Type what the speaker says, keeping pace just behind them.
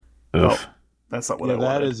That's not what I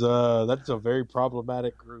wanted. That's a very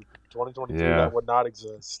problematic group. 2022, that would not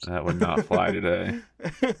exist. That would not fly today.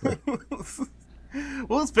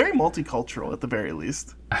 Well, it's very multicultural at the very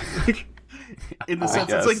least. In the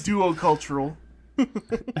sense, it's like duocultural.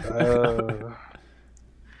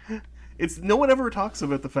 It's no one ever talks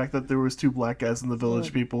about the fact that there was 2 black guys in the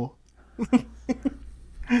Village People. I'm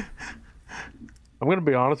going to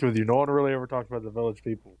be honest with you. No one really ever talks about the Village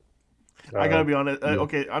People. I gotta be honest.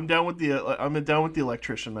 Okay, I'm down with the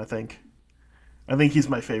electrician. I think he's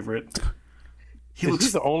my favorite. Is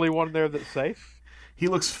he the only one there that's safe? He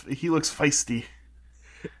looks feisty.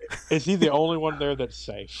 Is he the only one there that's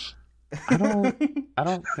safe? I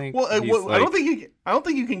don't think. Well, I don't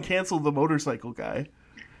think you can cancel the motorcycle guy.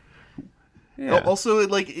 Yeah. Also,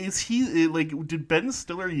 did Ben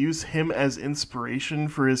Stiller use him as inspiration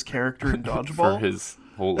for his character in Dodgeball? For his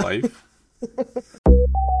whole life?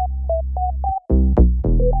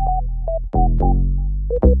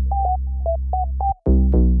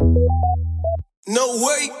 No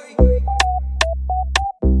way!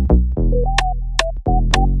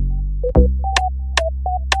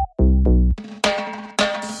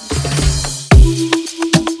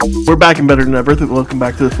 We're back and better than ever. Welcome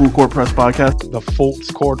back to the Full Court Press podcast. The Full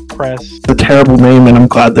Court Press. It's a terrible name, and I'm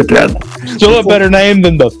glad they're dead. Still a better name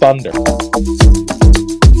than the Thunder.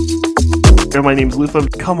 My name's Luther.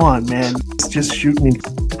 Come on, man. Just shoot me.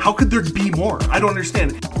 How could there be more? I don't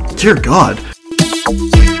understand. Dear God.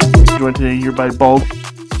 Joined today here by Bald.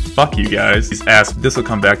 Fuck you guys. He's asked. This will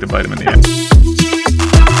come back to bite him in the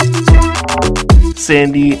end.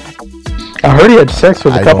 Sandy. I heard he had sex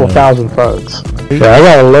with a couple thousand folks. Yeah, I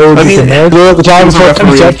got a load of at the time of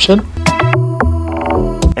conception.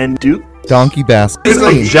 And Duke. Donkey basket. This is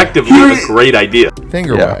objectively a great idea.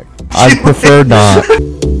 Finger wag. I prefer not.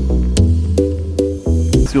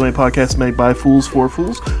 It's the only podcast made by fools for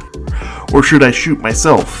fools. Or should I shoot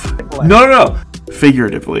myself? No.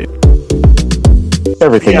 Figuratively.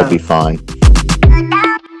 Everything will be fine.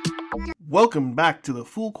 Welcome back to the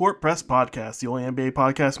Full Court Press Podcast, the only NBA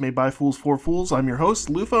podcast made by fools for fools. I'm your host,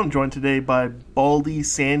 Lufa. I'm joined today by Baldy,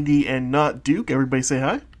 Sandy, and not Duke. Everybody say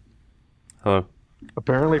hi. Hello.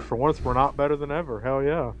 Apparently, for once, we're not better than ever. Hell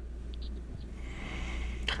yeah.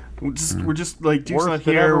 We're just like Duke's Worse not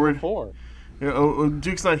than here. ever before.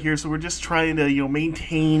 Duke's not here, so we're just trying to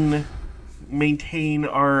maintain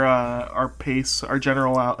our pace, our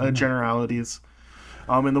generalities.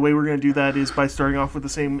 And the way we're going to do that is by starting off with the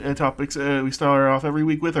same topics. We start off every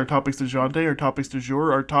week with our topics de jante, our topics du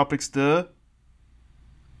jour, our topics de...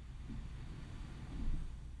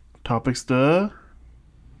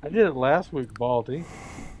 I did it last week, Baldy.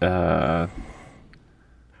 Our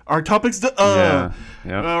topics de... Yeah.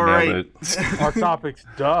 All right. Our topics,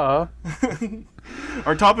 duh.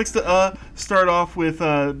 Our topics to start off with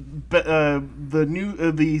the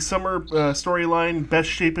summer storyline, best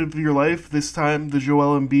shape of your life. This time the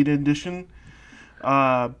Joel Embiid edition.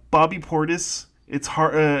 Bobby Portis. It's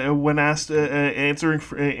hard when asked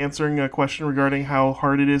answering a question regarding how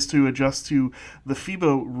hard it is to adjust to the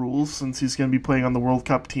FIBA rules since he's going to be playing on the World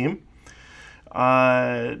Cup team.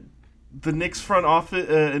 The Knicks front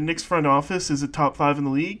office is a top 5 in the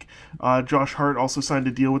league. Josh Hart also signed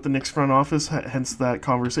a deal with the Knicks front office, hence that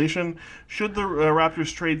conversation. Should the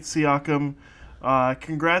Raptors trade Siakam?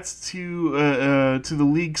 Congrats to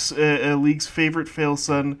the league's favorite fail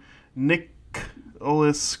son,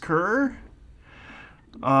 Nicholas Kerr.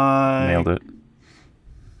 Nailed it.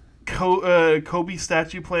 Kobe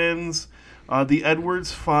statue plans. The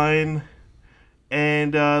Edwards fine.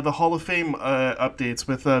 And the Hall of Fame updates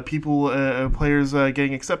with players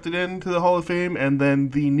getting accepted into the Hall of Fame, and then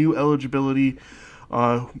the new eligibility,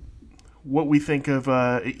 what we think of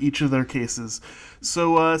each of their cases.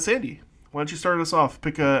 So, Sandy, why don't you start us off?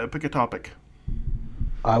 Pick a topic.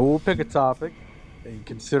 I will pick a topic. And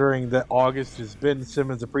considering that August is Ben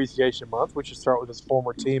Simmons Appreciation Month, we should start with his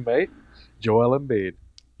former teammate, Joel Embiid.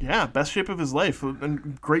 Yeah, best shape of his life.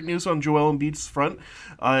 And great news on Joel Embiid's front.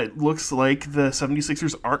 It looks like the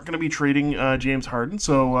 76ers aren't going to be trading James Harden,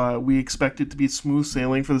 so we expect it to be smooth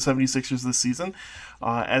sailing for the 76ers this season.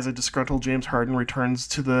 As a disgruntled James Harden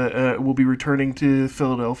will be returning to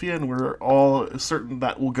Philadelphia, and we're all certain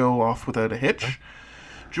that will go off without a hitch.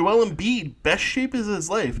 Joel Embiid, best shape of his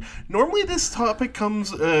life. Normally this topic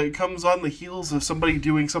comes on the heels of somebody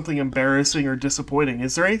doing something embarrassing or disappointing.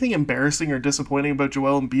 Is there anything embarrassing or disappointing about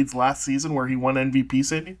Joel Embiid's last season where he won MVP,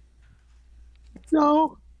 Sandy?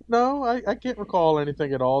 No, I can't recall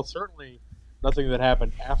anything at all. Certainly nothing that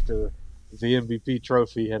happened after the MVP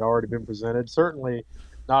trophy had already been presented. Certainly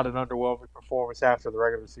not an underwhelming performance after the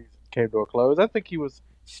regular season came to a close. I think he was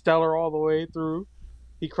stellar all the way through.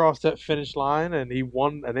 he crossed that finish line and he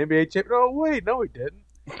won an NBA championship. Oh wait, no, he didn't.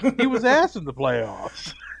 He was ass in the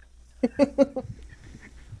playoffs.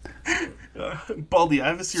 Baldy, I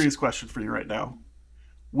have a serious question for you right now.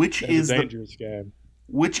 Which That's is a dangerous game.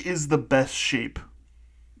 Which is the best shape?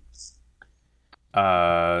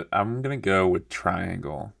 I'm gonna go with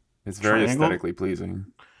triangle. It's very Triangle? aesthetically pleasing.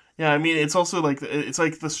 Yeah, I mean it's also like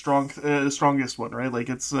the strongest one, right? Like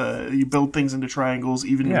it's you build things into triangles,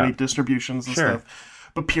 even weight distributions and stuff.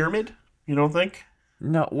 But pyramid, you don't think?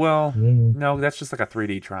 No, well, no, that's just like a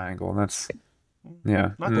 3D triangle, and that's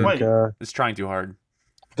not quite. It's trying too hard.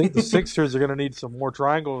 I think the Sixers are going to need some more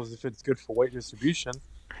triangles if it's good for weight distribution,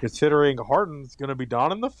 considering Harden's going to be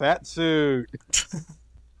donning the fat suit.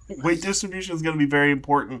 Weight distribution is going to be very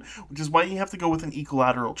important, which is why you have to go with an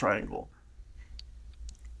equilateral triangle.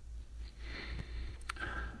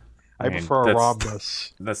 I prefer a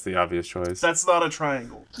rhombus. That's the obvious choice. That's not a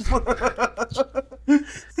triangle.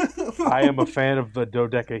 I am a fan of the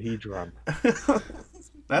dodecahedron.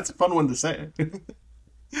 That's a fun one to say.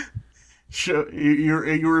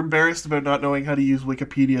 You were embarrassed about not knowing how to use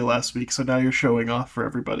Wikipedia last week, so now you're showing off for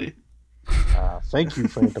everybody. Thank you,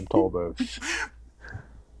 Phantom Tollbooth.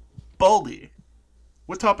 Baldy,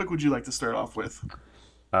 what topic would you like to start off with?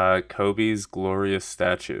 Kobe's glorious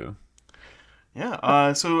statue.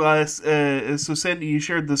 Yeah. So Sandy, you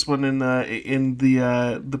shared this one in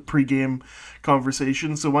the pregame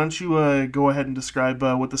conversation. So why don't you go ahead and describe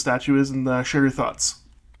what the statue is and share your thoughts?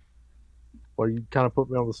 Well, you kind of put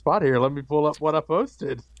me on the spot here. Let me pull up what I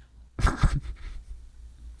posted.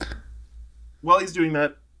 While he's doing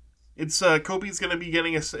that, it's Kobe's going to be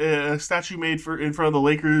getting a statue made in front of the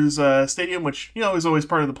Lakers stadium, which is always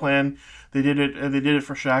part of the plan. They did it. They did it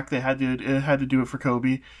for Shaq. They had to do it for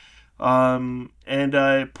Kobe. And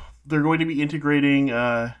they're going to be integrating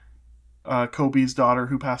Kobe's daughter,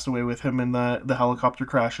 who passed away with him in the helicopter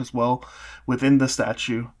crash as well, within the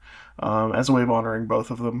statue, as a way of honoring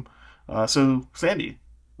both of them. So, Sandy,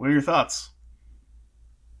 what are your thoughts?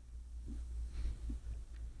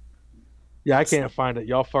 Yeah, I can't find it.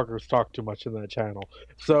 Y'all fuckers talk too much in that channel.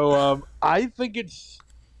 So I think it's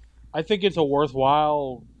a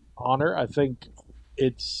worthwhile honor. I think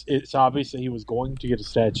it's obvious that he was going to get a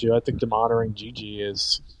statue. I think them honoring Gigi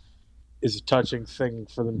is a touching thing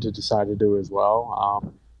for them to decide to do as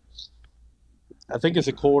well. I think it's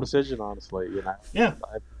a cool decision, honestly. Yeah.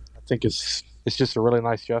 I think it's just a really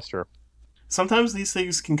nice gesture. Sometimes these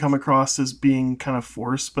things can come across as being kind of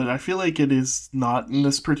forced, but I feel like it is not in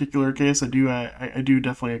this particular case. I do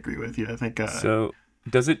definitely agree with you. I think. So,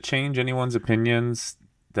 does it change anyone's opinions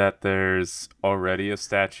that there's already a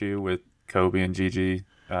statue with Kobe and Gigi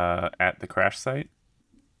at the crash site?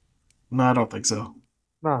 No, I don't think so.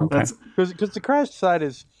 No, because the crash site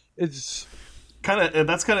is that's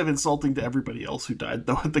kind of insulting to everybody else who died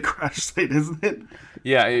though at the crash site, isn't it?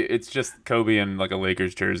 Yeah, it's just Kobe in like a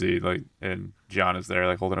Lakers jersey, like, and John is there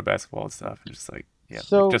like holding a basketball and stuff, and just like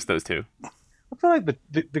just those two. I feel like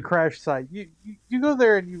the crash site, you go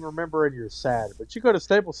there and you remember and you're sad, but you go to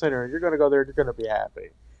Staples Center and you're going to go there and you're going to be happy.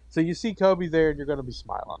 So you see Kobe there and you're going to be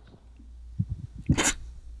smiling.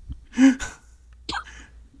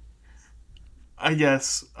 I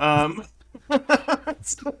guess. I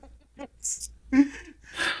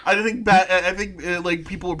think like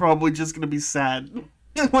people are probably just going to be sad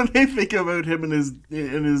when they think about him and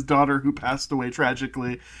his daughter who passed away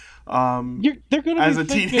tragically. They're going to as be a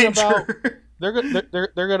thinking teenager. They're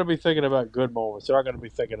going to be thinking about good moments. They're not going to be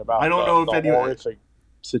thinking about I don't know if anyone horrific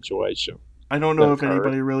situation. I don't know if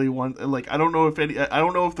anybody really wants. Like, I don't know if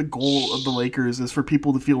the goal of the Lakers is for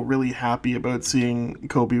people to feel really happy about seeing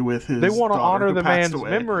Kobe with his. They want to daughter honor the man's away.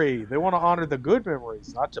 memory. They want to honor the good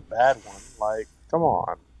memories, not the bad one. Like, come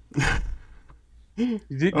on.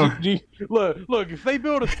 Look. If they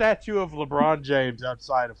build a statue of LeBron James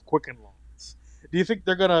outside of Quicken Loans, do you think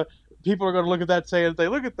people are gonna look at that saying, "They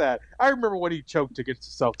look at that"? I remember when he choked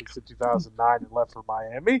against the Celtics in 2009 and left for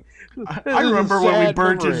Miami. I remember when we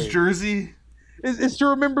burnt his jersey. It's to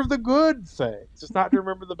remember the good things. It's not to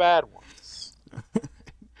remember the bad ones.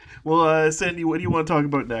 Well, Sandy, what do you want to talk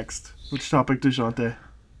about next? Which topic, DeJounte?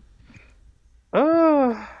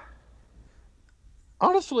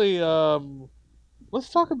 Honestly, let's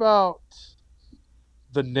talk about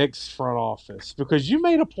the Knicks front office, because you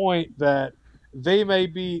made a point that they may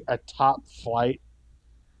be a top flight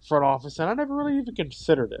front office, and I never really even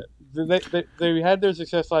considered it. They had their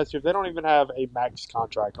success last year. They don't even have a max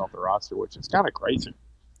contract on the roster, which is kind of crazy.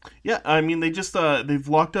 Yeah, I mean they just they've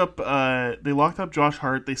locked up Josh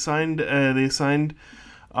Hart. They signed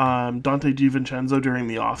Dante DiVincenzo during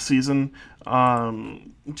the offseason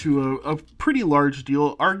to a pretty large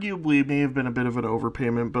deal. Arguably, it may have been a bit of an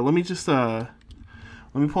overpayment, but let me just let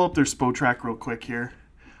me pull up their Spotrac real quick here.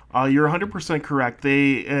 You're 100% correct.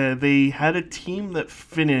 They had a team that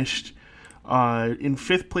finished in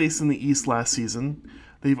 5th place in the East last season.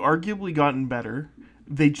 They've arguably gotten better.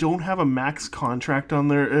 They don't have a max contract on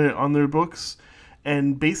their books,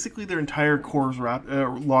 and basically their entire core is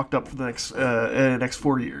locked up for the next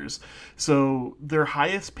 4 years. So their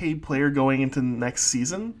highest paid player going into next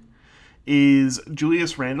season is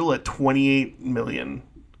Julius Randle at $28 million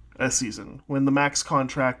a season, when the max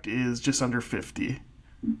contract is just under $50.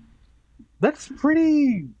 That's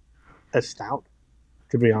pretty astounding,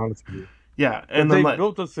 to be honest with you. Yeah, and they then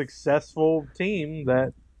built a successful team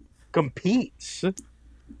that competes,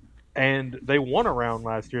 and they won a round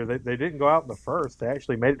last year. They didn't go out in the first; they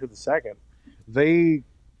actually made it to the second. They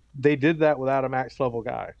did that without a max level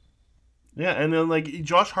guy. Yeah, and then like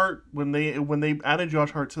Josh Hart, when they added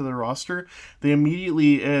Josh Hart to their roster, they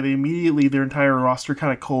immediately their entire roster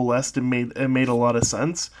kind of coalesced and made a lot of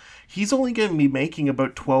sense. He's only going to be making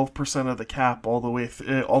about 12% of the cap all the way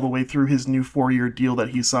through his new 4-year deal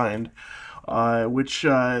that he signed, which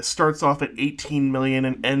starts off at $18 million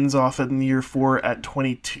and ends off in year 4 at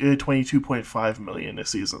 $22.5 million a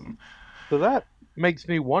season. So that makes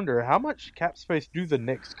me wonder, how much cap space do the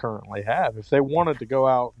Knicks currently have? If they wanted to go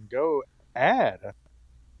out and go add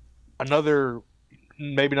another,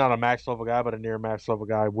 maybe not a max level guy, but a near max level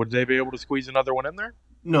guy, would they be able to squeeze another one in there?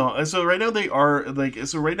 No, so right now they are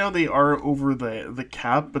over the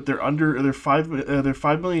cap, but they're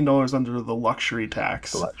 $5 million under the luxury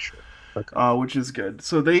tax. Okay. Which is good.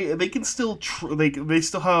 So they can still they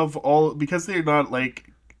still have all, because they're not like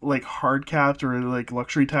hard capped or like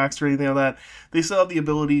luxury tax or anything like that. They still have the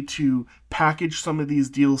ability to package some of these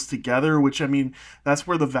deals together, which, I mean, that's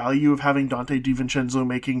where the value of having Dante DiVincenzo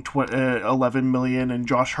making $11 million and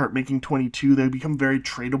Josh Hart making $22 million, they become very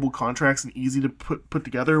tradable contracts and easy to put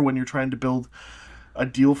together when you're trying to build a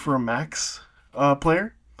deal for a max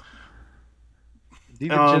player.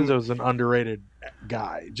 DiVincenzo's an underrated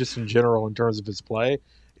guy, just in general, in terms of his play.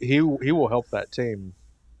 He will help that team.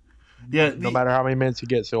 Yeah, no matter how many minutes he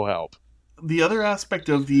gets, he'll help. The other aspect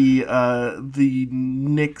of the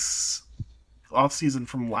Knicks offseason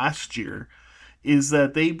from last year is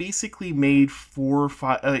that they basically made 4 or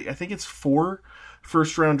 5, I think it's 4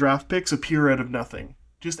 first-round draft picks appear out of nothing.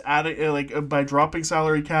 Just adding, by dropping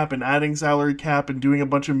salary cap and adding salary cap and doing a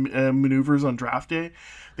bunch of maneuvers on draft day,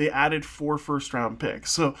 they added 4 first-round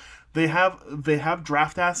picks. So they have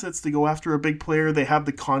draft assets to go after a big player. They have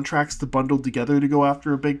the contracts to bundle together to go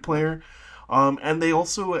after a big player. And they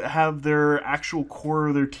also have their actual core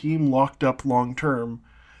of their team locked up long term.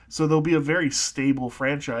 So they'll be a very stable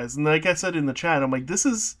franchise. And like I said in the chat, I'm like, this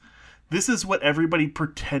is what everybody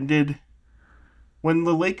pretended. When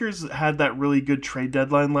the Lakers had that really good trade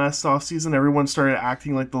deadline last offseason, everyone started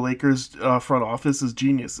acting like the Lakers front office is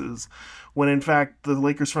geniuses. When in fact, the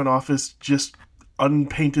Lakers front office just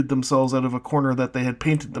unpainted themselves out of a corner that they had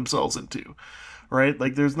painted themselves into, right?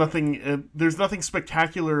 Like there's nothing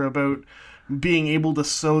spectacular about being able to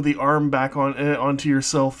sew the arm back onto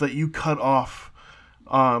yourself that you cut off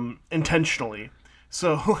intentionally.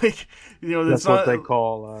 So like, that's what they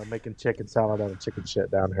call making chicken salad out of chicken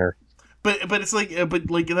shit down here. But it's like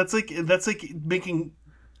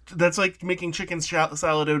that's like making chicken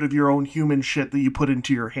salad out of your own human shit that you put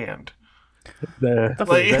into your hand. That's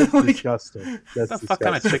disgusting. That's the fuck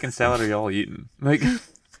kind of chicken salad are y'all eating? Like,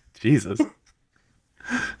 Jesus.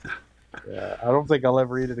 Yeah, I don't think I'll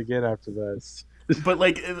ever eat it again after this. But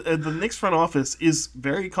like the Knicks front office is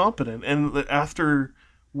very competent, and after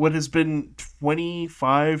what has been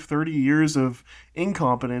 25, 30 years of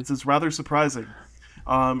incompetence, it's rather surprising.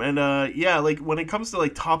 Like when it comes to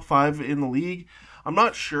like top 5 in the league, I'm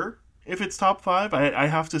not sure if it's top 5. I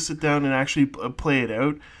have to sit down and actually play it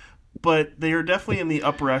out. But they are definitely in the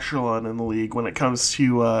upper echelon in the league when it comes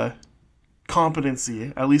to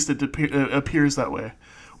competency. At least it appears that way,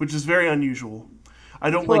 which is very unusual. I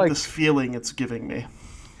don't like this feeling it's giving me.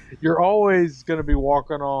 You're always going to be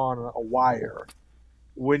walking on a wire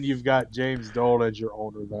when you've got James Dolan as your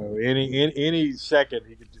owner, though. Any second,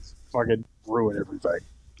 he could just fucking ruin everything.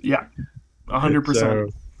 Yeah, 100%.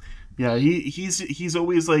 Yeah, he's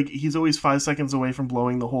always 5 seconds away from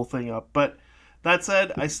blowing the whole thing up, but. That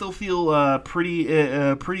said, I still feel pretty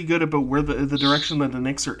good about where the direction that the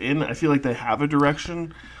Knicks are in. I feel like they have a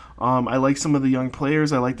direction. I like some of the young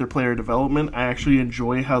players. I like their player development. I actually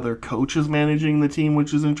enjoy how their coach is managing the team,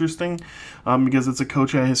 which is interesting, because it's a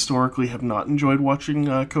coach I historically have not enjoyed watching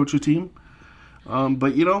coach a team.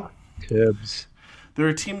 But Tibbs. they're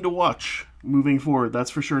a team to watch moving forward. That's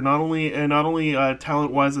for sure. Not only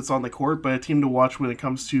talent wise, it's on the court, but a team to watch when it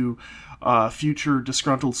comes to future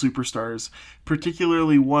disgruntled superstars,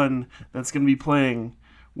 particularly one that's going to be playing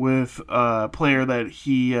with a player that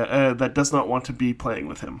he that does not want to be playing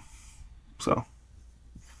with him. So,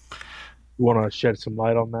 You want to shed some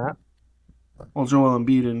light on that? well, Joel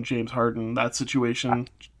Embiid and James Harden, that situation.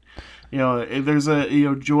 If there's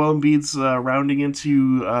Joel Embiid's rounding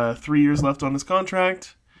into 3 years left on his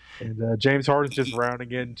contract. And James Harden's just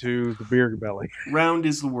rounding into the beer belly. Round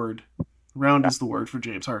is the word. Round is the word for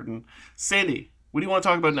James Harden. Sandy, what do you want to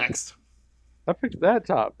talk about next? I picked that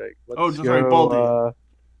topic. Sorry, Baldy.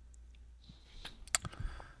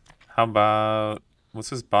 How about what's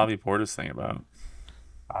this Bobby Portis thing about?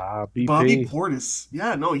 BP. Bobby Portis.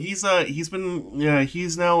 Yeah, no, he's now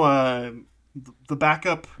the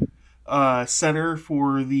backup center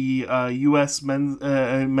for the U.S.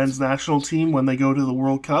 men's national team when they go to the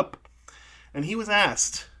World Cup, and he was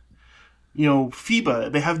asked.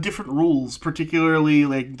 FIBA, they have different rules, particularly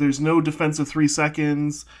like there's no defensive 3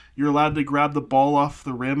 seconds. You're allowed to grab the ball off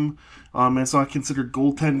the rim. It's not considered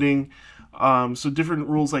goaltending. So different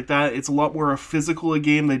rules like that. It's a lot more physical a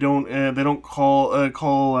game. They don't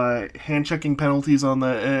call hand checking penalties on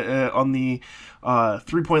the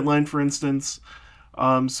 3-point line, for instance.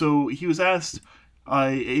 So he was asked,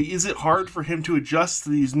 is it hard for him to adjust to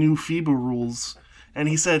these new FIBA rules? And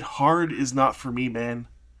he said, hard is not for me, man.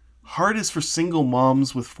 Hard is for single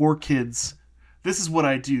moms with 4 kids. This is what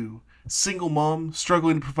I do. Single mom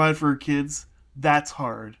struggling to provide for her kids. That's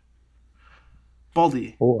hard.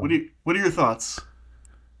 Baldy, what are your thoughts?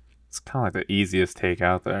 It's kind of like the easiest take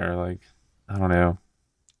out there. Like, I don't know.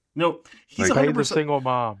 No, he's Like, 100%. pay the single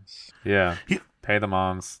moms. Yeah, pay the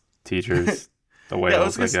moms, teachers, the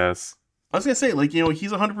whales, I guess. I was gonna say,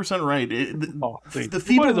 he's 100% right. The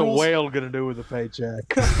FIBA what is a rules, whale gonna do with a paycheck?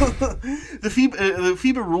 the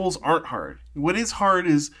FIBA rules aren't hard. What is hard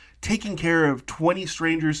is taking care of 20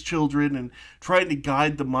 strangers' children and trying to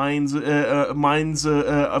guide the minds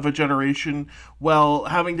of a generation while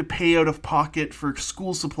having to pay out of pocket for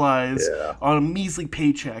school supplies on a measly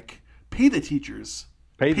paycheck. Pay the teachers.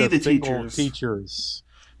 Pay the single teachers.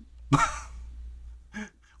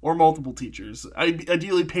 Or multiple teachers.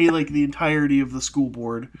 Ideally pay the entirety of the school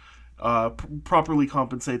board, properly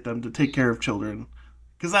compensate them to take care of children,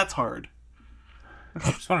 because that's hard. I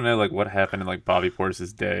just want to know what happened in Bobby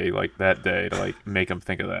Portis' day, that day, to make him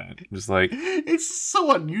think of that. Just it's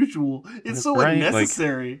so unusual. It's so right?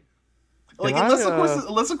 unnecessary.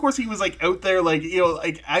 Unless of course he was out there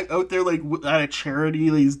out there at a charity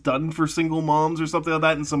that he's done for single moms or something like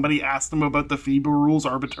that, and somebody asked him about the FIBA rules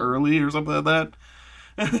arbitrarily or something like that.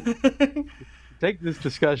 Take this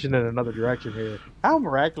discussion in another direction here. How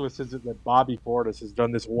miraculous is it that Bobby Portis has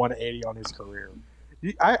done this 180 on his career?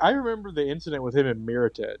 I remember the incident with him in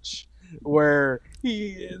Mirotic, where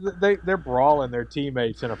they're brawling their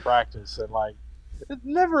teammates in a practice, and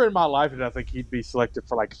never in my life did I think he'd be selected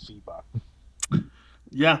for FIBA.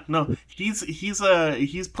 Yeah, no,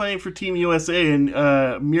 he's playing for Team USA, and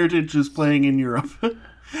Mirotic is playing in Europe.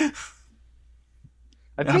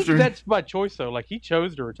 I think that's by choice, though. He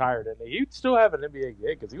chose to retire, didn't he? He'd still have an NBA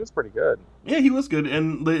gig because he was pretty good. Yeah, he was good,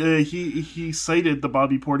 and he cited the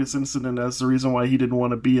Bobby Portis incident as the reason why he didn't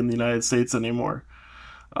want to be in the United States anymore.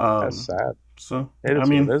 That's sad. So, it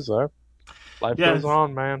is, though. Life goes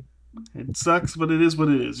on, man. It sucks, but it is what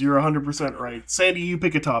it is. You're 100% right. Sandy, you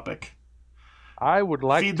pick a topic. I would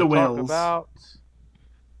like to talk about...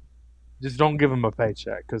 Just don't give them a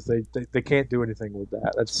paycheck, because they can't do anything with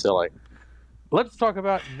that. That's silly. Let's talk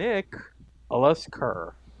about Nicholas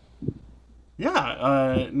Kerr.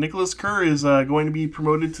 Yeah, Nicholas Kerr is going to be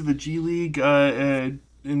promoted to the G League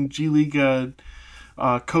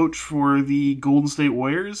coach for the Golden State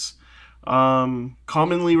Warriors,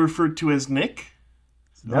 commonly referred to as Nick.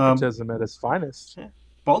 Nepotism at its finest.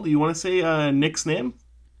 Paul, do you want to say Nick's name?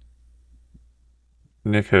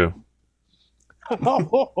 Nick who?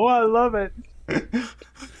 Oh, I love it.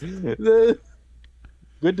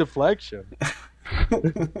 Good deflection.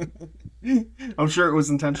 I'm sure it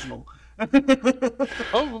was intentional.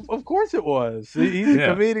 Of course it was. He's a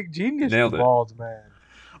comedic genius. Nailed it. Bald man.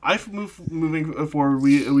 Moving forward,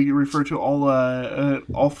 we refer to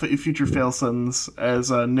all future fail sons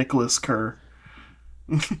as Nicholas Kerr.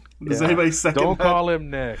 Does anybody second Don't that? call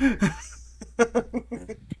him Nick.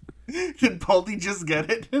 Did Baldy just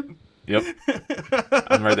get it? Yep.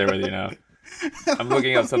 I'm right there with you now. I'm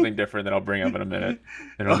looking up something different that I'll bring up in a minute,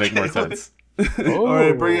 and it'll make more sense. All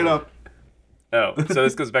right, bring it up. Oh, so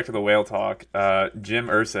this goes back to the whale talk. Jim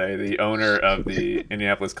Irsay, the owner of the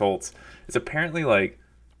Indianapolis Colts, is apparently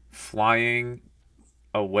flying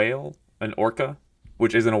a whale, an orca,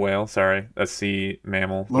 which isn't a whale, sorry, a sea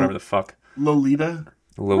mammal, whatever the fuck. Lolita.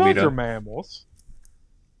 Those are mammals.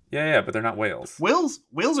 Yeah, but they're not whales. Whales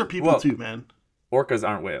are people too, man. Orcas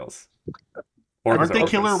aren't whales. Aren't they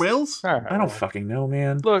killer whales? Right, I don't fucking know,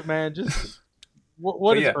 man. Look, man, just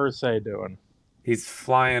what is Ursay doing? He's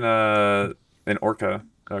flying an orca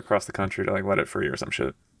across the country to like let it free or some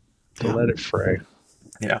shit. To let it free.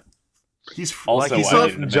 Yeah. He's also he saw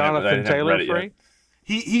Jonathan Taylor free.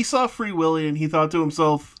 He saw Free Willy and he thought to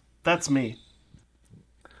himself, "That's me."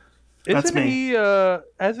 Hasn't he a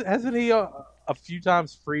few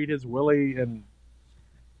times freed his Willy in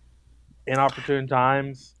inopportune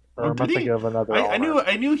times? Or am I thinking of another? I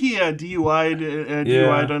knew he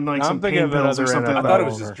DUI'd on like some pain pills or something. I thought it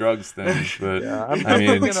was just drugs things, but I'm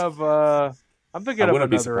thinking of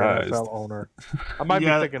another NFL owner. I might be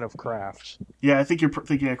thinking of Kraft. Yeah, I think you're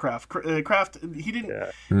thinking of Kraft. Kraft, he didn't.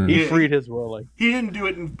 Yeah. He freed his Willy. He didn't do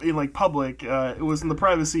it in like public. It was in the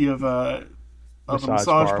privacy of a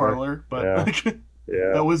massage parlor, but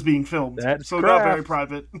that was being filmed. That's so Kraft. Not very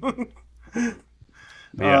private.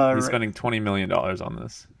 He's spending $20 million on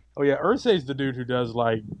this. Oh yeah, Ursay's the dude who does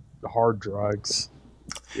like hard drugs.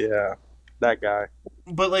 Yeah, that guy.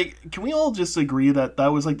 But like, can we all just agree that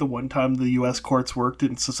was like the one time the U.S. courts worked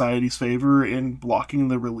in society's favor in blocking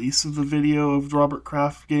the release of the video of Robert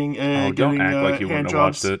Kraft getting don't act like you wouldn't have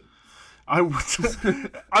watched it. I'm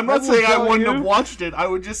not saying I wouldn't have watched it. I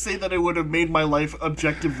would just say that it would have made my life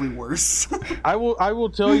objectively worse. I will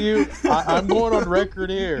tell you. I'm going on record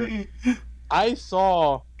here. I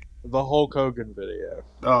saw the Hulk Hogan video.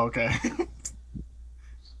 Oh, okay.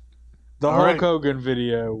 The Hulk Hogan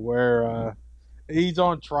video where he's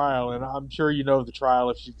on trial, and I'm sure you know the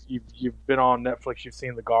trial if you've been on Netflix. You've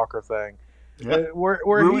seen the Gawker thing, where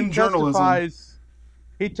he testifies.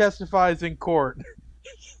 He testifies in court.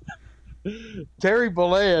 Terry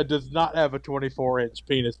Bollea does not have a 24-inch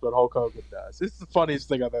penis, but Hulk Hogan does. This is the funniest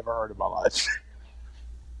thing I've ever heard in my life.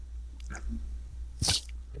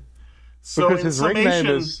 So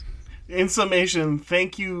in summation,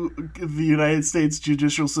 thank you, the United States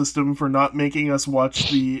judicial system, for not making us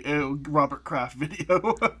watch the Robert Kraft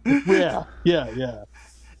video. Yeah.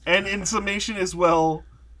 And in summation as well,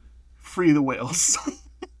 free the whales.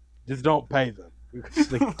 Just don't pay them.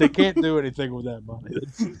 They can't do anything with that money.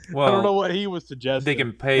 I don't know what he was suggesting. They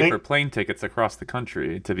can pay for plane tickets across the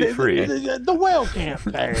country to be free. The whale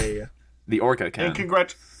can't pay. The orca can. And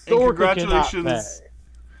congratulations.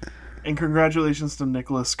 And congratulations to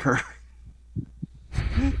Nicholas Kerr.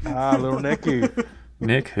 Little Nicky.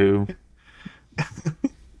 Nick who?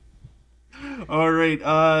 All right.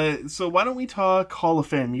 So why don't we talk Hall of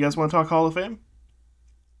Fame? You guys want to talk Hall of Fame?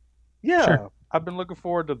 Yeah. Sure. I've been looking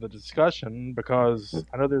forward to the discussion because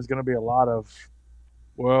I know there's going to be a lot of,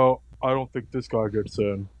 well, I don't think this guy gets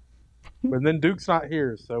in. But then Duke's not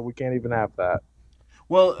here, so we can't even have that.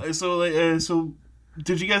 Well, so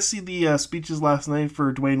did you guys see the speeches last night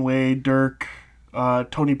for Dwayne Wade, Dirk,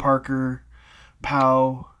 Tony Parker,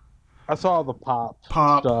 Powell? I saw the Pop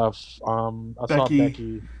stuff. I saw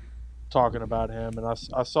Becky talking about him, and I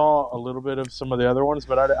saw a little bit of some of the other ones,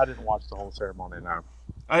 but I didn't watch the whole ceremony now.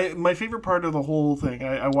 My favorite part of the whole thing,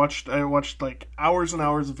 I watched like hours and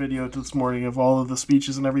hours of video this morning of all of the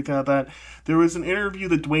speeches and everything like that. There was an interview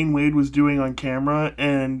that Dwayne Wade was doing on camera,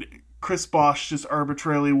 and Chris Bosh just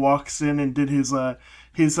arbitrarily walks in and did his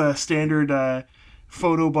standard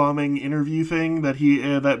photobombing interview thing that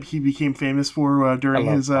he became famous for during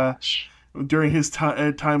his time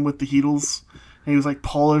with the Heatles. And he was like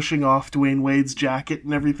polishing off Dwayne Wade's jacket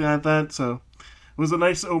and everything like that. So it was a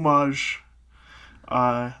nice homage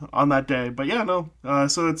on that day. But yeah, no.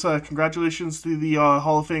 So it's congratulations to the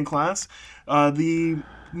Hall of Fame class. The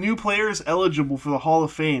new players eligible for the Hall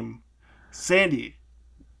of Fame. Sandy,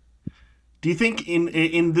 do you think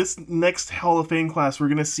in this next Hall of Fame class we're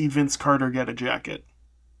going to see Vince Carter get a jacket?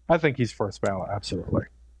 I think he's first ballot, absolutely.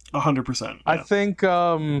 100%. Yeah. I think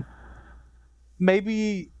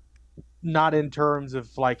maybe not in terms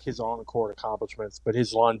of like his on-court accomplishments, but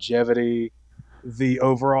his longevity, the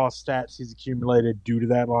overall stats he's accumulated due to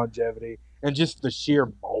that longevity, and just the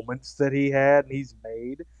sheer moments that he had and he's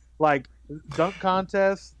made. Like, dunk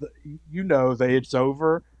contest, it's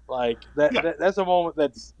over. Like, that's a moment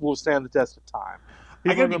that will stand the test of time.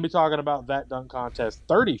 People are going to be talking about that dunk contest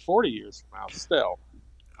 30, 40 years from now still.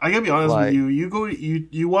 I gotta be honest with you.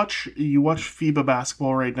 You watch FIBA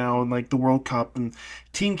basketball right now and like the World Cup, and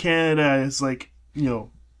Team Canada is like,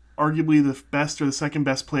 arguably the best or the second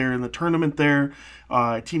best player in the tournament there.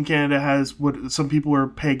 Team Canada has what some people are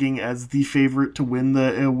pegging as the favorite to win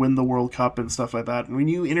the World Cup and stuff like that. And when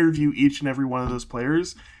you interview each and every one of those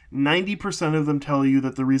players, 90% of them tell you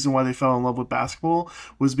that the reason why they fell in love with basketball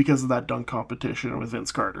was because of that dunk competition with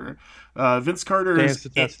Vince Carter. Vince Carter Stands the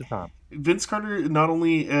test of time. Vince Carter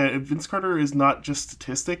Vince Carter is not just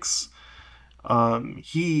statistics.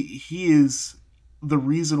 He is the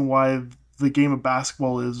reason why the game of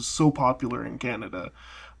basketball is so popular in Canada,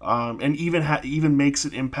 and even makes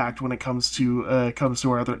an impact when it comes to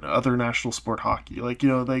our other national sport, hockey. Like, you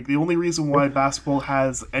know, like the only reason why basketball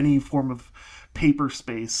has any form of paper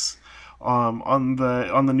space on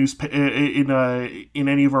the news in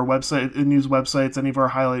any of our news websites, any of our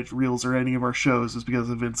highlight reels, or any of our shows is because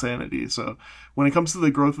of Vinsanity. So when it comes to the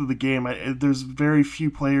growth of the game, there's very few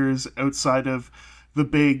players outside of the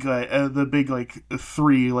big like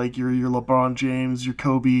three, like your LeBron James, your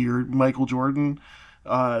Kobe, your Michael Jordan,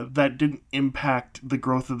 that didn't impact the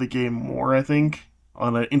growth of the game more, I think,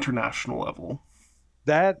 on an international level.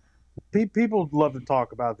 That people love to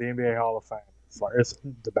talk about the NBA Hall of Fame. It's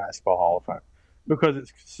the Basketball Hall of Fame because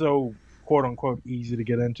it's so quote unquote easy to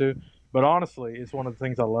get into. But honestly, it's one of the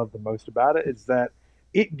things I love the most about it is that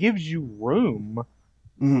it gives you room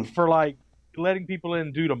for like letting people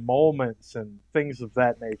in due to moments and things of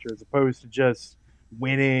that nature, as opposed to just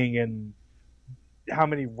winning and how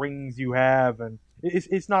many rings you have. And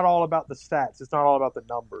it's not all about the stats. It's not all about the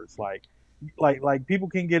numbers. Like people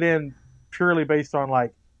can get in purely based on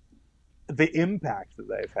like the impact that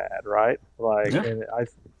they've had, right? Like, yeah. And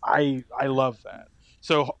I love that.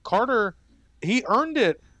 So Carter, he earned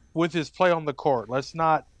it with his play on the court. Let's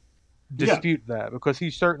not dispute that, because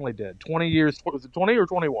he certainly did. 20 years, was it 20 or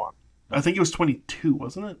 21? I think it was 22,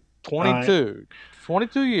 wasn't it? 22.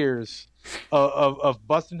 22 years of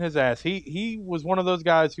busting his ass. He was one of those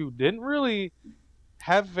guys who didn't really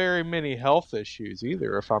have very many health issues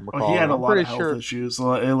either, if I'm recalling. He had a lot of health issues.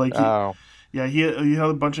 Yeah, he had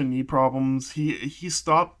a bunch of knee problems. He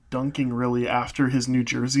stopped dunking really after his New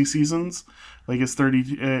Jersey seasons, like his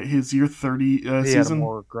year 30 season. He had a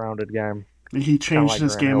more grounded game. He changed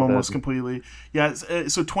his game almost completely. Yeah,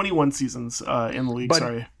 so 21 seasons in the league.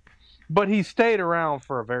 But he stayed around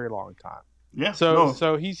for a very long time. Yeah.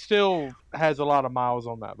 So he still has a lot of miles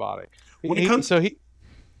on that body. When it comes to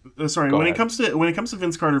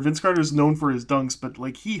Vince Carter is known for his dunks, but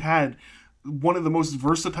like he had one of the most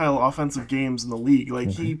versatile offensive games in the league. Like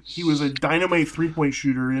he was a dynamite 3-point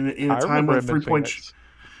shooter in a time when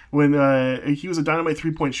he was a dynamite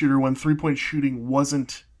 3-point shooter when 3-point shooting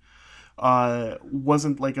wasn't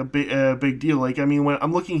like a big deal. Like, I mean, when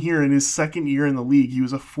I'm looking here in his second year in the league, he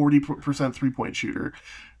was a 40% 3-point shooter.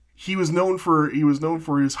 He was known for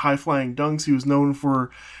his high-flying dunks. He was known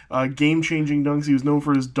for game-changing dunks. He was known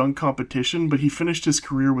for his dunk competition, but he finished his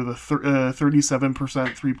career with a 37%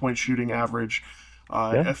 3-point shooting average,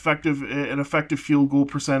 an effective field goal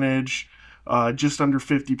percentage, just under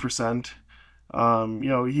 50%.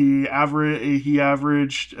 He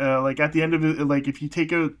averaged like at the end of it, like if you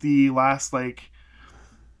take out the last like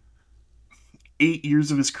 8 years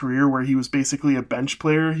of his career where he was basically a bench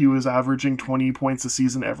player, he was averaging 20 points a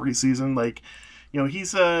season every season. Like,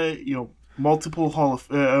 he's multiple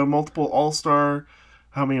multiple All-Star.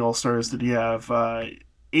 How many All-Stars did he have?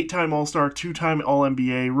 8-time All-Star, 2-time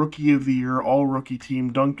All-NBA, Rookie of the Year, All-Rookie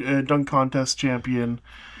Team, dunk contest champion.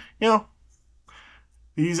 He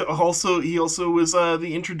also was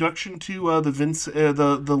the introduction to the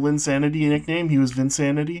Linsanity nickname. He was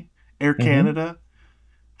Vinsanity, Air Canada,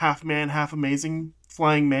 half man, half amazing,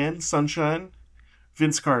 flying man, sunshine,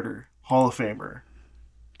 Vince Carter, Hall of Famer.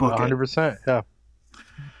 Book 100%. Yeah.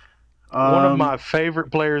 One of my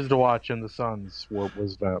favorite players to watch in the Suns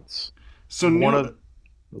was Vince.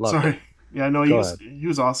 Yeah, no, he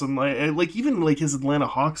was awesome. Like even like his Atlanta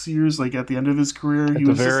Hawks years, like at the end of his career, at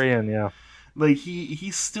the very end, yeah. Like he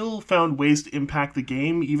still found ways to impact the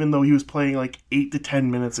game, even though he was playing like 8 to 10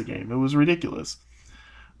 minutes a game. It was ridiculous.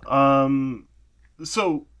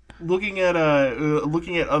 So looking at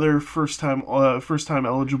other first time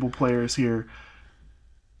eligible players here,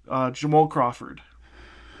 Jamal Crawford.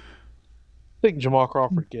 I think Jamal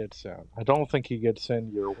Crawford gets in. I don't think he gets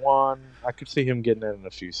in year one. I could see him getting in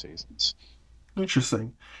a few seasons.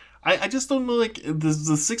 Interesting. I just don't know, like, does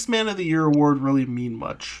the Sixth Man of the Year award really mean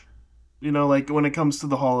much? Like when it comes to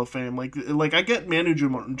the Hall of Fame, like I get Manu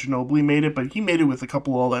Ginobili made it, but he made it with a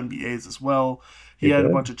couple All NBAs as well. He had a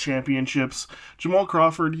bunch of championships. Jamal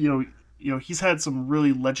Crawford, he's had some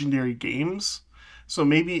really legendary games, so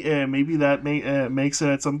maybe that makes it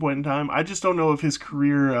at some point in time. I just don't know if his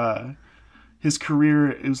career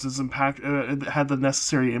is his impact had the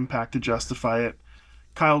necessary impact to justify it.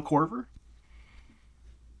 Kyle Korver?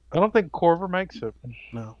 I don't think Korver makes it.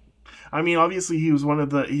 No. I mean, obviously he was one of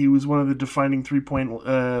the defining 3-point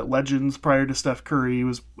legends prior to Steph Curry. He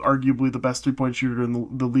was arguably the best 3-point shooter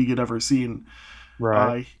in the league had ever seen.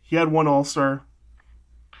 Right. He had one All-Star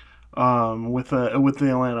with the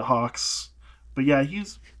Atlanta Hawks, but yeah,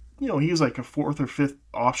 he's like a fourth or fifth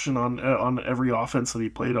option on every offense that he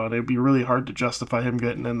played on. It'd be really hard to justify him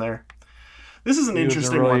getting in there. This is an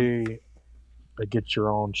interesting one. A get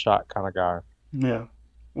your own shot kind of guy. Yeah.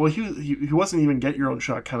 Well, he wasn't even get your own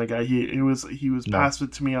shot kind of guy. He was pass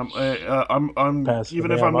it to me. I'm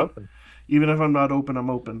even if I'm open. Even if I'm not open, I'm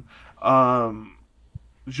open.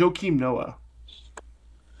 Joakim Noah.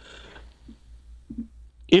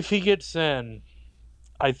 If he gets in,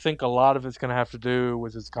 I think a lot of it's going to have to do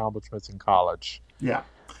with his accomplishments in college. Yeah,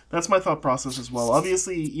 that's my thought process as well.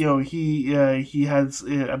 Obviously, he has,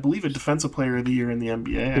 I believe, a Defensive Player of the Year in the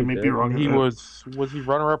NBA. I may be wrong. Was he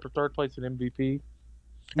runner up or third place in MVP?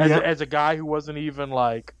 As a guy who wasn't even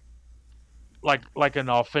like an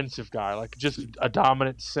offensive guy, like just a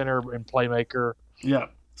dominant center and playmaker. Yeah.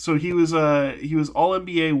 So he was All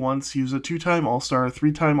NBA once. He was a 2-time All-Star,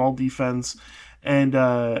 3-time All Defense, and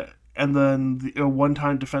then a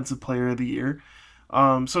 1-time Defensive Player of the Year.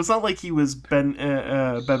 So it's not like he was Ben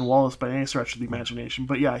Wallace by any stretch of the imagination,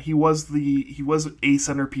 but yeah, he was a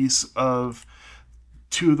centerpiece of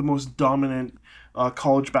 2 of the most dominant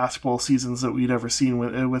college basketball seasons that we'd ever seen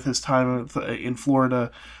with his time in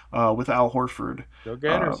Florida with Al Horford. Go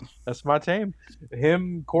Gators! That's my team.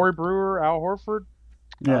 Him, Corey Brewer, Al Horford.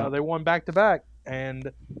 Yeah, they won back-to-back,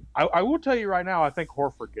 and I will tell you right now, I think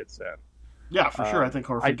Horford gets in. Yeah, for sure. I think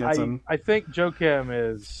Horford gets in. I think Joakim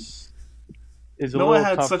is a Noah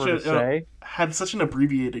little tougher to say. Had such an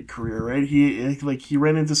abbreviated career, right? He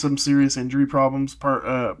ran into some serious injury problems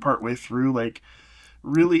part way through. Like,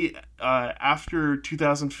 really, after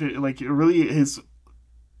 2005, like really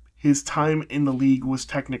his time in the league was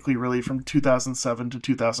technically really from 2007 to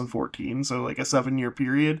 2014, so like a 7-year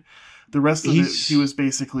period. The rest of it, he was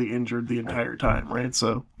basically injured the entire time, right?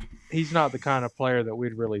 So he's not the kind of player that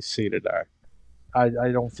we'd really see today.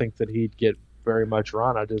 I don't think that he'd get very much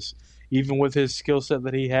run. Even with his skill set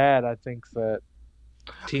that he had, I think that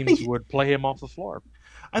teams would play him off the floor.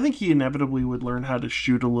 I think he inevitably would learn how to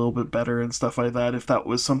shoot a little bit better and stuff like that if that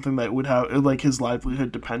was something that would have like his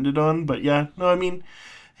livelihood depended on. But yeah, no, I mean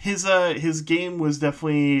his game was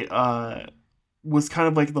definitely was kind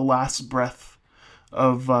of like the last breath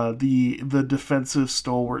of the defensive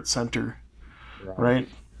stalwart center, right?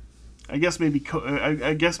 I guess maybe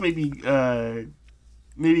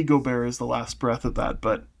Gobert is the last breath of that,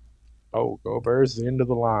 but Gobert is the end of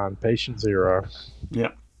the line, patient zero.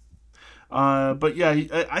 Yeah. But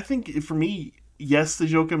yeah, I think for me, yes, the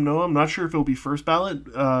Joakim Noah. I'm not sure if it'll be first ballot,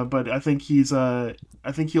 but I think he'll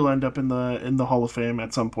end up in the Hall of Fame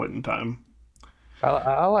at some point in time.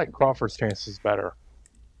 I like Crawford's chances better.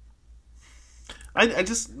 I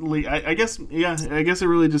guess it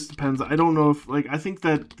really just depends. I don't know if I think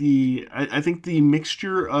that I think the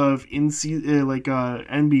mixture of NBA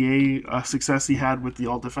success he had with the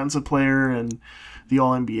All Defensive Player and the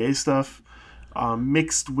All NBA stuff,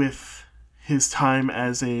 mixed with his time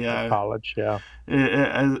as a college,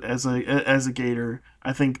 as a Gator,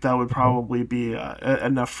 I think that would probably be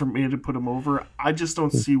enough for me to put him over. I just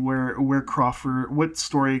don't see what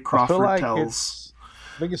story Crawford tells.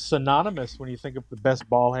 I think it's synonymous when you think of the best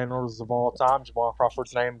ball handlers of all time. Jamal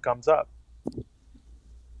Crawford's name comes up.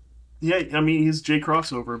 Yeah, I mean he's Jay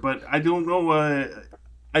Crossover, but I don't know.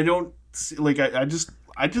 I don't see, I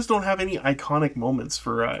just don't have any iconic moments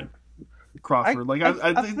for Crawford.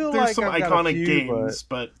 I think there's like some iconic games,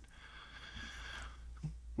 but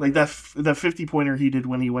like that 50-pointer he did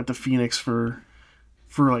when he went to Phoenix for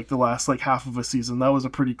like the last half of a season. That was a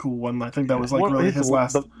pretty cool one. I think that was really his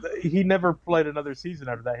last. He never played another season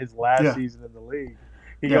after that. His last season in the league,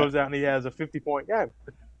 he goes out and he has a 50-point game.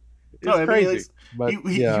 It's crazy.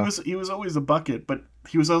 He was always a bucket, but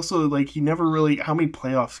he was also he never really. How many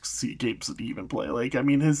playoff games did he even play?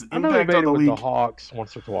 His impact on the league. The Hawks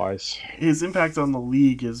once or twice. His impact on the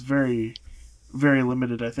league is very, very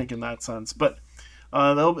limited. I think in that sense, but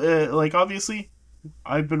obviously.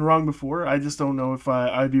 I've been wrong before. I just don't know if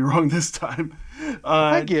I'd be wrong this time.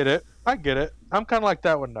 I get it. I'm kind of like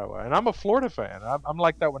that with Noah, and I'm a Florida fan. I'm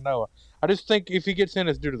like that with Noah. I just think if he gets in,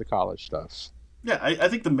 it's due to the college stuff. Yeah, I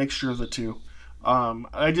think the mixture of the two.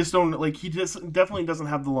 I just don't he just definitely doesn't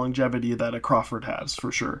have the longevity that a Crawford has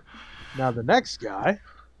for sure. Now the next guy.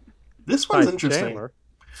 This one's interesting. Chandler.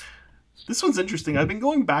 This one's interesting. I've been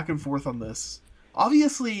going back and forth on this.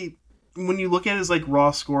 Obviously, when you look at his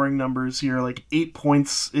raw scoring numbers here, 8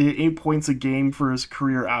 points a game for his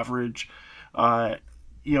career average,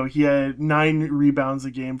 he had 9 rebounds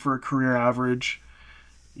a game for a career average.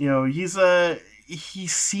 He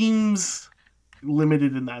seems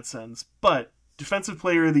limited in that sense, but Defensive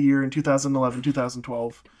Player of the Year in 2011,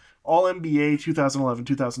 2012, All-NBA 2011,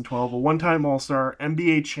 2012, a one-time All-Star,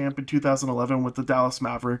 NBA champ in 2011 with the Dallas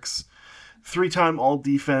Mavericks, 3-time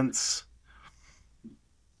All-Defense.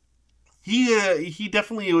 He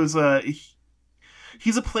definitely was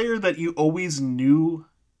he's a player that you always knew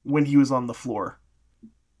when he was on the floor.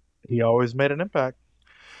 He always made an impact.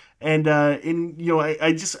 And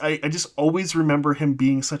I just always remember him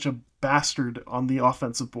being such a bastard on the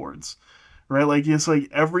offensive boards, right? Like it's like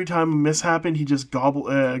every time a miss happened, he just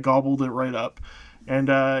gobbled it right up. And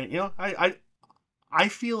I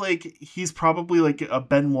feel like he's probably like a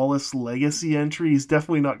Ben Wallace legacy entry. He's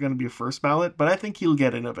definitely not going to be a first ballot, but I think he'll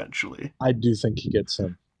get in eventually. I do think he gets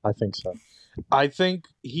in. I think so. I think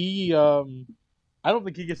he. I don't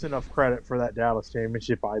think he gets enough credit for that Dallas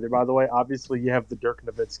championship either. By the way, obviously you have the Dirk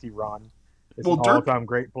Nowitzki run. It's an all-time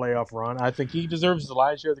great playoff run. I think he deserves the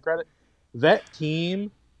lion's share of the credit. That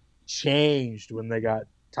team changed when they got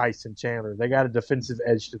Tyson Chandler. They got a defensive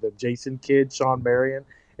edge to them. Jason Kidd, Sean Marion,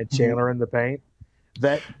 and Chandler in the paint.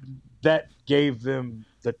 That gave them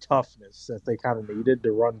the toughness that they kind of needed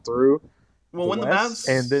to run through. Well, when the Mavs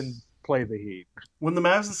and then play the Heat. When the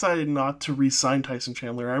Mavs decided not to re-sign Tyson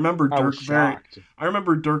Chandler, I remember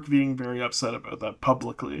Dirk being very upset about that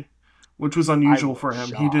publicly, which was unusual for him.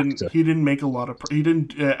 Shocked. He didn't make a lot of he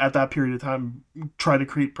didn't at that period of time try to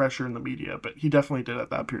create pressure in the media, but he definitely did at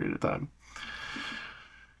that period of time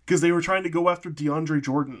because they were trying to go after DeAndre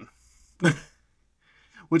Jordan.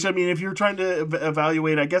 Which, I mean, if you're trying to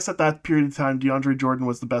evaluate, I guess at that period of time, DeAndre Jordan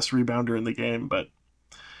was the best rebounder in the game, but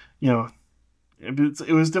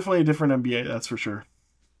it was definitely a different NBA, that's for sure.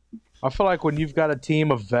 I feel like when you've got a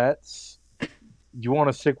team of vets, you want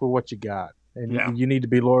to stick with what you got. And you need to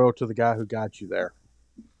be loyal to the guy who got you there.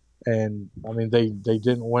 And, I mean, they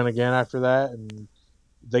didn't win again after that, and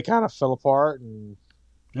they kind of fell apart. And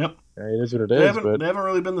yep. It is what it is. They haven't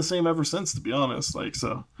really been the same ever since, to be honest.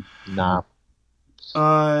 Nah.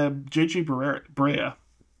 JJ Barea.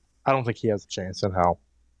 I don't think he has a chance in hell.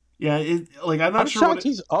 Yeah, I'm not sure. Shocked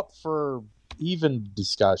he's up for even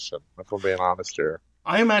discussion, if we're being honest here.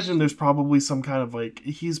 I imagine there's probably some kind of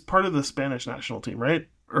he's part of the Spanish national team, right?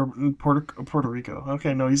 Or Puerto Rico.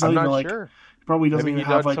 Okay, no, he's not even sure. He probably doesn't Maybe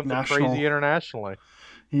even have national crazy internationally.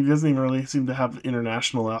 He doesn't even really seem to have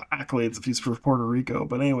international accolades if he's for Puerto Rico.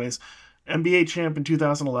 But anyways, NBA champ in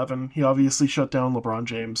 2011. He obviously shut down LeBron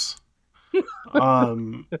James. Didn't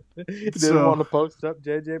want to post up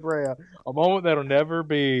JJ Barea, a moment that'll never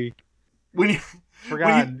be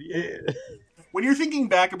forgotten. When you're thinking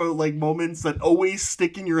back about moments that always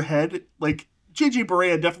stick in your head, JJ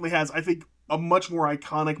Barea definitely has, I think, a much more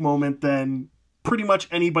iconic moment than pretty much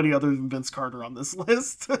anybody other than Vince Carter on this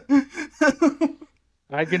list.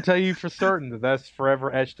 I can tell you for certain that's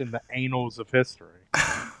forever etched in the annals of history.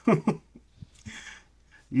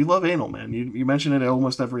 You love anal, man. You mention it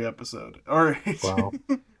almost every episode. All right. Wow.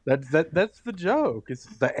 That's the joke. It's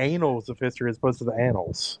the annals of history as opposed to the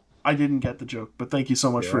annals. I didn't get the joke, but thank you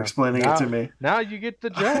so much for explaining it to me. Now you get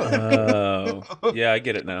the joke. Oh, yeah, I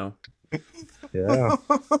get it now. Yeah.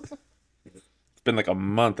 It's been like a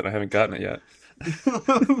month and I haven't gotten it yet.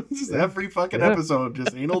 Just every fucking episode,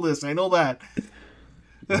 just anal this, anal that.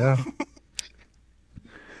 Yeah.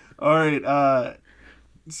 All right.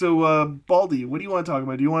 So, Baldy, what do you want to talk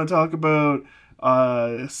about? Do you want to talk about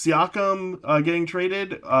Siakam getting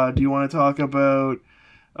traded? Do you want to talk about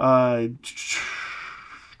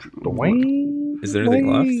Dwayne? Is there anything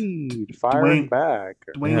left? Firing back.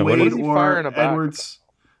 Dwayne Wade or Edwards?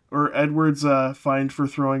 Or Edwards fined for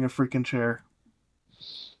throwing a freaking chair.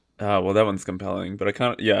 Well, that one's compelling, but I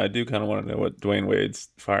do kind of want to know what Dwayne Wade's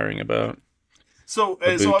firing about. So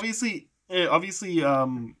obviously,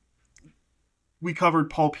 we covered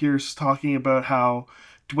Paul Pierce talking about how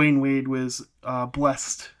Dwayne Wade was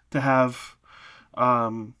blessed to have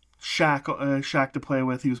Shaq to play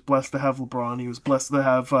with. He was blessed to have LeBron. He was blessed to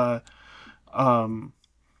have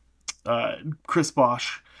Chris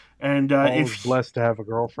Bosh. And was blessed to have a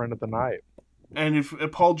girlfriend at the night. And if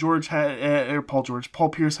Paul Pierce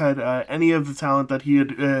had any of the talent that he had,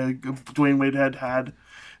 Dwayne Wade had,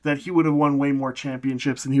 that he would have won way more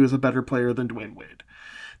championships, and he was a better player than Dwayne Wade.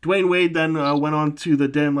 Dwayne Wade then went on to the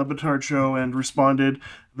Dan Le Batard show and responded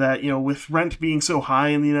that, with rent being so high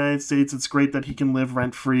in the United States, it's great that he can live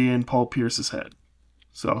rent-free in Paul Pierce's head.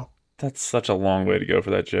 So that's such a long way to go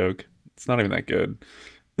for that joke. It's not even that good.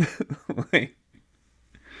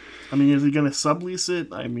 I mean, is he going to sublease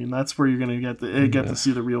it? I mean, that's where you're going to get to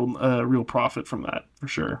see the real profit from that, for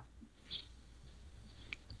sure.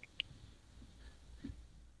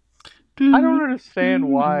 I don't understand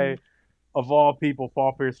why, of all people,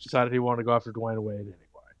 Paul Pierce decided he wanted to go after Dwayne Wade anyway.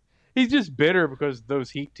 He's just bitter because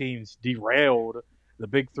those Heat teams derailed the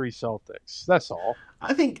Big Three Celtics. That's all.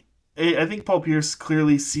 I think Paul Pierce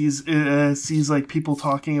clearly sees like people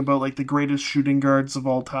talking about like the greatest shooting guards of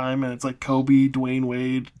all time, and it's like Kobe, Dwayne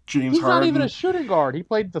Wade, James He's Harden. not even a shooting guard. He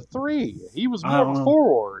played the three. He was more of a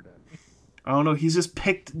forward. I don't know. He's just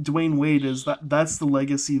picked Dwayne Wade as that's the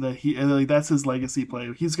legacy that that's his legacy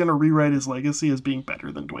play. He's gonna rewrite his legacy as being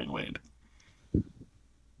better than Dwayne Wade.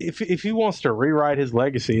 If he wants to rewrite his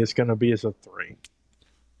legacy, it's gonna be as a three.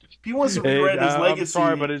 If he wants to rewrite his legacy, I'm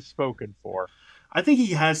sorry, but it's spoken for. I think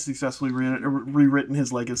he has successfully rewritten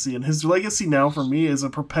his legacy, and his legacy now for me is a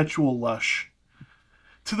perpetual lush.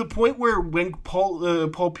 To the point where when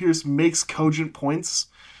Paul Pierce makes cogent points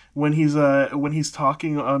when he's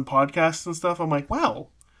talking on podcasts and stuff, I'm like, wow,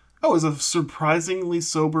 that was a surprisingly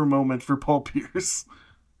sober moment for Paul Pierce.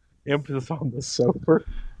 Emphasis on the sober.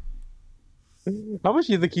 How much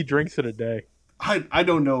do you think he drinks in a day? I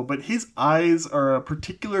don't know, but his eyes are a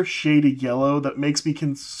particular shade of yellow that makes me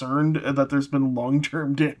concerned that there's been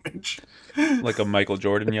long-term damage. Like a Michael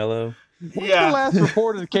Jordan yellow? What's the last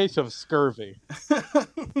reported case of scurvy?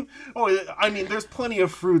 Oh, I mean, there's plenty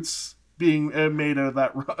of fruits being made out of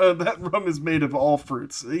that. That rum is made of all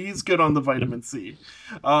fruits. He's good on the vitamin C.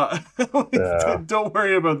 Don't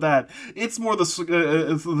worry about that. It's more the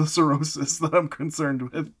cirrhosis that I'm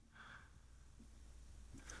concerned with.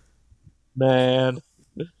 Man,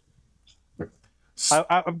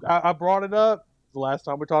 I brought it up the last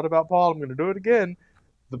time we talked about Paul. I'm going to do it again.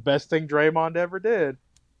 The best thing Draymond ever did: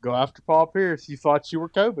 go after Paul Pierce. You thought you were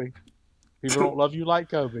Kobe. People don't love you like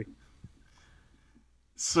Kobe.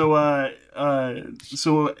 So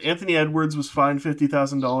Anthony Edwards was fined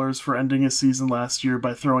 $50,000 for ending his season last year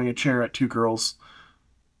by throwing a chair at two girls.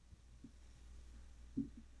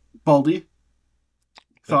 Baldy,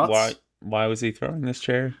 thoughts? Why was he throwing this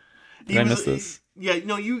chair? Did I miss this? Yeah,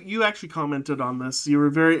 no, you actually commented on this. You were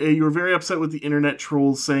very upset with the internet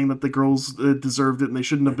trolls saying that the girls deserved it and they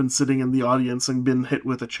shouldn't have been sitting in the audience and been hit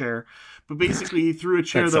with a chair. But basically, he threw a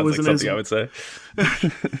chair that was like in something his. I would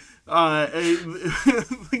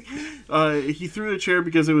say. He threw a chair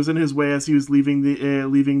because it was in his way as he was leaving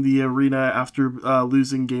the arena after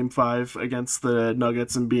losing Game 5 against the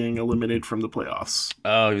Nuggets and being eliminated from the playoffs.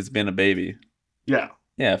 Oh, he was being a baby. Yeah.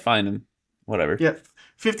 Yeah, fine him. Whatever. Yeah,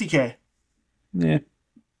 $50K. Yeah.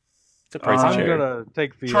 It's a pricey chair. I'm gonna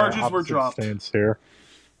take the charges were dropped. Stance here.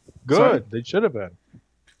 Good. Sorry? They should have been.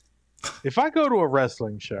 If I go to a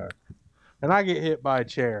wrestling show and I get hit by a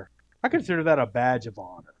chair, I consider that a badge of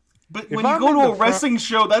honor. But when you go to a wrestling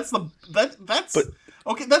show, that's okay.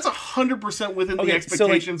 That's 100% within the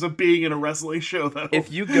expectations of being in a wrestling show, though.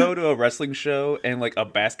 If you go to a wrestling show and like a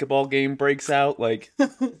basketball game breaks out, like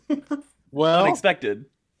unexpected.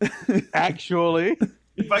 Actually,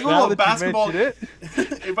 if I go to a basketball,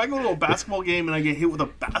 if I go to a basketball game and I get hit with a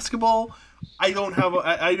basketball, I don't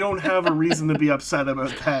have a reason to be upset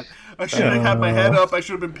about that. I should have had my head up. I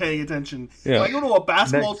should have been paying attention. Yeah. If I go to a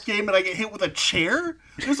basketball game and I get hit with a chair,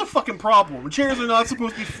 there's a fucking problem. Chairs are not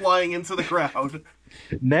supposed to be flying into the crowd.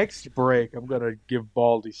 Next break, I'm gonna give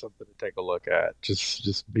Baldy something to take a look at.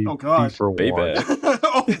 Just be, oh God. Be for Baby.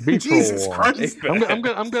 Be Jesus for Christ! I'm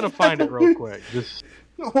gonna find it real quick. Just.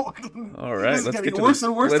 All right, let's get to worse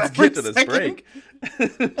and worse. Let's get to this break.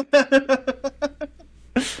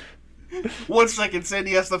 1 second,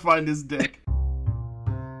 Sandy has to find his dick.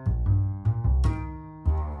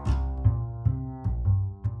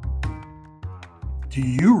 Do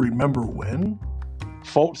you remember when?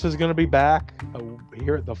 Fultz is going to be back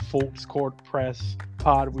here at the Fultz Court Press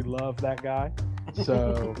pod. We love that guy.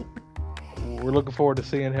 So we're looking forward to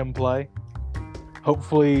seeing him play.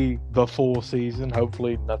 Hopefully the full season.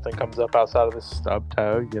 Hopefully nothing comes up outside of his stub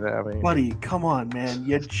toe. You know what I mean? Buddy, come on, man.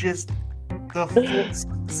 You just... The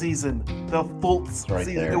Fultz season. The Fultz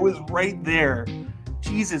season. There. It was right there.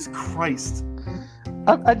 Jesus Christ.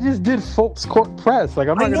 I just did Fultz Court Press. Like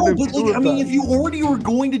I'm not going to do. I mean, if you already were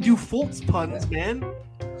going to do Fultz puns, man,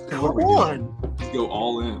 come on. Let's go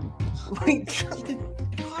all in. Like,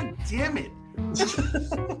 God damn it.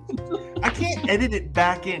 I can't edit it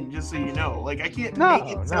back in, just so you know. Like, I can't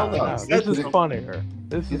make it sound like this is funnier.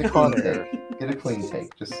 This is funnier. Get a clean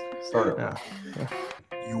take. Just start over. Yeah.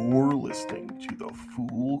 You're listening to the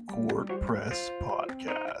Full Court Press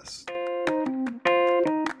Podcast.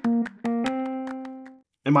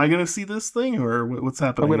 Am I going to see this thing, or what's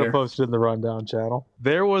happening? I'm going to post it in the Rundown channel.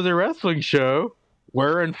 There was a wrestling show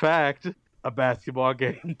where, in fact, a basketball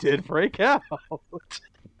game did break out.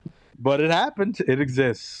 But it happened. It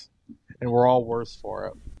exists. And we're all worse for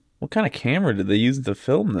it. What kind of camera did they use to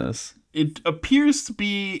film this? It appears to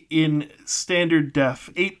be in standard def,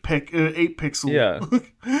 8 pixel. Yeah.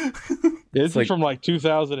 It's like- from like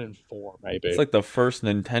 2004, maybe. It's like the first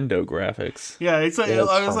Nintendo graphics. Yeah, it's like Yeah, it's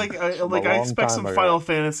I was from a I long expect time some ago. Final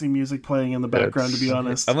Fantasy music playing in the background. To be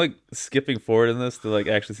honest, I'm like skipping forward in this to like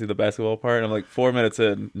actually see the basketball part. And I'm like 4 minutes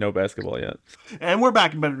in, no basketball yet. and we're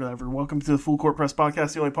back and better than ever. Welcome to the Full Court Press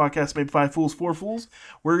Podcast, the only podcast made 5 fools, 4 fools.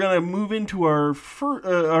 We're gonna move into our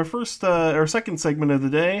second segment of the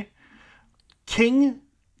day: King,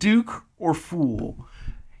 Duke, or Fool.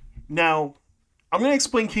 Now, I'm going to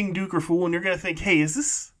explain King, Duke, or Fool, and you're going to think, hey, is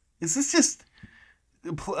this just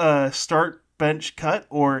start, bench, cut,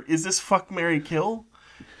 or is this fuck, marry, kill?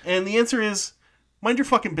 And the answer is, mind your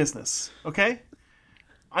fucking business, okay?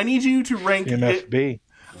 I need you to rank... MFB.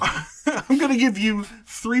 I'm going to give you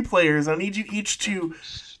 3 players. I need you each to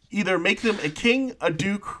either make them a king, a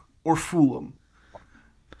duke, or fool them.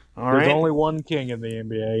 All There's right? only one king in the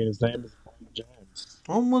NBA, and his name is LeBron James.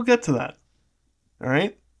 Well, we'll get to that. All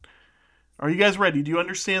right? Are you guys ready? Do you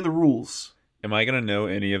understand the rules? Am I gonna know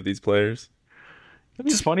any of these players? It'd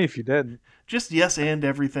be funny if you didn't. Just yes and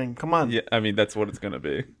everything. Come on. Yeah, I mean that's what it's gonna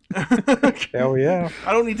be. Hell yeah.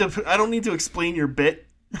 I don't need to explain your bit.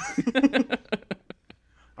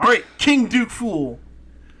 All right, King, Duke, Fool.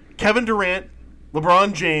 Kevin Durant,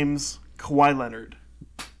 LeBron James, Kawhi Leonard.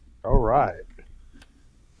 All right.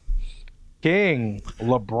 King,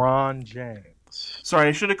 LeBron James. Sorry,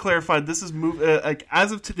 I should have clarified. This is like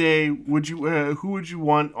as of today. Would you who would you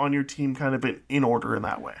want on your team, kind of in order in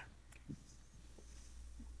that way?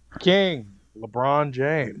 King, LeBron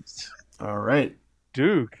James. All right.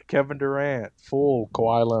 Duke, Kevin Durant. Fool,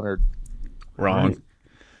 Kawhi Leonard. Wrong.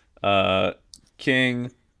 King.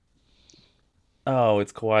 Oh,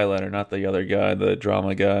 it's Kawhi Leonard, not the other guy, the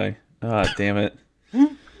drama guy. Ah, damn it.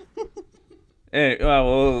 Hey,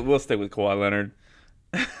 we'll stick with Kawhi Leonard.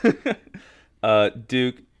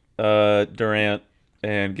 Duke, Durant,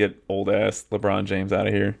 and get old ass LeBron James out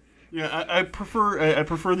of here. Yeah, I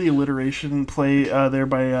prefer the alliteration play there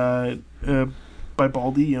by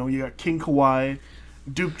Baldy. You know, you got King Kawhi,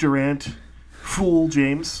 Duke Durant, Fool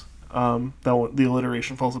James. The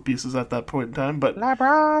alliteration falls to pieces at that point in time, but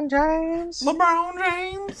LeBron James.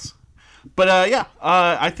 But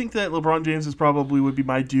I think that LeBron James would be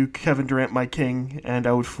my Duke, Kevin Durant my King, and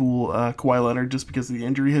I would fool Kawhi Leonard just because of the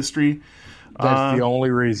injury history. That's the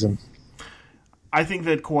only reason. I think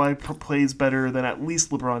that Kawhi plays better than at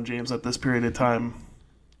least LeBron James at this period of time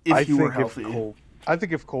if he were healthy. I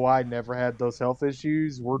think if Kawhi never had those health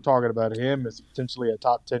issues, we're talking about him as potentially a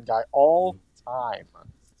top 10 guy all time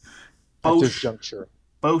at this juncture.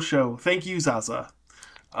 Bo show. Thank you, Zaza.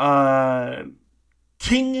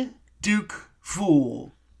 King, Duke,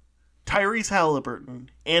 Fool, Tyrese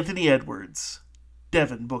Halliburton, Anthony Edwards,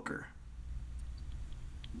 Devin Booker.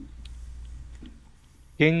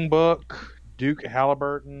 King Book, Duke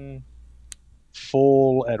Halliburton,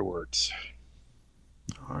 Fool Edwards.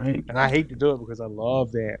 All right. And I hate to do it because I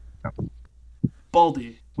love that.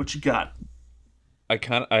 Baldy, what you got? I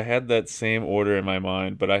had that same order in my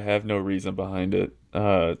mind, but I have no reason behind it.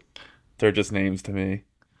 They're just names to me.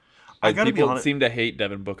 I gotta be honest. People seem to hate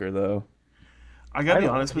Devin Booker though. I gotta be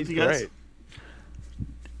honest with you guys. Great.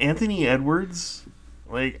 Anthony Edwards,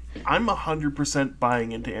 like I'm 100%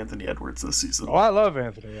 buying into Anthony Edwards this season. Oh, I love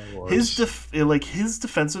Anthony Edwards. His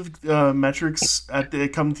defensive metrics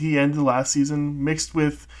come to the end of last season, mixed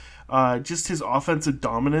with just his offensive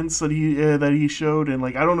dominance that he showed, and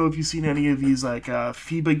like I don't know if you've seen any of these like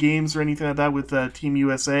FIBA games or anything like that with Team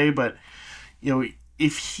USA, but you know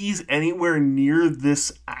if he's anywhere near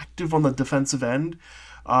this active on the defensive end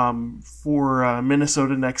for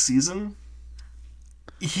Minnesota next season,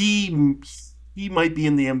 he might be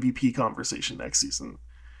in the MVP conversation next season.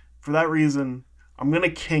 For that reason, I'm gonna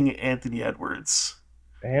king Anthony Edwards.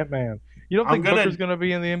 Ant-Man. You don't think Booker's going to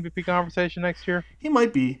be in the MVP conversation next year? He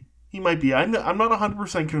might be. I'm not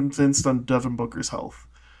 100% convinced on Devin Booker's health.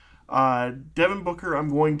 Devin Booker, I'm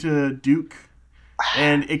going to Duke.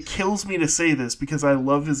 And it kills me to say this because I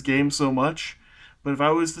love his game so much. But if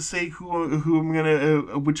I was to say who I'm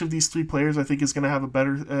gonna, which of these 3 players I think is gonna have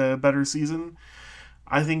a better season,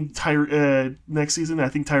 I think next season I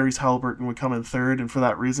think Tyrese Halliburton would come in third, and for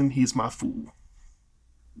that reason he's my fool.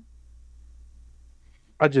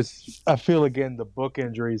 I feel again the Book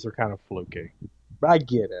injuries are kind of fluky. But I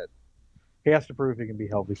get it. He has to prove he can be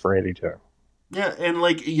healthy for 82. Yeah, and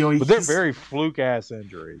like but they're very fluke ass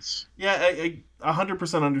injuries. Yeah, I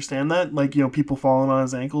 100% understand that. Like people falling on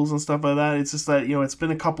his ankles and stuff like that. It's just that it's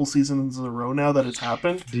been a couple seasons in a row now that it's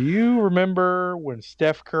happened. Do you remember when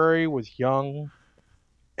Steph Curry was young,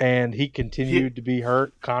 and he continued to be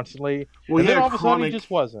hurt constantly? Well, and then all of a sudden he just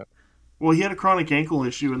wasn't. Well, he had a chronic ankle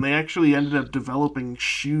issue, and they actually ended up developing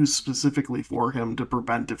shoes specifically for him to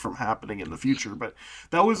prevent it from happening in the future. But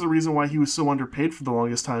that was the reason why he was so underpaid for the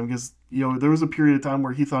longest time, because there was a period of time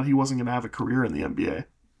where he thought he wasn't going to have a career in the NBA.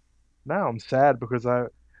 Now I'm sad because I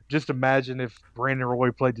just imagine if Brandon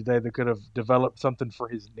Roy played today, they could have developed something for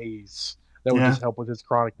his knees that would just help with his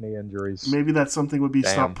chronic knee injuries. Maybe that something would be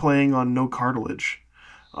stop playing on no cartilage.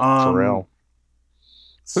 For real.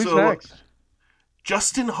 Who's next?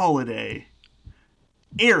 Justin Holiday,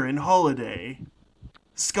 Aaron Holiday,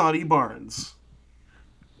 Scottie Barnes.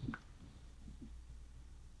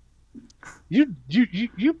 You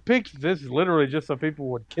picked this literally just so people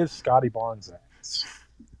would kiss Scottie Barnes' ass.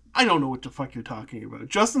 I don't know what the fuck you're talking about.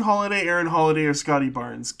 Justin Holiday, Aaron Holiday, or Scottie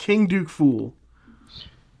Barnes? King, Duke, Fool.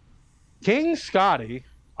 King Scottie,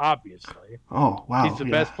 obviously. Oh, wow. He's the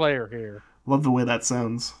best player here. Love the way that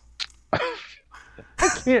sounds. I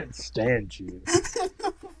can't stand you.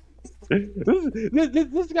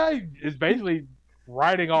 This guy is basically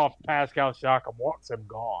writing off Pascal Siakam, wants him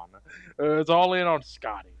gone. It's all in on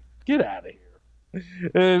Scottie. Get out of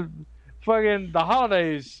here. Fucking the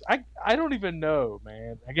Holidays, I don't even know,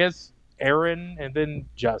 man. I guess Aaron and then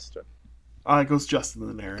Justin. It goes Justin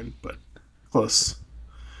and then Aaron, but close.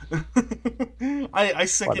 I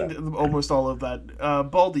second almost all of that.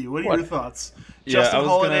 Baldy, what are your thoughts? Justin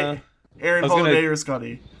Holiday, Aaron Holiday, or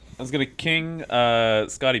Scottie? I was gonna king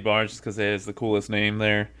Scottie Barnes just because it has the coolest name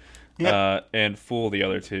there, and fool the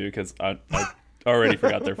other two because I already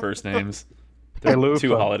forgot their first names. They're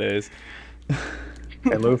two Holidays.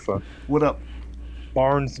 Hey, Lufa. What up?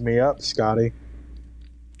 Barnes me up, Scottie.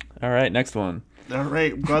 All right, next one. All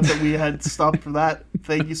right, I'm glad that we had stopped for that.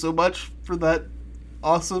 Thank you so much for that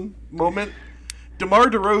awesome moment. DeMar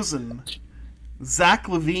DeRozan, Zach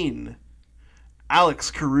LaVine, Alex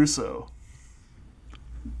Caruso.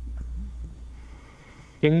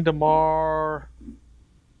 King DeMar,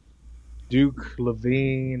 Duke,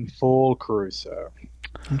 LaVine, full Caruso.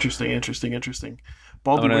 Interesting.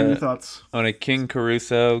 Baldy, what are your thoughts? On a King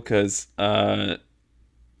Caruso, because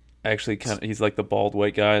actually he's like the bald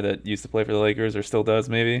white guy that used to play for the Lakers, or still does,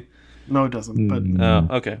 maybe? No, it doesn't. But oh,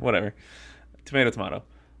 okay, whatever. Tomato.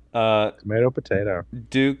 Tomato, potato.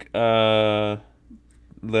 Duke, the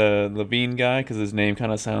LaVine guy, because his name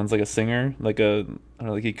kind of sounds like a singer, I don't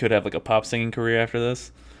know, like he could have like a pop singing career after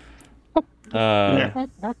this.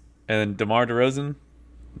 And then DeMar DeRozan,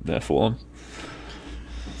 fool him.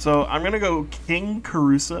 So I'm gonna go King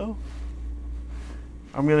Caruso.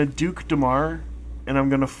 I'm gonna Duke DeMar, and I'm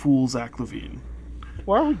gonna fool Zach LaVine.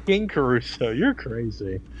 Why are we King Caruso? You're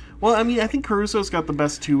crazy. Well, I mean, I think Caruso's got the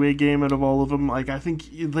best two-way game out of all of them. Like, I think,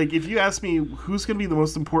 like, if you ask me who's going to be the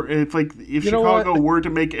most important, if Chicago were to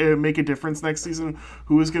make a difference next season,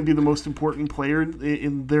 who is going to be the most important player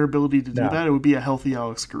in their ability to do that, it would be a healthy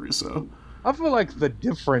Alex Caruso. I feel like the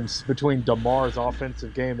difference between DeMar's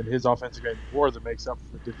offensive game and his offensive game more than makes up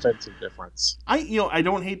for the defensive difference. I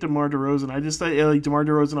don't hate DeMar DeRozan. I like DeMar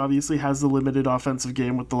DeRozan obviously has the limited offensive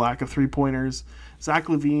game with the lack of three-pointers. Zach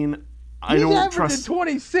LaVine, I don't trust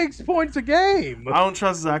 26 points a game. I don't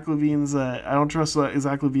trust Zach LaVine's. I don't trust Zach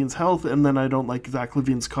LaVine's health, and then I don't like Zach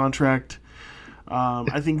LaVine's contract.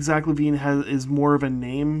 I think Zach LaVine is more of a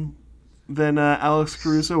name than Alex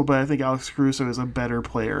Caruso, but I think Alex Caruso is a better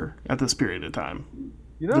player at this period of time.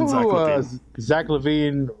 You know who Zach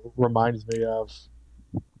LaVine reminds me of?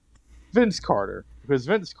 Vince Carter, because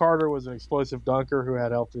Vince Carter was an explosive dunker who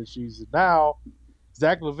had health issues, and now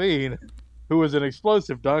Zach LaVine, who was an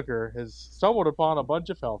explosive dunker, has stumbled upon a bunch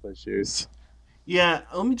of health issues. Yeah,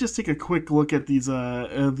 let me just take a quick look at these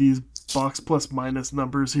box plus minus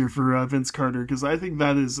numbers here for Vince Carter, because I think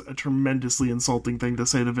that is a tremendously insulting thing to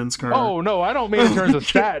say to Vince Carter. Oh no, I don't mean in terms of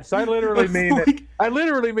stats. I literally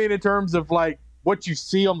mean in terms of like what you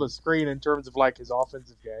see on the screen in terms of like his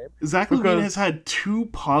offensive game. Zach LaVine has had 2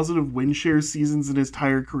 positive win share seasons in his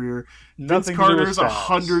entire career. Vince Carter's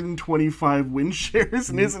 125 win shares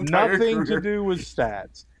in his entire career. Nothing to do with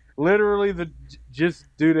stats. Literally, just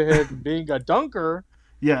due to him being a dunker.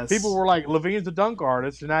 Yes. People were like, LaVine's a dunk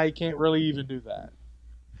artist, and now he can't really even do that.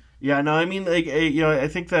 Yeah, no, I mean, like, I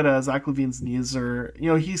think that Zach LaVine's knees are,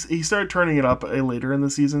 he started turning it up later in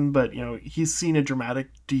the season, but, he's seen a dramatic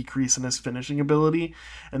decrease in his finishing ability,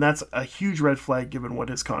 and that's a huge red flag given what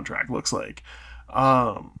his contract looks like.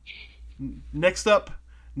 Next up,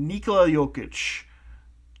 Nikola Jokic,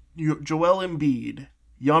 Joel Embiid,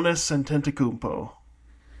 Giannis Antetokounmpo.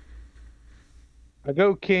 I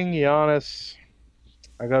go King Giannis.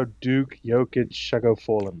 I go Duke Jokic. I go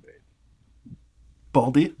full Embiid.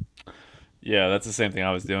 Baldy? Yeah, that's the same thing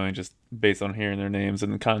I was doing, just based on hearing their names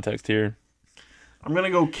and the context here. I'm going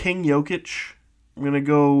to go King Jokic. I'm going to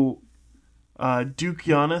go Duke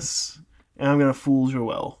Giannis, and I'm going to fool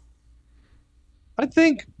Joel. I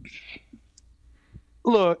think.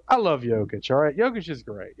 Look, I love Jokic, all right? Jokic is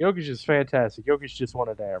great. Jokic is fantastic. Jokic just won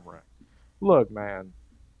a damn ring. Look, man,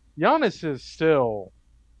 Giannis is still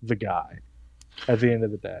the guy at the end of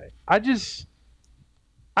the day. I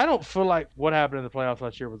don't feel like what happened in the playoffs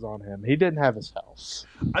last year was on him. He didn't have his health.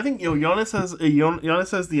 I think Giannis has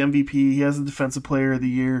the MVP. He has the Defensive Player of the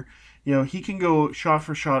Year. He can go shot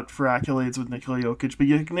for accolades with Nikola Jokic, but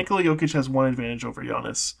Nikola Jokic has one advantage over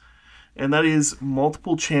Giannis, and that is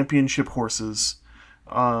multiple championship horses.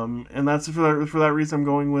 And that's for that reason I'm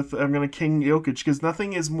going to king Jokic, because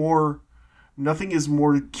nothing is more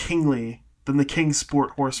kingly than the king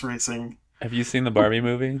sport horse racing. Have you seen the Barbie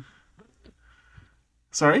movie?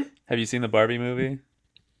 Sorry? Have you seen the Barbie movie?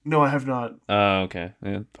 No, I have not. Oh, okay.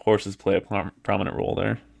 Yeah, horses play a prominent role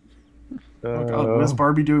there. Oh God, what is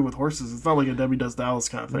Barbie doing with horses? It's not like a Debbie Does Dallas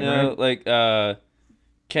kind of thing, right? Like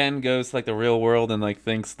Ken goes to like the real world and like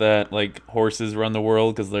thinks that like horses run the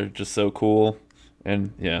world because they're just so cool.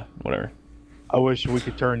 And yeah, whatever. I wish we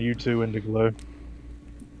could turn you two into glue.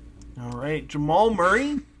 All right, Jamal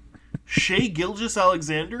Murray, Shai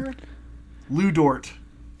Gilgeous-Alexander, Lou Dort.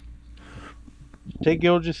 Tate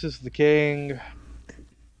Gilgeous is the king.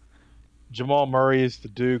 Jamal Murray is the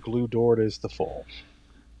duke. Lou Dort is the fool.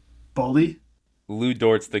 Baldy? Lou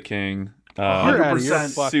Dort's the king.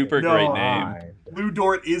 100%. Super great name. Lou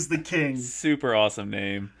Dort is the king. Super awesome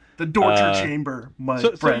name. The Dorture Chamber, my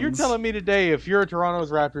friends. So you're telling me today, if you're a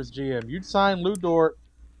Toronto's Raptors GM, you'd sign Lou Dort,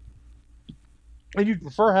 and you'd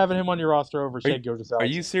prefer having him on your roster over Shai Gilgeous-Alexander? Are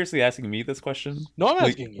you seriously asking me this question? No, I'm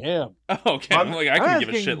asking him. Oh, okay, I couldn't give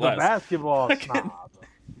a shit less. Basketball snob.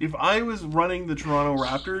 If I was running the Toronto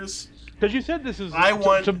Raptors, because you said this is, I'd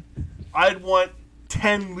want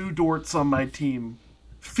 10 Lou Dorts on my team.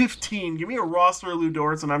 15. Give me a roster of Lou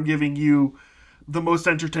Dorts, and I'm giving you the most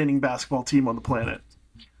entertaining basketball team on the planet.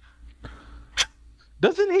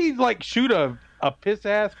 Doesn't he like shoot a piss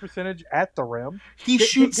ass percentage at the rim? He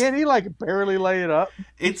shoots. Can he like barely lay it up?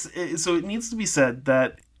 So it needs to be said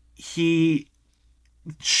that he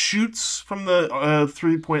shoots from the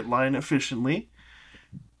 3-point line efficiently.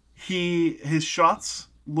 His shots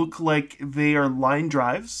look like they are line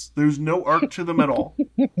drives. There's no arc to them at all.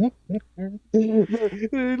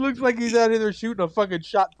 It looks like he's out there shooting a fucking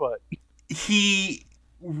shot put. He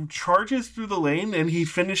charges through the lane and he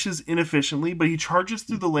finishes inefficiently, but he charges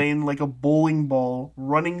through the lane like a bowling ball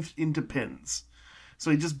running into pins.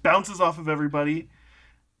 So he just bounces off of everybody.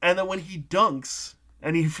 And then when he dunks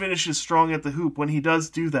and he finishes strong at the hoop, when he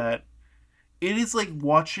does do that, it is like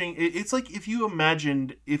watching... It's like if you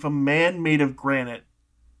imagined if a man made of granite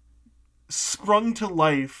sprung to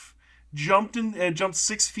life, jumped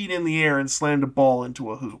 6 feet in the air and slammed a ball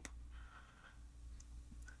into a hoop.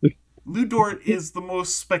 Lou Dort is the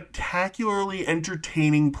most spectacularly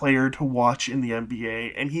entertaining player to watch in the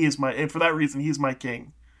NBA, and for that reason, he's my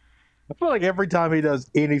king. I feel like every time he does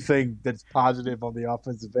anything that's positive on the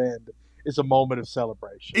offensive end, it's a moment of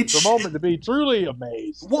celebration. It's a moment to be truly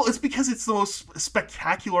amazed. Well, it's because it's the most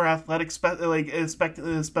spectacular athletic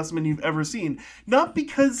specimen you've ever seen. Not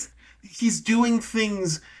because he's doing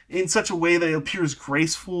things in such a way that appears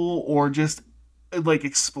graceful or just like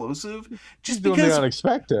explosive, just because doing the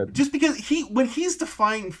unexpected. Just because when he's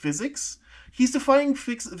defying physics, he's defying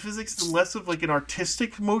physics in less of like an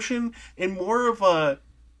artistic motion and more of a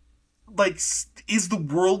like, is the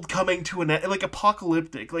world coming to an end, like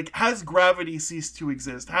apocalyptic? Like, has gravity ceased to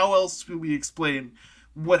exist? How else do we explain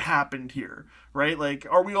what happened here? Right? Like,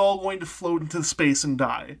 are we all going to float into space and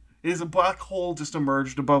die? Is a black hole just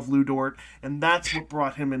emerged above Lou Dort, and that's what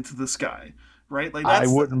brought him into the sky? Right? Like, I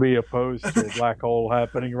wouldn't be opposed to a black hole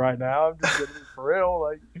happening right now. I'm just gonna be for real.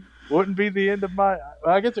 Like, wouldn't be the end of my.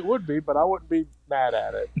 I guess it would be, but I wouldn't be mad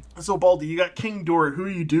at it. So, Baldy, you got King Dort. Who are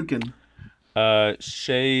you duking?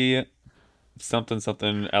 Shai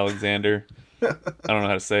something Alexander. I don't know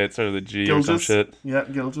how to say it. Sort of the G Gilgeous? Or some shit. Yeah,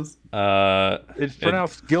 Gilgeous. It's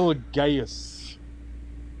pronounced Gilgeous.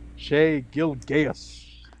 Shai Gilgeous.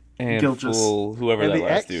 And Gilgeous. fool whoever And that the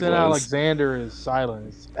last X dude in was. Alexander is silent.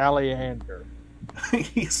 It's Aleander.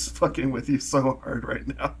 He's fucking with you so hard right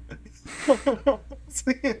now.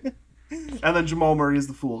 And then Jamal Murray is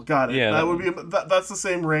the fool. Got it. Yeah, that would be that's the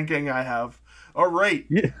same ranking I have. All right.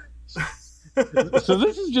 Yeah. So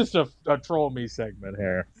this is just a troll me segment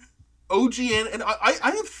here. OGN, and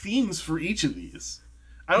I have themes for each of these.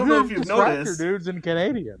 I don't know if you've noticed. Raptor dudes and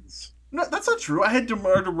Canadians. No, that's not true. I had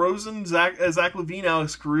DeMar DeRozan, Zach LaVine,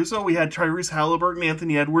 Alex Caruso. We had Tyrese Halliburton,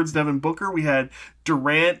 Anthony Edwards, Devin Booker. We had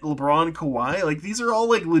Durant, LeBron, Kawhi. Like, these are all,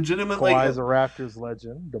 like, legitimate, Kawhi's a Raptors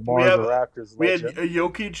legend. DeMar's a Raptors legend. We had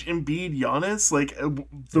Jokic, Embiid, Giannis. Like,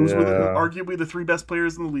 those were arguably the 3 best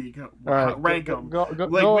players in the league. All right, rank them.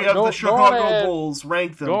 We have the Chicago Bulls.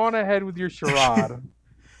 Rank them. Go on ahead with your charade.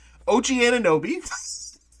 OG Anunoby.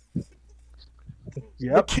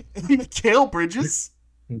 Yep. Mikal Bridges.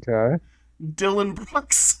 Okay. Dylan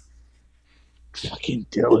Brooks. Fucking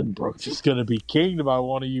Dylan Brooks is going to be kinged by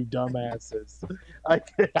one of you dumbasses. I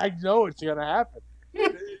know it's going to happen.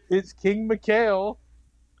 It's King Mikal,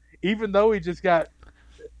 even though he just got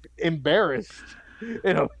embarrassed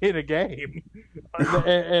in a game.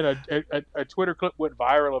 And a Twitter clip went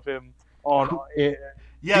viral of him on. It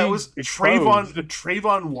was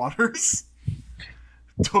Trayvon Waters.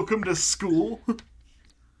 Took him to school.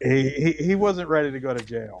 He wasn't ready to go to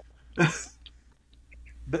jail.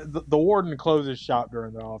 The warden closes shop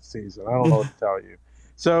during the off season. I don't know what to tell you.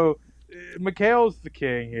 So Mikal's the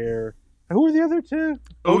king here. Who are the other two?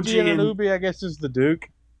 OG Anunoby, I guess, is the Duke,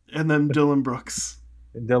 and then Dylan Brooks.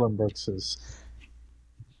 And Dylan Brooks is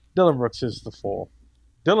the fool.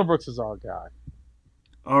 Dylan Brooks is our guy.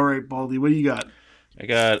 All right, Baldy, what do you got? I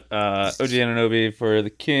got OG Anunoby for the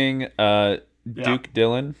king. Duke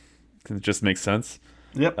Dylan, because it just makes sense.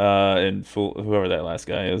 Yep. And whoever that last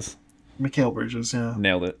guy is. Mikal Bridges, yeah.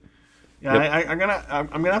 Nailed it. Yeah, yep. I'm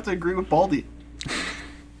gonna have to agree with Baldy.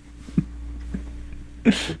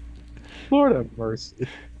 Lord have mercy.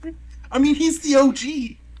 I mean, he's the OG.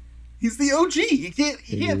 He's the OG. You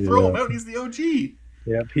can't throw him out. He's the OG.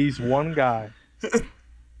 Yep, he's one guy.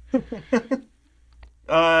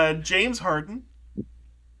 James Harden,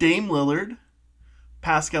 Dame Lillard,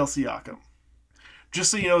 Pascal Siakam. Just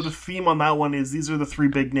so you know, the theme on that one is these are the 3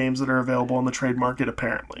 big names that are available on the trade market,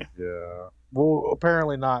 apparently. Yeah. Well,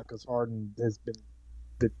 apparently not, because Harden has been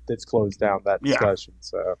that's closed down that discussion.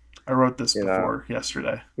 So I wrote this before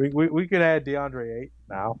yesterday. We could add DeAndre 8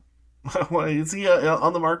 now. Well, is he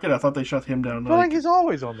on the market? I thought they shut him down. I feel like he's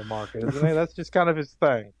always on the market, isn't he? That's just kind of his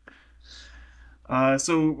thing.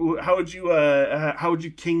 So how would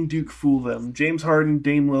you King Duke fool them? James Harden,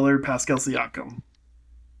 Dame Lillard, Pascal Siakam.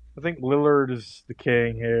 I think Lillard is the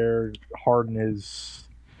king here. Harden is...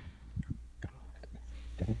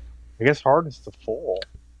 I guess Harden's the fool.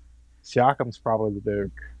 Siakam's probably the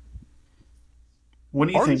Duke. What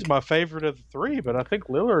do you Harden's think? My favorite of the 3, but I think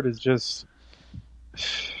Lillard is just...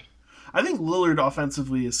 I think Lillard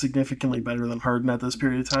offensively is significantly better than Harden at this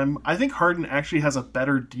period of time. I think Harden actually has a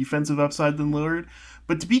better defensive upside than Lillard.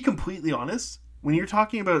 But to be completely honest, when you're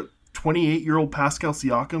talking about 28-year-old Pascal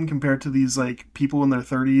Siakam compared to these like people in their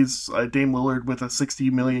 30s, Dame Lillard with a $60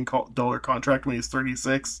 million contract when he's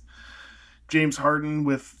 36, James Harden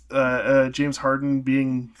with James Harden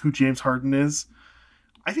being who James Harden is,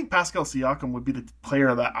 I think Pascal Siakam would be the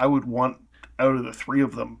player that I would want out of the 3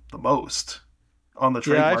 of them the most on the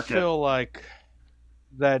trade market. I feel like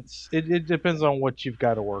that's it depends on what you've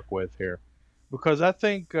got to work with here, because I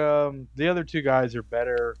think the other 2 guys are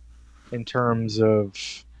better in terms of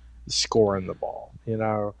scoring the ball. You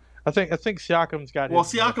know, I think Siakam's got. Well,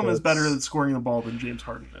 Siakam is better at scoring the ball than James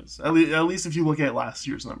Harden is. At least if you look at last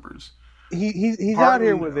year's numbers. He's Harden, out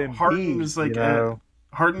here with him. Harden is like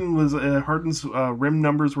Harden's rim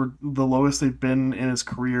numbers were the lowest they've been in his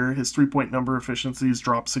career. His 3-point number efficiencies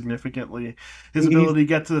dropped significantly. His ability to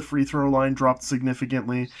get to the free throw line dropped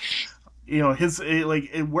significantly. You know,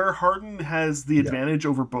 where Harden has the advantage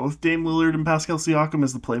over both Dame Lillard and Pascal Siakam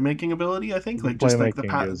is the playmaking ability. I think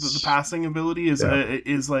the passing ability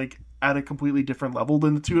is like at a completely different level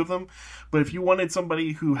than the 2 of them. But if you wanted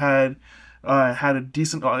somebody who had a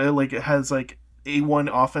decent has like A1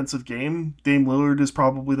 offensive game, Dame Lillard is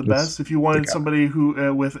probably the best. If you wanted somebody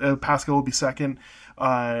who with Pascal would be second,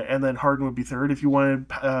 and then Harden would be third. If you wanted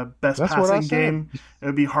best passing game, it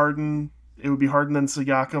would be Harden. It would be Harden, then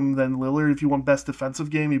Siakam, then Lillard. If you want best defensive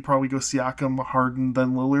game, you'd probably go Siakam, Harden,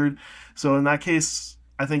 then Lillard. So in that case,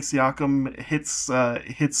 I think Siakam hits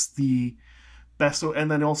the best, and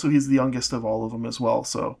then also he's the youngest of all of them as well.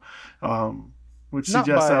 So, which not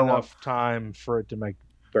suggests by enough time for it to make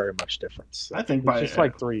very much difference. I think it's just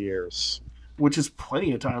like 3 years, which is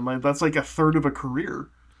plenty of time. Like, that's like a third of a career.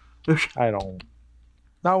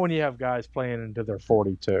 Not when you have guys playing into their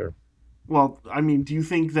 42. Well, I mean, do you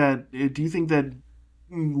think that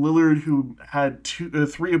Lillard, who had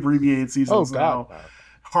 3 abbreviated seasons now,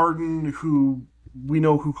 Harden, who we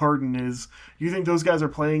know who Harden is, do you think those guys are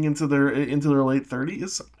playing into their late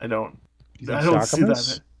 30s? I don't see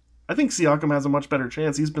that. I think Siakam has a much better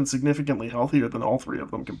chance. He's been significantly healthier than all 3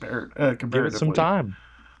 of them comparatively. Give it some time.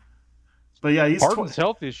 But yeah, he's Harden's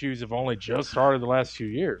health issues have only just started the last few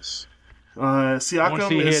years. Siakam Once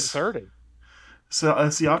he hit 30. So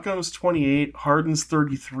Siakam's 28, Harden's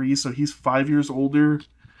 33, so he's 5 years older,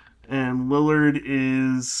 and Lillard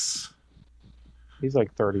is... He's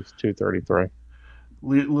like 32, 33.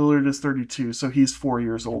 Lillard is 32, so he's 4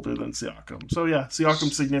 years older than Siakam. So yeah,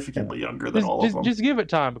 Siakam's significantly younger than all of them. Just give it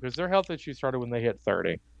time, because their health issues started when they hit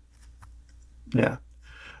 30. Yeah.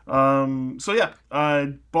 So yeah,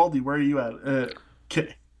 Baldy, where are you at?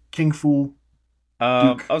 King Fool.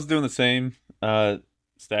 I was doing the same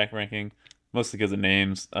stack ranking, mostly because of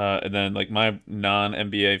names. And then like my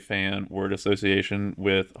non-NBA fan word association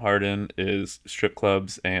with Harden is strip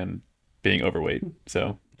clubs and being overweight.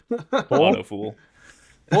 So auto fool.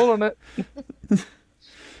 Pulling it.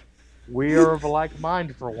 We are of a like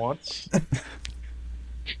mind for once.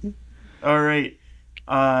 All right.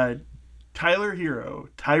 Tyler Hero,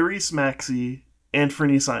 Tyrese Maxey,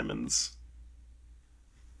 Anthony Simons.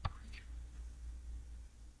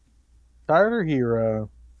 Tyler Hero,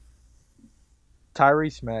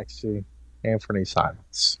 Tyrese Maxey, Anthony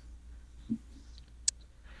Simons.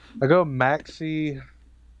 I go Maxey,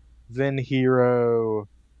 then Hero,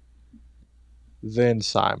 then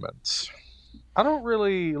Simons. I don't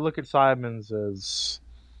really look at Simons as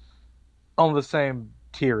on the same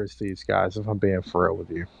tier as these guys, if I'm being for real with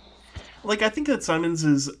you. Like, I think that Simons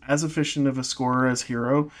is as efficient of a scorer as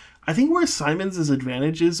Hero. I think where Simons'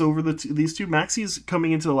 advantage is over these two, Maxey's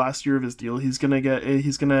coming into the last year of his deal. He's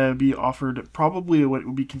gonna be offered probably what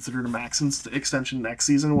would be considered a max extension next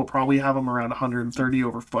season. We'll probably have him around 130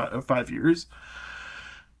 over 5 years.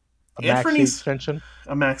 A Maxey extension.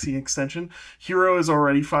 A Maxey extension. Hero is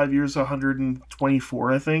already 5 years,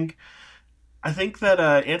 124, I think. I think that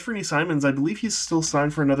Anthony Simons, I believe he's still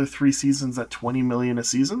signed for another 3 seasons at $20 million a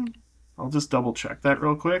season. I'll just double check that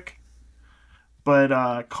real quick.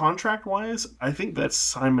 But contract-wise, I think that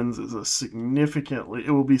Simons is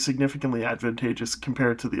it will be significantly advantageous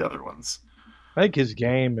compared to the other ones. I think his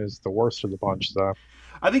game is the worst of the bunch, though.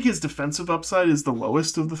 I think his defensive upside is the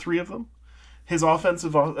lowest of the three of them. His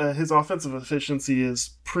offensive efficiency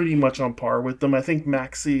is pretty much on par with them. I think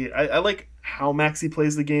Maxey, I like how Maxey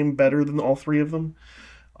plays the game better than all three of them.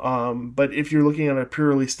 But if you're looking at a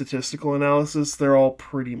purely statistical analysis, they're all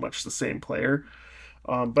pretty much the same player.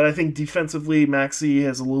 But I think defensively, Maxey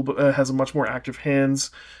has a much more active hands.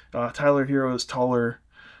 Tyler Hero is taller.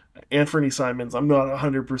 Anthony Simons, I'm not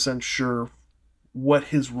 100% sure what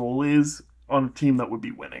his role is on a team that would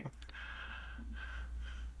be winning.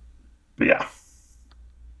 But yeah,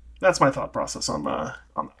 that's my thought process on that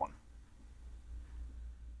one.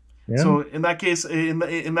 Yeah. So in that case,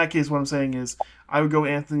 what I'm saying is I would go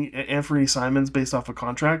Anthony Simons based off a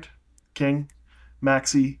contract. King,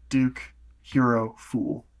 Maxey, Duke, Hero,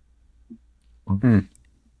 Fool. Mm-hmm.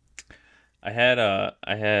 I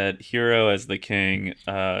had Hero as the king.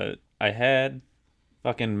 I had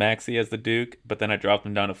fucking Maxey as the Duke, but then I dropped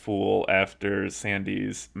him down to Fool after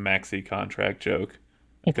Sandy's Maxey contract joke.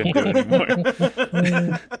 I couldn't do it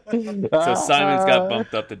anymore. So Simons got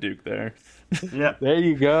bumped up to Duke there. Yeah, there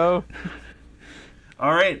you go.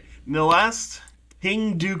 All right, and the last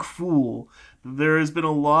King Duke Fool. There has been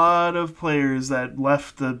a lot of players that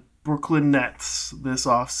left the Brooklyn Nets this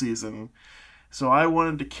offseason. So I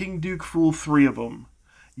wanted to King Duke Fool 3 of them.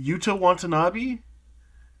 Yuta Watanabe,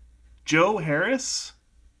 Joe Harris,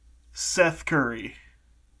 Seth Curry.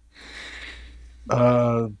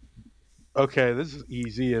 Okay, this is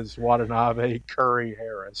easy as Watanabe, Curry,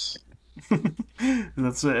 Harris.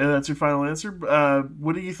 That's your final answer.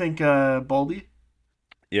 What do you think, Baldy?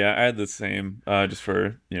 Yeah, I had the same, just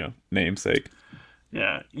for namesake.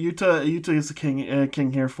 Yeah, Yuta is the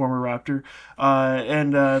king here, former Raptor,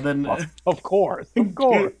 and then of course,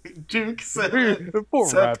 Duke Seth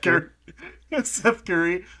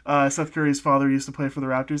Curry. Seth Curry's father used to play for the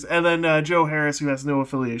Raptors, and then Joe Harris, who has no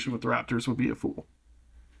affiliation with the Raptors, would be a fool.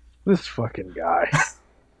 This fucking guy.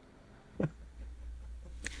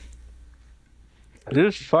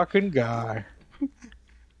 This fucking guy.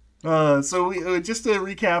 So we just to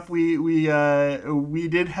recap, we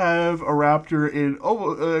did have a Raptor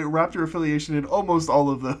Raptor affiliation in almost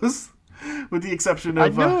all of those, with the exception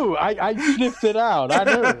of. I knew. I sniffed it out. I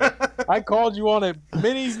knew. I called you on it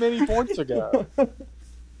many points ago.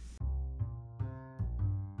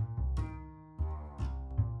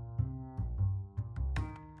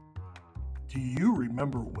 Do you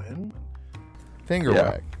remember when? Finger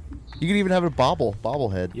wag. You can even have a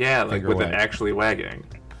bobblehead. Yeah, like with wag. it actually wagging.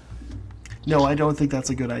 No, I don't think that's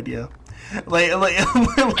a good idea. Like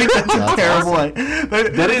that's a terrible idea.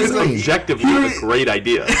 That is objectively a great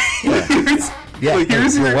idea.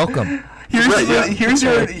 You're welcome. Here's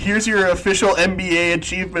your official NBA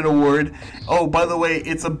achievement award. Oh, by the way,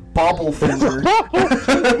 it's a bobble finger.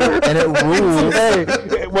 And it rules. Hey,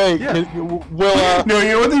 wait, will No, you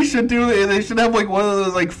know what they should do? They should have like one of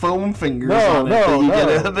those like foam fingers on it that you get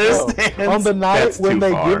out of their stands. On the night That's when too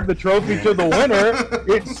they far. give the trophy to the winner,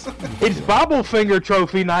 it's bobble finger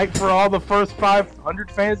trophy night for all the first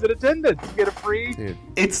 500 fans in attendance. You get a free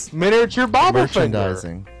It's miniature bobble finger.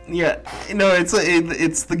 Merchandising. yeah, no, it's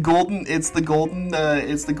the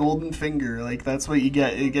golden finger. Like that's what you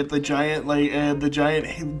get. You get the giant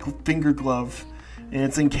finger glove, and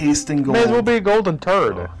it's encased in gold. May as well be a golden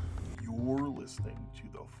turd. You're listening to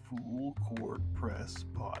the Full Court Press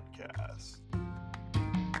podcast.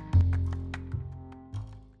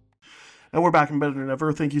 And we're back and better than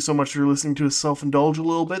ever. Thank you so much for listening to us self-indulge a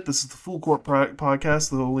little bit. This is the Full Court podcast,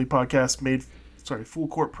 the only podcast made... Full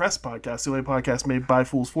Court Press podcast, the only podcast made by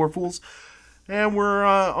fools for fools. And we're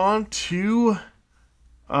on to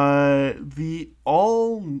the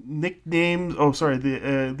all nicknames... Oh, sorry,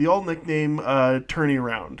 the all nickname tourney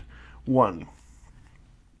round 1.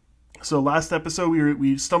 So last episode,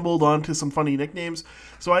 we stumbled onto some funny nicknames,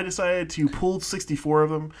 so I decided to pull 64 of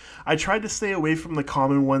them. I tried to stay away from the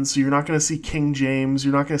common ones, so you're not going to see King James,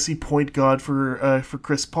 you're not going to see Point God for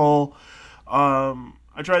Chris Paul.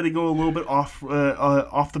 I tried to go a little bit off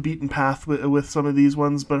the beaten path with some of these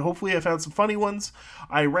ones, but hopefully I found some funny ones.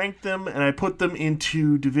 I ranked them and I put them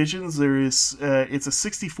into divisions. It's a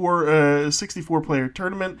 64 player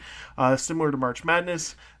tournament, similar to March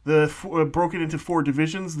Madness. Broken into 4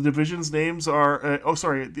 divisions. The divisions names are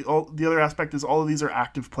the other aspect is all of these are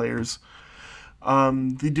active players.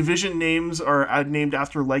 The division names are named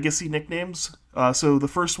after legacy nicknames. So the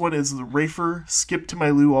first one is the Rafer Skip to My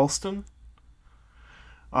Lou Alston.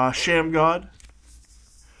 Sham God,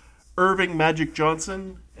 Irving Magic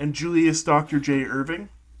Johnson, and Julius Dr. J. Irving.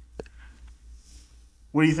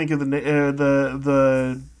 What do you think of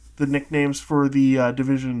the nicknames for the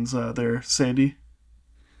divisions there, Sandy?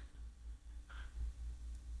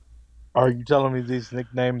 Are you telling me these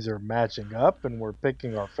nicknames are matching up and we're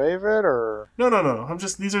picking our favorite, or No.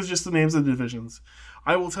 These are just the names of the divisions.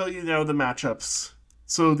 I will tell you now the matchups.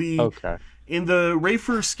 So okay? in the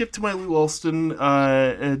Rafer Skip to My Lou Alston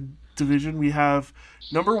division, we have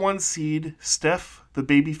number 1 seed Steph, the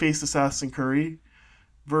babyface assassin Curry,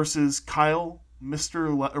 versus Kyle, Mr.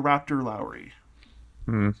 Raptor Lowry.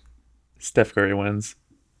 Steph Curry wins.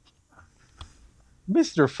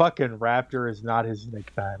 Mr. fucking Raptor is not his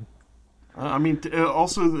nickname.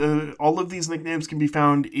 Also, all of these nicknames can be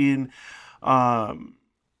found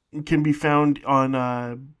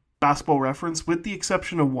on Basketball Reference, with the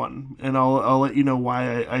exception of one, and I'll let you know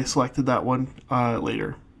why I selected that one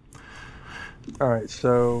later. All right,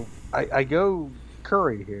 so I go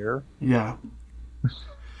Curry here. Yeah.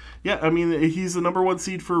 Yeah, I mean, he's the number 1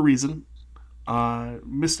 seed for a reason. I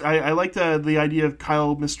like the idea of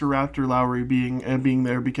Kyle, Mr. Raptor Lowry being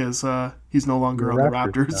there because he's no longer on the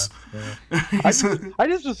Raptors. Yeah. I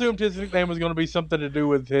just assumed his nickname was going to be something to do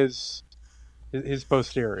with his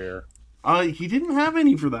posterior. He didn't have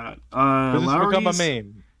any for that. This has become a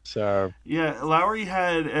meme. So yeah, Lowry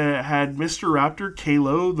had Mr. Raptor,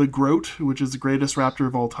 Kalo, the Groat, which is the greatest Raptor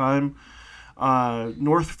of all time.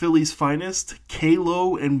 North Philly's finest,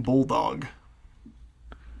 Kalo, and Bulldog.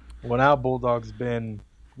 Well, now Bulldog's been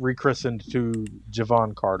rechristened to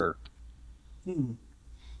Javon Carter.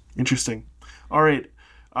 Interesting. All right.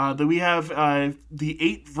 Then we have the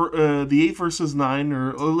 8 versus 9,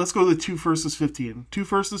 or let's go to the 2 versus 15. 2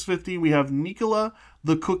 versus 15, we have Nikola,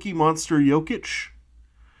 the Cookie Monster Jokic,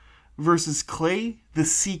 versus Clay, the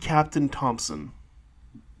Sea Captain Thompson.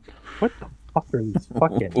 What the fuck are these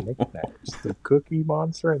fucking nicknames? The Cookie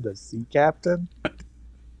Monster and the Sea Captain?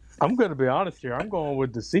 I'm going to be honest here. I'm going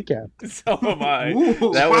with the Sea Captain. So am I.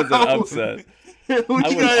 Ooh, that was wow. an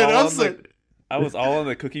upset. I was all on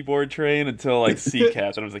the cookie board train until like Sea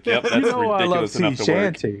Captain. I was like, "Yep, that's ridiculous enough to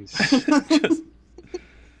work."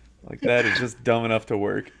 Like that is just dumb enough to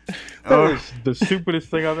work. That is the stupidest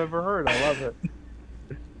thing I've ever heard. I love it.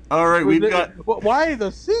 All right, Why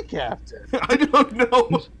the Sea Captain? I don't know.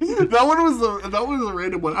 That one was a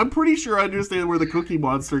random one. I'm pretty sure I understand where the Cookie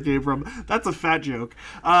Monster came from. That's a fat joke.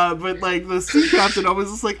 But like the Sea Captain, I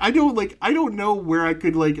was just like, I don't know where I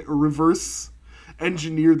could like reverse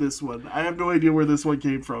engineer this one. I have no idea where this one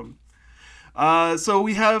came from. So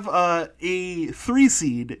we have a 3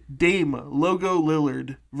 seed Dame Logo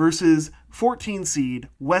Lillard versus 14 seed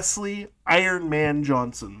Wesley Iron Man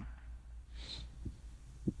Johnson.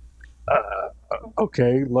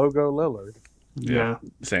 Okay, Logo Lillard. Yeah,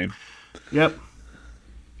 same. Yep.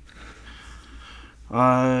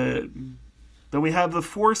 Then we have the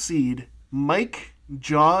 4 seed Mike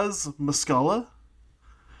Jaws Muscala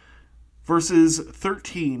versus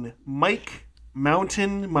 13, Mike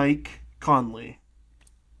Mountain Mike Conley.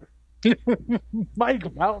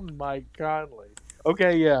 Mike Mountain Mike Conley.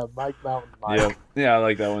 Okay, yeah, Mike Mountain Mike. Yep. Yeah, I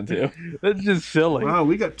like that one too. That's just silly. Wow,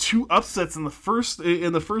 we got 2 upsets in the first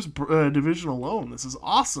division alone. This is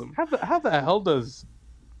awesome. How the hell does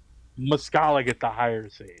Muscala get the higher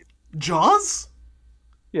seed? Jaws?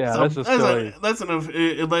 Yeah, So, that's a silly.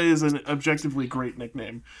 that is an objectively great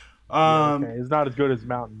nickname. Okay, it's not as good as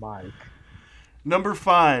Mountain Mike. Number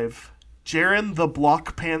 5, Jaron the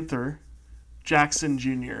Block Panther Jackson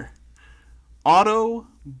Jr. Otto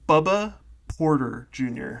Bubba Porter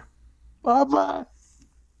Jr. Bubba.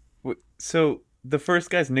 So the first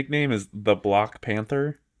guy's nickname is the Block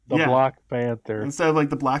Panther? The Block Panther. Instead of like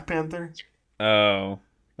the Black Panther? Oh.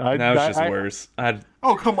 Now it's just worse.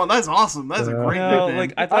 Oh, come on, that's awesome. That's a great nickname.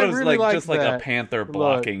 Like I thought it was really like just like like a that. panther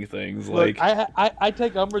blocking things. Look, Like I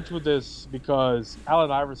take umbrage with this because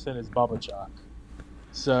Allen Iverson is Bubba Chuck.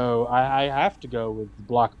 So I have to go with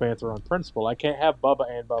Block Panther on principle. I can't have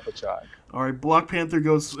Bubba and Bubba Chuck. All right, Block Panther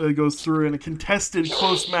goes through in a contested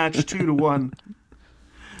close match 2-1.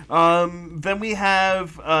 Then we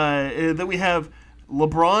have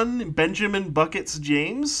LeBron Benjamin Buckets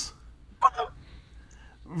James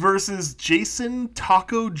versus Jason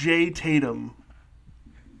Taco J Tatum.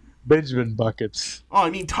 Benjamin Buckets. Oh, I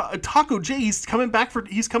mean Taco J. He's coming back for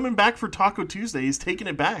Taco Tuesday. He's taking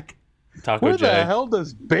it back. Taco Where J. the hell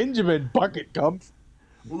does Benjamin Bucket come from?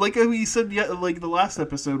 Like we said, like the last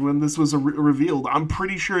episode when this was revealed, I'm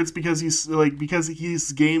pretty sure it's because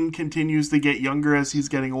his game continues to get younger as he's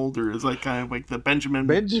getting older. It's like kind of like the Benjamin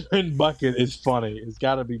Bucket is funny. It's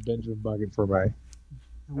got to be Benjamin Bucket for me.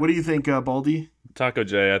 What do you think, Baldy? Taco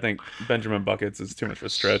J. I think Benjamin Buckets is too much of a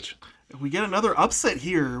stretch. We get another upset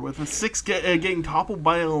here with a 6 getting toppled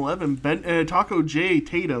by an 11. Taco J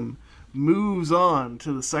Tatum moves on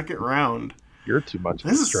to the second round. You're too much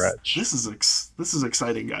of a stretch. This is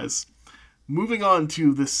exciting, guys. Moving on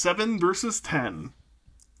to the 7 versus 10.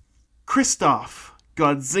 Christoph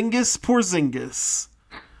Godzingus Porzingis.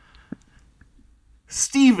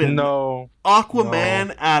 Steven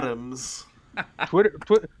Aquaman Adams.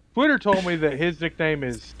 Twitter told me that his nickname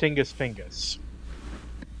is Tingus Fingus.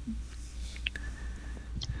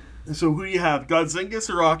 So who do you have, Godzingus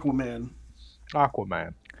or Aquaman?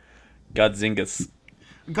 Aquaman. Godzingus.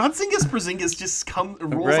 Godzingus Porzingis just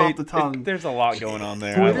rolls off the tongue. There's a lot going on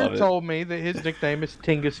there. Twitter told me that his nickname is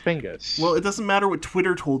Tingus Fingus. Well, it doesn't matter what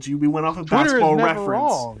Twitter told you. We went off of Twitter Basketball is never Reference.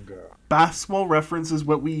 wrong. Basketball Reference is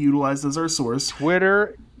what we utilized as our source.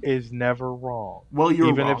 Twitter is never wrong. Well, you're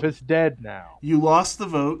even wrong. if it's dead now. You lost the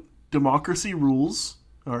vote. Democracy rules.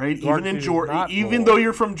 All right, even in Georgia, even though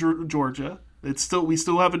you're from Georgia, we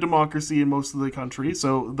still have a democracy in most of the country.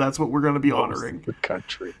 So that's what we're going to be honoring. The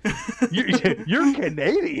country. You're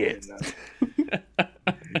Canadian.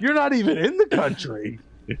 You're not even in the country.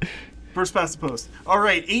 First past the post. All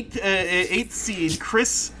right, 8th seed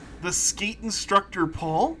Chris the skate instructor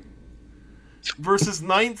Paul versus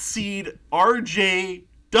 9th seed RJ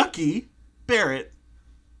Ducky Barrett.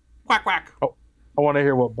 Quack quack. Oh, I want to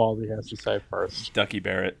hear what Baldy has to say first. Ducky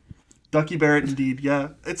Barrett. Ducky Barrett, indeed. Yeah,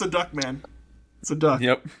 it's a duck, man. It's a duck.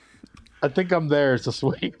 Yep. I think I'm there. It's a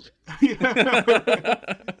sweep.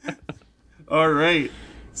 All right.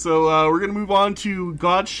 So we're going to move on to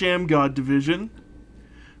God Sham God division.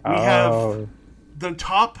 We have the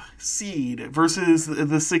top seed versus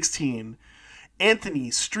the 16.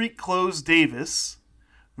 Anthony Street Clothes Davis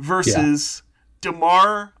versus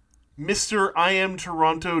DeMar Mr. I Am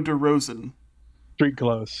Toronto DeRozan. Street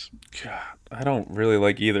Clothes. God, I don't really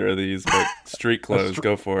like either of these, but Street Clothes,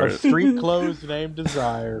 go for it. Street Clothes named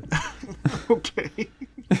Desire. Okay.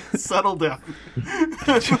 Settle down.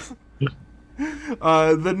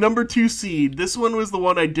 The number 2 seed. This one was the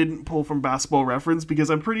one I didn't pull from Basketball Reference because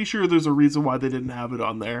I'm pretty sure there's a reason why they didn't have it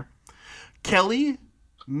on there. Kelly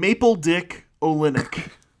Maple Dick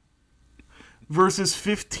Olynyk versus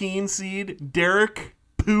 15 seed Derek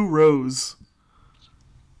Pooh Rose.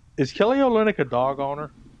 Is Kelly Olynyk a dog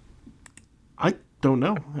owner? I don't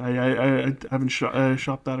know. I haven't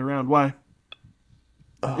shopped that around. Why?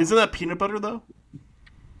 Isn't that peanut butter though?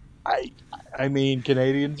 I mean,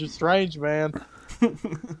 Canadians are strange, man.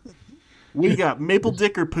 What you got? Maple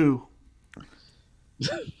Dick or Pooh?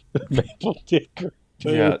 Maple Dick or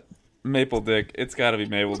Pooh? Yeah, Maple Dick. It's got to be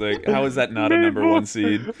Maple Dick. How is that not a number 1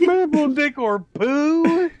 seed? Maple Dick or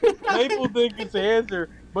Pooh? Maple Dick is the answer,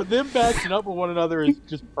 but them matching up with one another is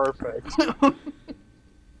just perfect.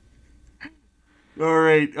 All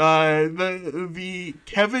right. The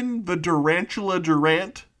Kevin the Durantula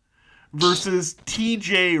Durant versus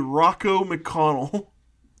TJ Rocco McConnell.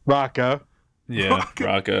 Rocco. Yeah,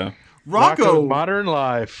 Rocco. Rocco, Modern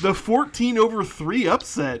Life. the 14-3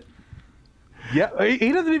 upset. Yeah,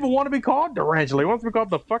 he doesn't even want to be called Durantula. He wants to be called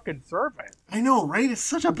the fucking Servant. I know, right? It's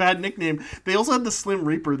such a bad nickname. They also had the Slim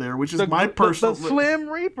Reaper there, which is my personal... The Slim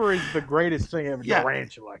Reaper is the greatest thing ever. Yeah.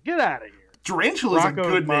 Durantula. Get out of here. Durantula's a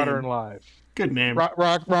good Modern name. Life. Good name.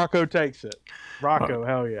 Rocco takes it. Rocco,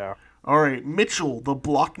 hell yeah. All right, Mitchell, the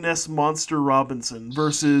Block Ness Monster Robinson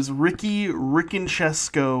versus Ricky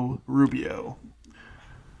Rickenchesco Rubio.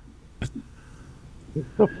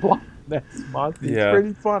 The Block Ness Monster. Yeah. It's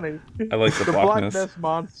pretty funny. I like the Block Ness. Ness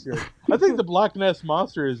Monster. I think the Block Ness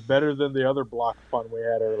Monster is better than the other block fun we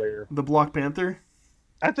had earlier. The Block Panther?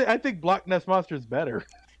 I think Block Ness Monster is better.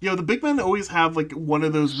 Yo, the big men always have like one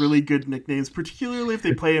of those really good nicknames, particularly if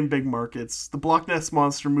they play in big markets. The Block Ness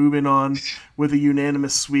Monster moving on with a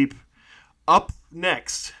unanimous sweep. Up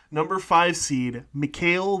next, number 5 seed,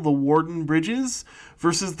 Mikhail the Warden Bridges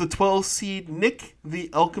versus the 12 seed, Nick the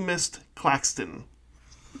Alchemist Claxton.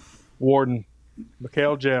 Warden.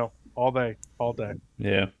 Mikhail Jail. All day.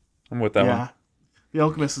 Yeah, I'm with that one. The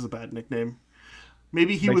Alchemist is a bad nickname.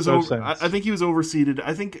 Maybe he Makes was no over. sense. I think he was overseeded.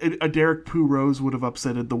 I think a Derek Pooh Rose would have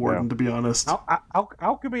upsetted the Warden, to be honest.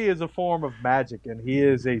 Alchemy is a form of magic, and he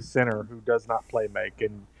is a sinner who does not play make.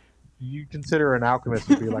 And you consider an alchemist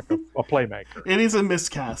to be like a playmaker. It is a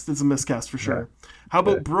miscast. It's a miscast for sure. Yeah. How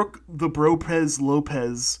about Brooke the Bropez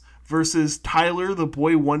Lopez versus Tyler the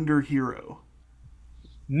Boy Wonder Hero?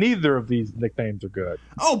 Neither of these nicknames are good.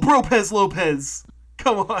 Oh, Bropez Lopez!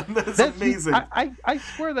 Come on, that's amazing. I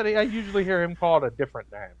swear that I usually hear him called a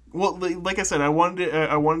different name. Well, like I said, I wanted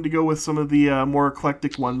to go with some of the more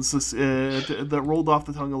eclectic ones that rolled off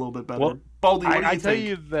the tongue a little bit better. Well, Baldy, what do you think? I tell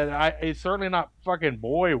you that it's certainly not fucking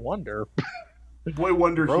Boy Wonder. Boy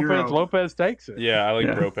Wonder Hero. Lopez takes it. Yeah, I like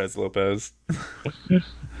Bropez Lopez.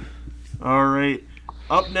 All right.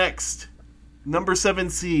 Up next, number 7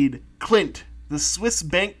 seed, Clint, the Swiss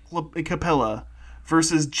Bank Capella,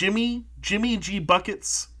 versus Jimmy G.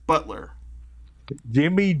 Buckets Butler.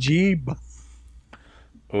 Jimmy G.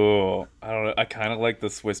 Oh, I don't know. I kind of like the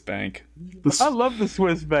Swiss Bank. I love the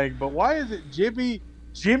Swiss Bank, but why is it Jimmy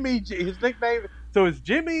G? His nickname. So it's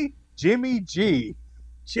Jimmy G.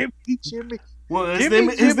 Jimmy. Well,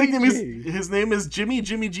 his name is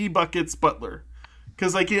Jimmy G. Buckets Butler.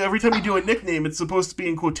 Because like every time you do a nickname, it's supposed to be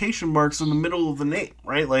in quotation marks in the middle of the name,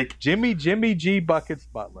 right? Like Jimmy G. Buckets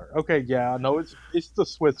Butler. Okay, yeah, no, it's the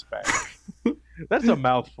Swiss Bank. That's a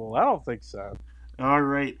mouthful. I don't think so. All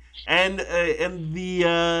right, and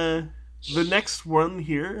the next one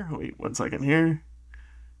here. Wait 1 second here.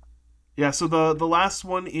 Yeah, so the last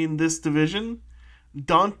one in this division,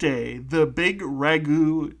 Dante, the Big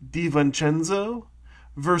Ragu DiVincenzo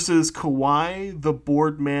versus Kawhi, the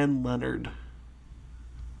Boardman Leonard.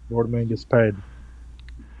 Boardman gets paid.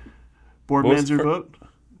 Boardman's your vote?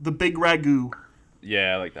 The Big Ragu.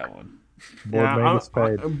 Yeah, I like that one. Boardman gets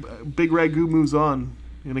paid. Big Ragu moves on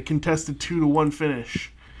in a contested 2-1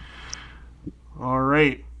 finish. All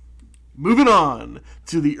right. Moving on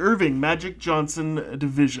to the Irving Magic Johnson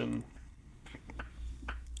division.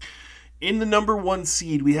 In the number 1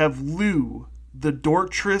 seed, we have Lou, the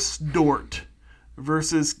Dortress Dort,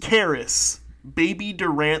 versus Karis, Baby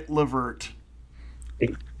Durant Levert.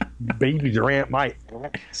 Baby Durant, my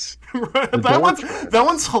ass. that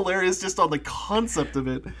one's hilarious just on the concept of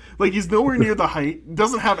it. Like, he's nowhere near the height,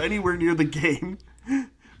 doesn't have anywhere near the game.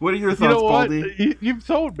 What are your thoughts, Baldy? You've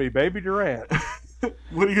sold me, Baby Durant.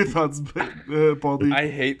 What are your thoughts, Baldy? I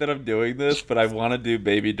hate that I'm doing this, but I want to do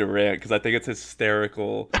Baby Durant because I think it's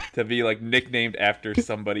hysterical to be like nicknamed after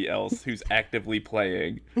somebody else who's actively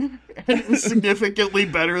playing. And significantly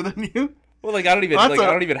better than you. Well, like I don't even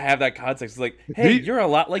have that context. It's like, hey, you're a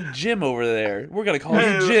lot like Jim over there. We're gonna call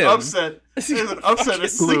you Jim. Upset. It's an upset. A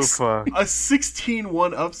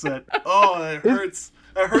 16-1 upset. Oh, it hurts.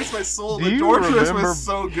 It hurts my soul. The Dortress was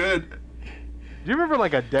so good. Do you remember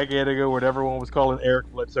like a decade ago when everyone was calling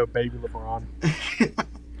Eric Bledsoe Baby LeBron?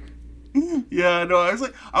 Yeah, no,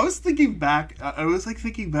 I was thinking back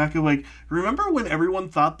of like, remember when everyone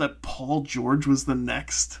thought that Paul George was the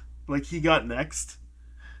next? Like he got next?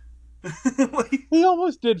 Like, he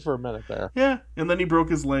almost did for a minute there. Yeah, and then he broke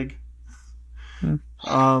his leg.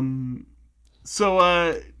 So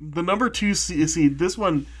the number 2 seed, this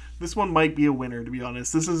one might be a winner, to be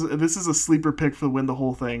honest. This is a sleeper pick for the win the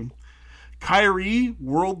whole thing. Kyrie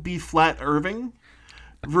World B Flat Irving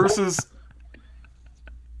versus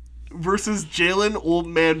Jalen Old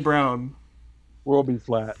Man Brown. World B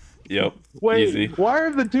Flat. Yep. Wait, Easy. why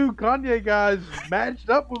are the two Kanye guys matched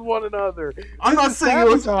up with one another? I'm not saying it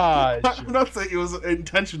was. sabotage. I'm not saying it was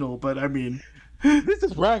intentional, but I mean, This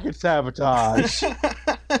is racket sabotage.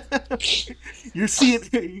 you're seeing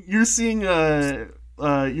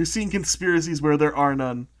conspiracies where there are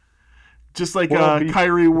none. Just like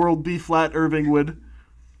Kyrie World B Flat Irving would.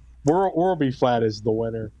 World B Flat is the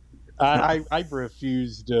winner. I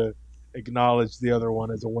refuse to acknowledge the other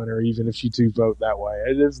one as a winner, even if you two vote that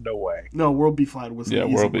way. There's no way. No, World B Flat was the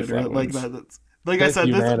easy World B winner. Flat Like wins. that. Like I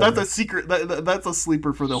said, that's a secret. That's a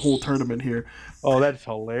sleeper for the whole tournament here. Oh, that's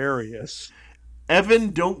hilarious. Evan,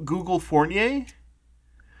 don't Google Fournier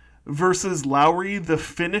versus Lowry, the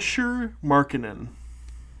finisher, Markkanen.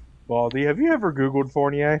 Baldy, have you ever Googled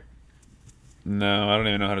Fournier? No, I don't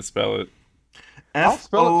even know how to spell it. I'll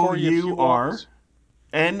spell it for you if you want.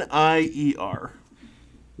 FOURNIER.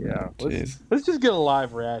 Yeah. Jeez. Let's just get a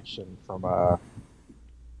live reaction from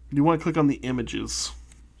You want to click on the images.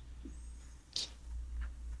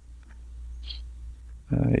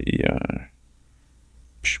 Yeah.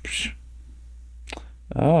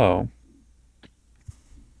 Oh.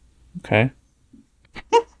 Okay.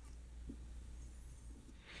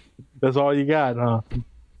 That's all you got, huh?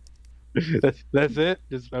 That's it?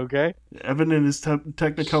 Just okay? Evan in his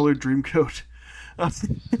Technicolor Dreamcoat.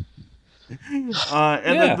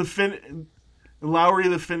 Then Lowry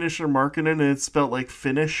the finisher, Markkanen, and it's spelled like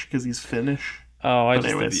Finnish because he's Finnish. Oh, I But just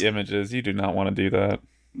did anyways. the images. You do not want to do that.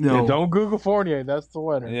 No, Yeah, don't Google Fournier. That's the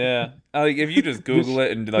winner. Yeah. Like, if you just Google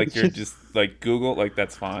it and, like, you're just, like, Google, like,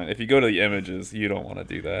 that's fine. If you go to the images, you don't want to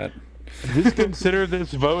do that. Just consider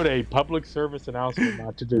this vote a public service announcement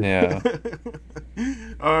not to do. Yeah.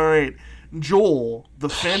 All right, Joel, the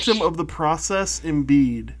Phantom of the Process,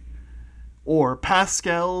 Embiid, or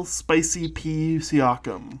Pascal Spicy P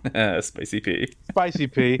Siakam. Spicy P. Spicy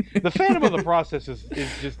P. The Phantom of the Process is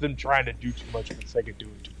just them trying to do too much for the sake of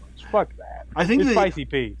doing too much. Fuck that. I think It's the- Spicy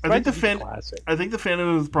P. I think the Spicy P's fan- classic. I think the Phantom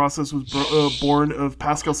of the Process was born of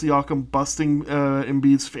Pascal Siakam busting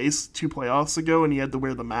Embiid's face 2 playoffs ago, and he had to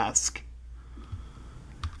wear the mask.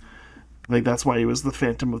 I think that's why he was the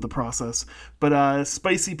Phantom of the Process. But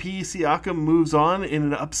Spicy P Siakam moves on in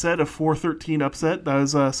an upset, a 4-13 upset. That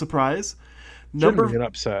was a surprise. Shouldn't get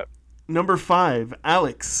upset. Number 5,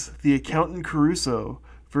 Alex, the Accountant Caruso,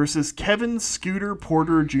 versus Kevin Scooter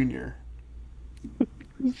Porter Jr.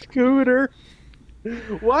 Scooter.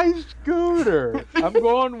 Why Scooter? I'm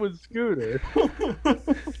going with Scooter.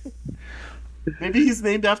 Maybe he's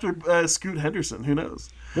named after Scoot Henderson. Who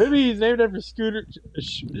knows? Maybe he's named after Scooter.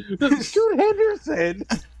 Scoot Henderson.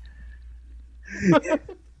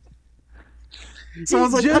 So I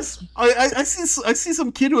was like, Just- I see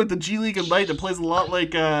some kid with the G League Ignite that plays a lot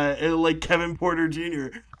like Kevin Porter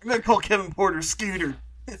Jr. I'm gonna call Kevin Porter Scooter.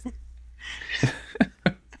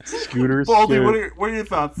 Scooter. Baldy, Scoot. what are your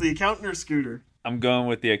thoughts? The Accountant or Scooter? I'm going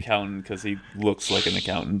with the accountant because he looks like an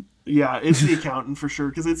accountant. Yeah, it's the Accountant for sure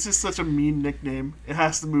because it's just such a mean nickname. It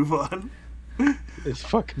has to move on. It's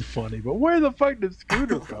fucking funny, but where the fuck did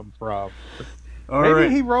Scooter come from? All Maybe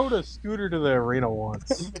right. he rode a scooter to the arena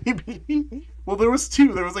once. Maybe. Well, there was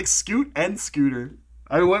 2. There was like Scoot and Scooter.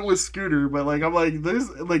 I went with Scooter, but like I'm like, there's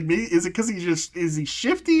like me. Is it because is he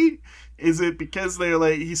shifty? Is it because they're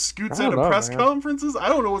like he scoots I out don't of know, press man. conferences? I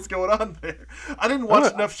don't know what's going on there. I didn't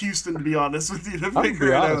watch enough Houston to be honest with you to I'll figure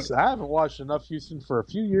be it honest, I haven't watched enough Houston for a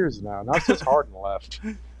few years now. Now it's just Harden left.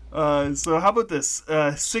 out. So how about this?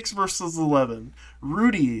 6 versus 11.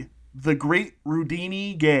 Rudy, the Great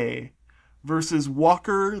Rudini Gay, versus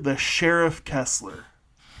Walker, the Sheriff Kessler.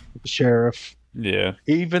 The Sheriff. Yeah.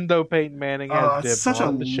 Even though Peyton Manning has It's dibs such a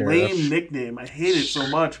on the Sheriff. lame nickname. I hate it so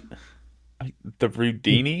much. The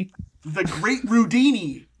Rudini? The Great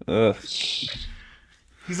Rudini. Ugh.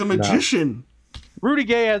 He's a magician. Rudy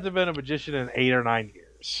Gay hasn't been a magician in 8 or 9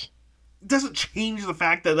 years. It doesn't change the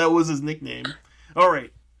fact that that was his nickname. All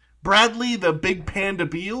right. Bradley, the Big Panda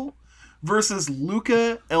Beal, versus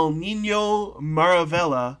Luca El Nino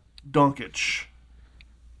Maravilla Doncic.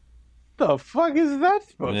 The fuck is that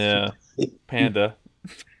supposed Yeah. Panda. to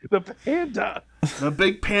be? The panda. The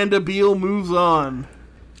Big Panda Beal moves on.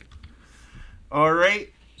 All right.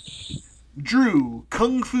 Drew,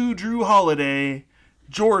 Kung Fu Drew Holiday,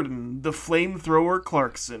 Jordan, the Flamethrower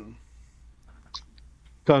Clarkson.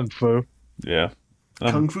 Kung Fu. Yeah.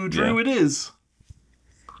 Kung Fu Drew yeah. it is.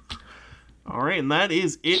 All right, and that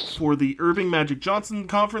is it for the Irving Magic Johnson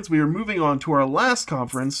conference. We are moving on to our last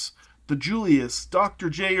conference, the Julius Dr.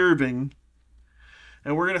 J. Irving.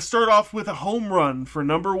 And we're going to start off with a home run for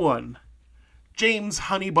number 1. James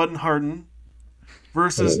Honey Bun Harden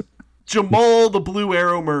versus Jamal the Blue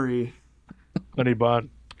Arrow Murray. Honey Bun.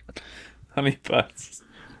 Honey buns.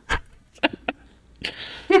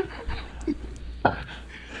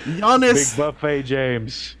 Giannis. Big buffet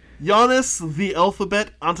James. Giannis the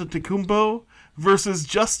Alphabet Antetokounmpo versus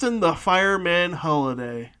Justin the Fireman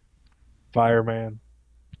Holiday. Fireman.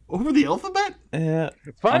 Over the Alphabet? Yeah.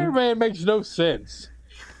 Fireman makes no sense.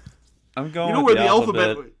 I'm going You know with where the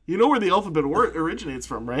alphabet. You know where the alphabet originates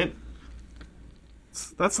from, right?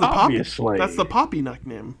 That's the Obviously. That's the Poppy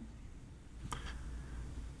nickname.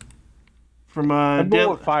 From I'm going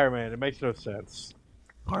with Fireman. It makes no sense.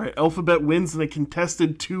 All right, Alphabet wins in a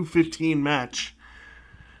contested 2-15 match.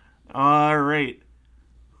 All right.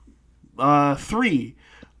 3.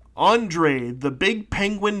 Andre the Big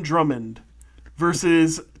Penguin Drummond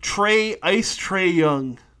versus Ice Trey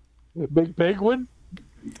Young. Big Penguin?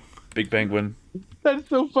 Big Penguin. That's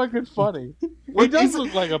so fucking funny. He does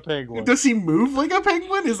look like a penguin. Does he move like a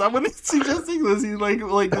penguin? Is that what it's suggesting? Does he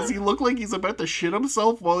does he look like he's about to shit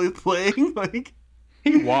himself while he's playing? Like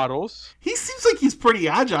he waddles. He seems like he's pretty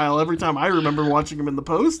agile every time I remember watching him in the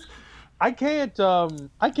post. I can't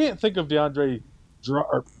think of Andre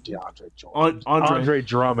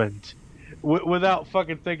Drummond without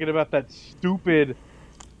fucking thinking about that stupid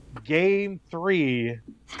Game 3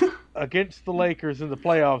 against the Lakers in the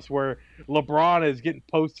playoffs where LeBron is getting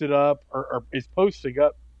posted up or is posting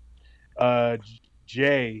up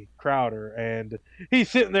Jay Crowder, and he's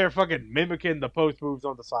sitting there fucking mimicking the post moves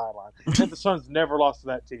on the sideline. And the Suns never lost to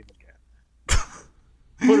that team again.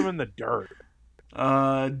 Put him in the dirt.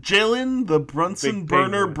 Jalen the Brunson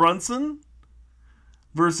Burner Brunson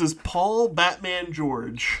versus Paul Batman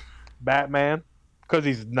George. Batman? Because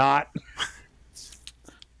he's not.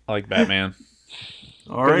 I like Batman.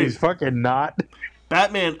 All right. He's fucking not.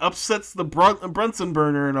 Batman upsets the Brunson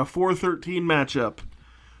Burner in a 4-13 matchup.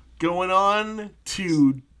 Going on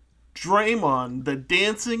to Draymond the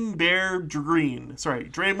Dancing Bear Green. Sorry,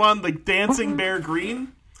 Draymond the Dancing Bear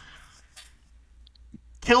Green.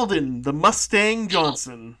 Keldon the Mustang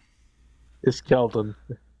Johnson. It's Keldon.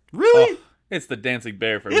 Really? It's the Dancing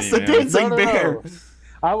Bear for me. It's the Dancing Bear. No.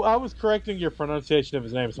 I was correcting your pronunciation of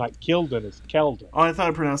his name. It's not Keldon, it's Keldon. Oh, I thought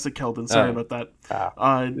I pronounced it Keldon. Sorry about that.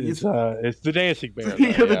 It's the Dancing Bear.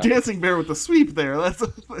 Yeah, the Dancing Bear with the sweep there.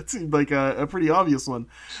 That seemed like a pretty obvious one.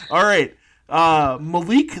 All right.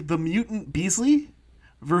 Malik the Mutant Beasley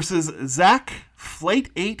versus Zach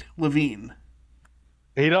Flight 8 Levine.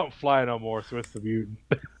 He don't fly no more, so it's the Mutant.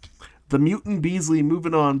 The Mutant Beasley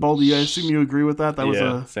moving on. Baldy, I assume you agree with that? That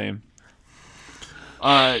was same.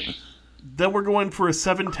 Then we're going for a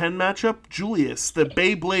 7-10 matchup. Julius, the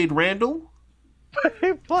Beyblade Randall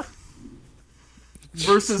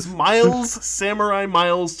versus Miles Samurai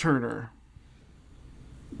Miles Turner.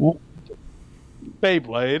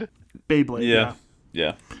 Beyblade.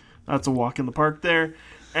 Yeah. That's a walk in the park there.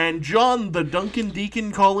 And John the Duncan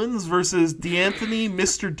Deacon Collins versus D'Anthony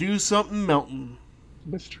Mr. Do Something Melton.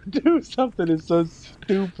 Mr. Do Something is so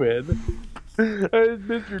stupid.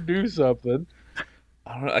 Mr. Do Something.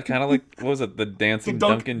 I don't know. I kind of like, what was it? The Dancing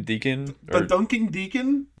Duncan Deacon? The Duncan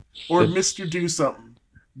Deacon? Or Mr. Do Something?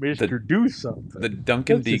 Mr. Do Something. The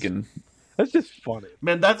Duncan Deacon. That's just funny.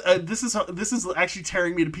 Man, this is actually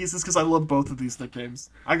tearing me to pieces because I love both of these nicknames.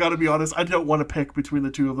 I gotta be honest, I don't want to pick between the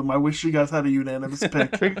two of them. I wish you guys had a unanimous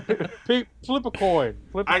pick. Flip a coin.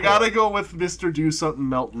 I gotta go with Mr. Do Something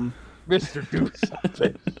Melton. Mr. Do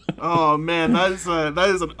Something. Oh man, that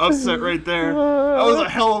is an upset right there. That was a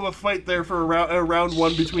hell of a fight there for round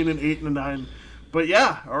one between an 8 and a 9. But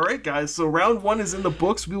yeah, all right, guys. So round 1 is in the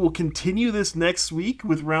books. We will continue this next week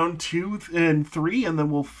with round 2 and 3, and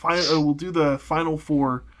then we'll do the final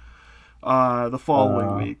 4 the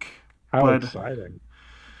following week. How exciting!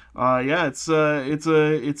 Yeah,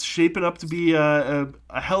 it's shaping up to be a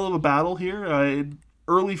hell of a battle here.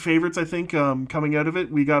 Early favorites, I think, coming out of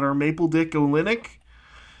it. We got our Maple Dick Olynyk.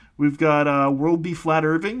 We've got World B. Flat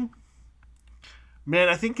Irving. Man,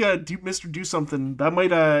 I think Mr. Do Something, that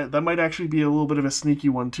might actually be a little bit of a sneaky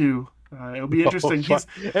one too. It'll be interesting.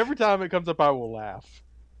 Every time it comes up, I will laugh.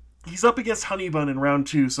 He's up against Honey Bun in round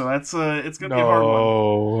 2, so that's it's gonna be a hard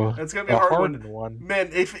one. It's gonna be a hard one.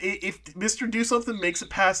 Man, if Mr. Do Something makes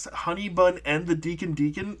it past Honey Bun and the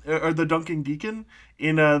Deacon or the Dunking Deacon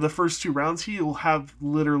in the first 2 rounds, he will have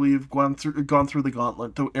literally gone through the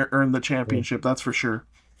gauntlet to earn the championship. That's for sure.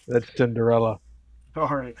 That's Cinderella. All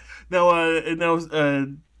right. Now,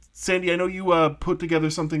 Sandy, I know you put together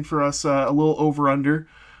something for us, a little over/under.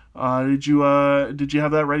 Did you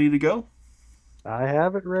have that ready to go? I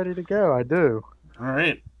have it ready to go. I do. All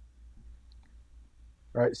right.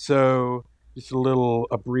 All right. So, just a little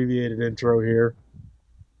abbreviated intro here.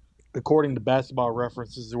 According to Basketball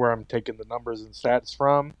References, is where I'm taking the numbers and stats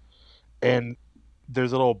from, and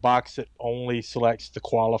there's a little box that only selects the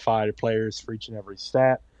qualified players for each and every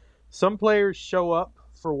stat. Some players show up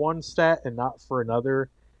for one stat and not for another.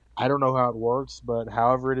 I don't know how it works, but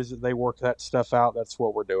however it is that they work that stuff out, that's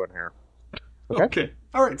what we're doing here. Okay.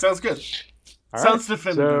 All right. Sounds good. All Sounds right.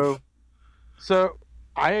 definitive. So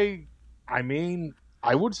I mean,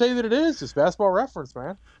 I would say that it is. It's Basketball Reference,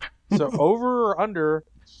 man. So over or under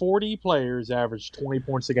 40 players averaged 20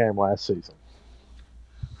 points a game last season.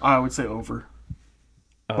 I would say over.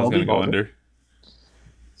 I was going to go under.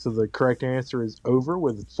 So the correct answer is over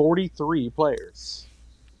with 43 players.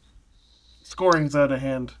 Scoring's out of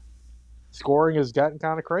hand. Scoring has gotten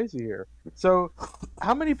kind of crazy here. So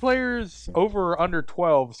how many players over or under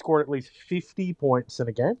 12 scored at least 50 points in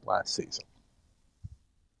a game last season?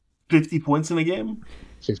 50 points in a game?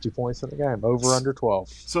 50 points in a game, over under 12.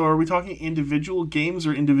 So are we talking individual games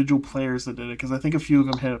or individual players that did it? Because I think a few of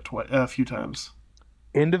them hit it a few times.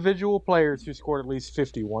 Individual players who scored at least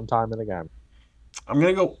 50 one time in a game. I'm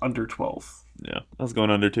going to go under 12. Yeah, I was going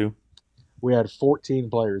under 2. We had 14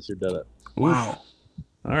 players who did it. Wow.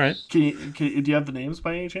 All right. Do you have the names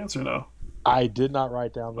by any chance or no? I did not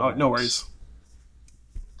write down the names. No worries.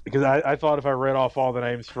 Because I thought if I read off all the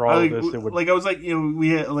names for all of this, it would... Like, I was like, we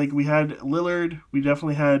had Lillard, we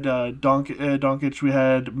definitely had Doncic, we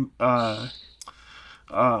had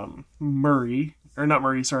Murray, or not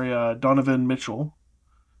Murray, sorry, Donovan Mitchell.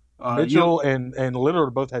 Mitchell and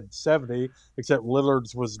Lillard both had 70, except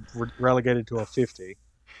Lillard's was relegated to a 50.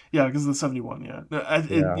 Yeah, because of the 71, yeah.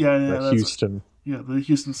 Houston. Yeah, the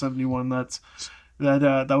Houston 71, that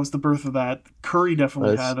was the birth of that. Curry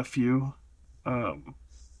definitely had a few.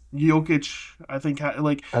 Jokic, I think,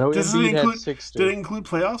 does it include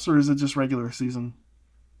playoffs, or is it just regular season?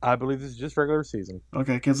 I believe this is just regular season.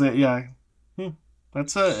 Okay, because, that's Embiid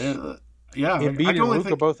and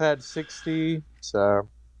Luka both had 60, so...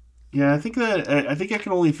 Yeah, I think I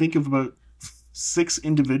can only think of about 6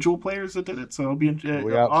 individual players that did it, so I'll be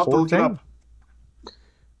I'll look it up.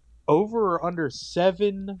 Over or under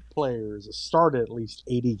 7 players started at least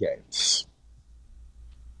 80 games.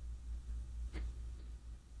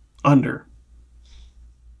 Under.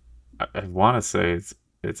 I want to say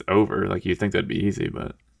it's over. Like, you think that'd be easy,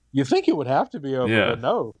 but you think it would have to be over, but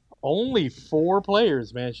no. Only 4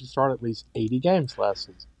 players managed to start at least 80 games last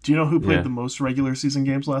season. Do you know who played the most regular season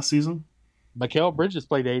games last season? Mikal Bridges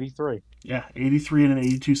played 83. Yeah, 83 in an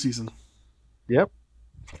 82 season. Yep.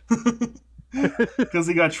 Because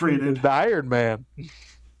he got traded. The Iron Man.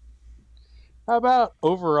 How about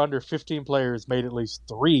over or under 15 players made at least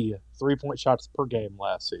 3 3-point shots per game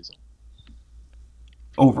last season?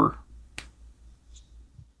 Over.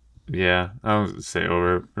 Yeah, I would say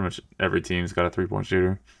over. Pretty much every team's got a 3-point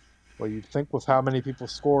shooter. Well, you'd think with how many people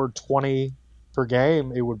scored 20 per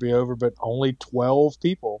game, it would be over, but only 12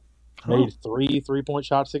 people made 3 3-point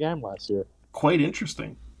shots a game last year. Quite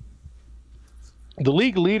interesting. The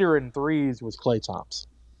league leader in threes was Klay Thompson.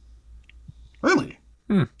 Really?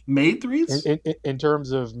 Made threes? In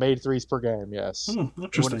terms of made threes per game, yes.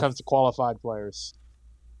 Interesting. When it comes to qualified players.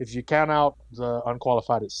 If you count out the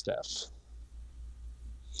unqualified, it's Steph.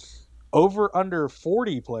 Over under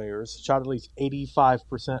 40 players shot at least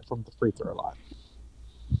 85% from the free throw line.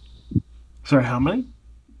 Sorry, how many?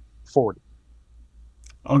 40.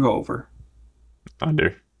 I'll go over.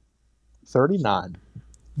 Under. 39.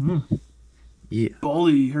 Yeah.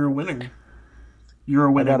 Baldy, you're a winner. You're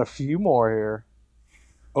a winner. I got a few more here.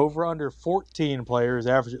 Over under 14 players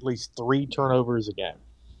average at least 3 turnovers a game.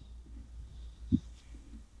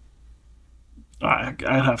 I'd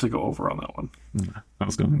have to go over on that one. I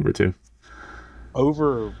was going over 2.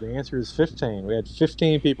 Over, the answer is 15. We had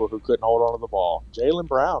 15 people who couldn't hold on to the ball. Jaylen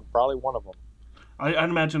Brown, probably one of them. I'd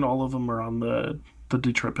imagine all of them are on the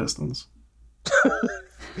Detroit Pistons.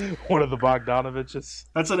 One of the Bogdanoviches.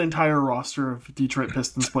 That's an entire roster of Detroit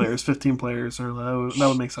Pistons players, 15 players, or that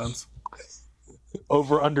would make sense.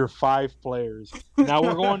 Over under 5 players. Now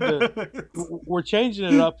we're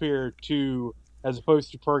changing it up here to, as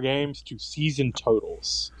opposed to per games, to season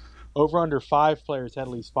totals. Over under 5 players had at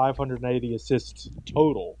least 580 assists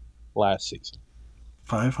total last season.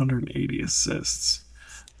 580 assists.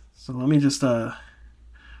 So let me just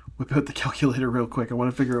whip out the calculator real quick. I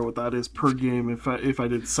want to figure out what that is per game if I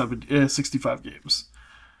did 65 games.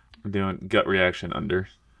 I'm doing gut reaction under.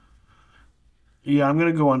 Yeah, I'm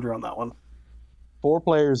going to go under on that one. 4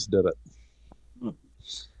 players did it.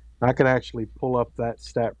 I can actually pull up that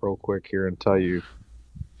stat real quick here and tell you.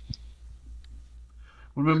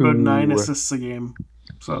 Would have been about 9 assists a game.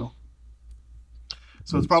 So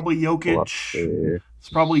it's probably Jokic. It's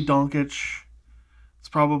probably Doncic. It's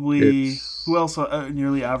probably... Who else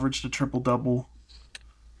nearly averaged a triple-double?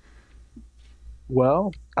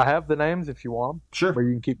 Well, I have the names if you want them. Sure. Or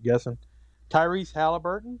you can keep guessing. Tyrese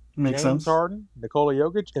Halliburton, Makes James sense. Harden, Nikola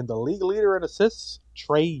Jokic, and the league leader in assists,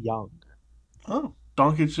 Trae Young. Oh,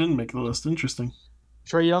 Doncic didn't make the list. Interesting.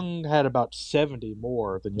 Trae Young had about 70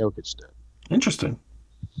 more than Jokic did. Interesting.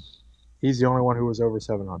 He's the only one who was over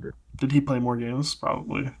 700. Did he play more games?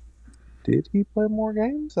 Probably. Did he play more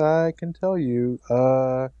games? I can tell you.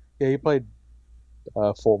 Yeah, he played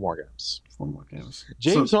 4 more games. 4 more games.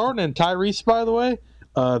 James Harden and Tyrese, by the way,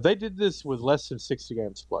 they did this with less than 60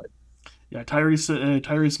 games played. Yeah,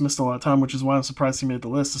 Tyrese missed a lot of time, which is why I'm surprised he made the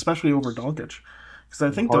list, especially over Doncic. Because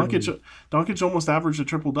I think Doncic almost averaged a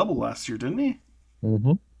triple-double last year, didn't he?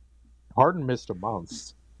 Mm-hmm. Harden missed a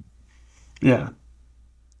month. Yeah.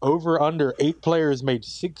 Over under 8 players made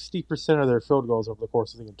 60% of their field goals over the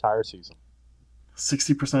course of the entire season.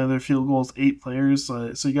 60% of their field goals, 8 players.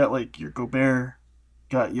 So you got like your Gobert,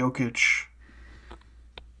 got Jokic,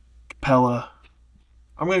 Capella.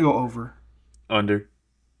 I'm going to go over. Under.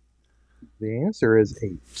 The answer is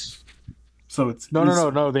 8. So it's No.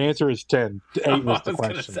 The answer is 10. 8 was the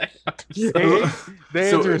question. The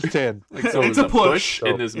answer is 10. So it's a push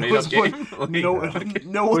in this made-up game.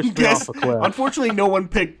 No one guessed. Unfortunately, no one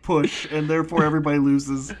picked push, and therefore everybody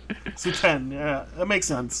loses. So 10. Yeah, that makes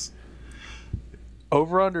sense.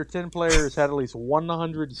 Over under 10 players had at least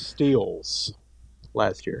 100 steals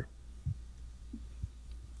last year.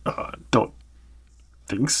 Don't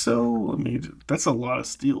think so. I mean, that's a lot of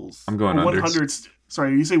steals. I'm going 100.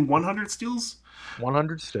 Sorry, you say 100 steals?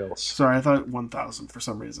 100 steals. Sorry, I thought 1,000 for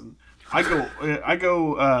some reason. I go.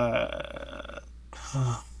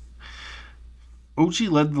 OG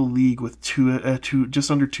led the league with just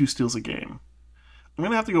under 2 steals a game. I'm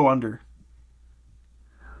gonna have to go under.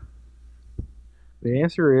 The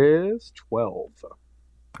answer is 12.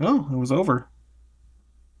 Oh, it was over.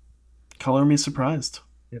 Color me surprised.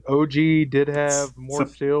 And OG did have more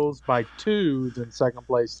steals by 2 than second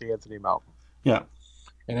place Anthony Melton. Yeah.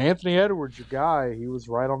 And Anthony Edwards, your guy, he was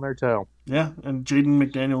right on their tail. Yeah, and Jaden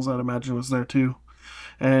McDaniels, I'd imagine, was there too.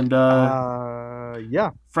 And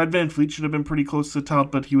yeah, Fred VanVleet should have been pretty close to the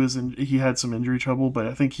top, but he had some injury trouble. But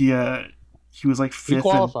I think he was like 5th. He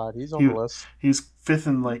qualified. He's on the list. He's 5th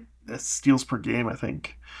in like steals per game, I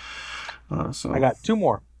think. So I got 2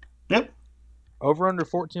 more. Yep. Over under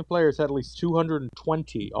 14 players had at least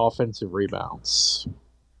 220 offensive rebounds.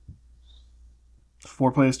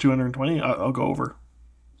 4 players, 220. I'll go over.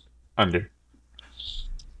 Under.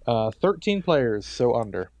 13 players, so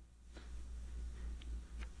under.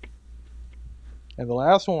 And the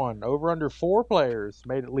last one, over under 4 players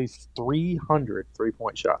made at least 300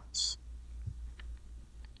 3-point shots.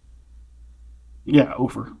 Yeah,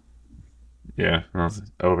 over. Yeah,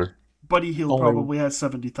 over. Buddy Hield probably has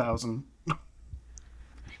 70,000.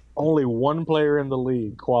 Only 1 player in the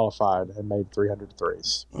league qualified and made 300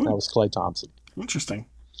 threes. That was Klay Thompson. Interesting.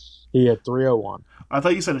 He had 301. I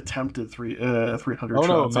thought you said attempted 300 no,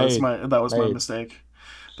 shots. That was my made. mistake.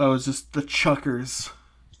 That was just the chuckers.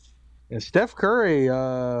 And Steph Curry,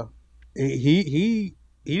 he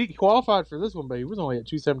qualified for this one, but he was only at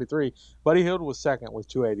 273. Buddy Hield was second with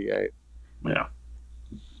 288. Yeah.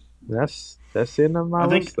 That's the end of my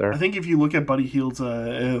list there. I think if you look at Buddy Hield's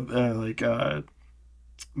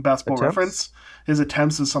basketball reference, his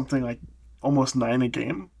attempts is something like almost 9 a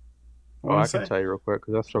game. I can tell you real quick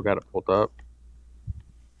because I still got it pulled up.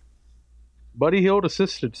 Buddy Hield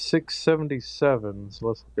assisted 677. So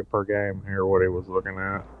let's look at per game here. What he was looking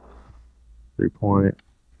at. 3-point.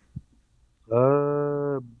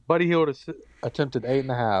 Buddy Hield attempted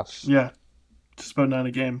 8.5. Yeah, just about 9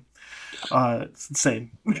 a game. It's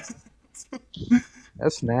insane.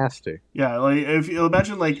 That's nasty. Yeah, like if you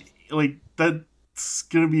imagine like that's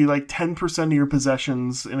gonna be like 10% of your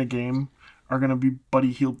possessions in a game are gonna be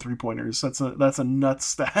Buddy Hield 3-pointers. That's a nut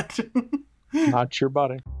stat. Not your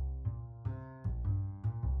buddy.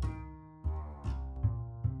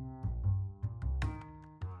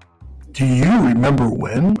 Do you remember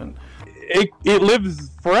when? It lives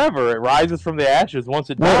forever. It rises from the ashes once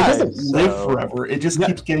it Well, dies. it doesn't live forever. It just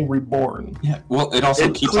keeps getting reborn. Yeah. Well, it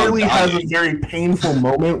also keeps clearly on has dying. a very painful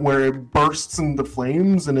moment where it bursts into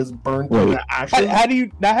flames and is burnt into ashes. How do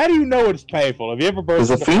you know it's painful? Have you ever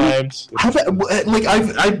burst into flames?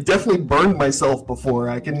 I've definitely burned myself before.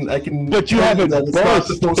 I can. But you tell haven't that it's not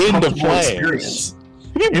the burst most into comfortable flames. experience.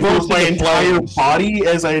 If it was my entire body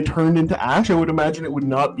as I turned into ash, I would imagine it would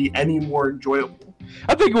not be any more enjoyable.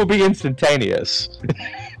 I think it would be instantaneous.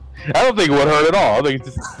 I don't think it would hurt at all. I think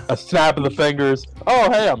it's just a snap of the fingers.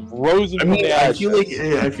 Oh, hey, I'm rosing from the I ashes.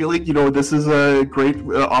 feel like this is a great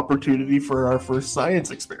opportunity for our first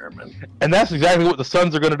science experiment. And that's exactly what the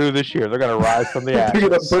Suns are going to do this year. They're going to rise from the ashes. They're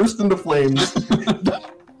going to burst into flames,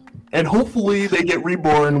 and hopefully they get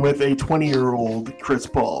reborn with a 20-year-old Chris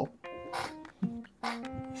Paul.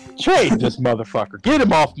 Trade this motherfucker. Get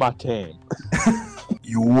him off my team.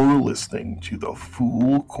 You're listening to the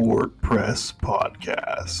Full Court Press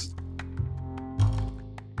Podcast.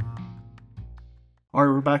 All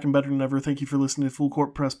right, we're back and better than ever. Thank you for listening to Full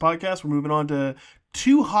Court Press Podcast. We're moving on to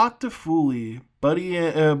Too Hot to Fooly. Buddy,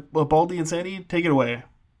 Baldy and Sandy, take it away.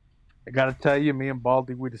 I got to tell you, me and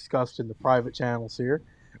Baldy, we discussed in the private channels here.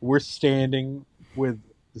 We're standing with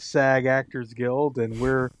the SAG Actors Guild, and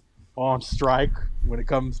we're on strike when it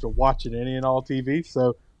comes to watching any and all TV,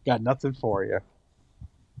 so got nothing for you.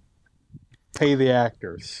 Pay the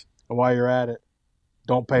actors. And while you're at it,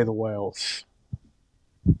 don't pay the whales.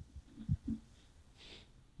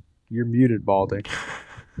 You're muted, Baldy.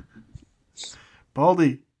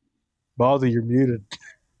 Baldy, you're muted.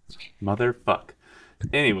 Motherfuck.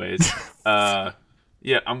 Anyways,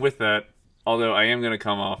 yeah, I'm with that. Although I am going to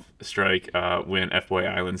come off a strike when FBoy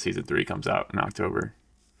Island Season 3 comes out in October.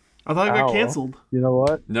 I thought it got canceled. You know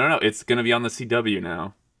what? No. It's going to be on the CW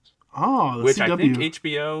now. Oh, the which CW. I think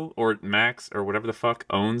HBO or Max or whatever the fuck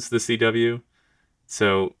owns the CW.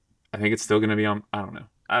 So I think it's still going to be on. I don't know.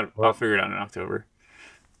 I'll figure it out in October.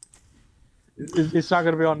 It's not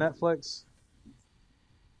going to be on Netflix?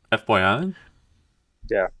 FBoy Island?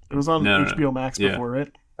 Yeah. It was on HBO Max before,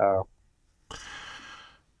 right? Oh.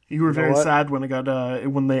 You were very sad when it got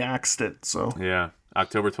when they axed it. So yeah,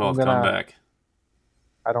 October 12th, come back.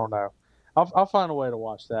 I don't know. I'll find a way to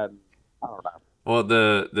watch that. I don't know. Well,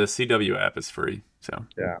 the CW app is free, so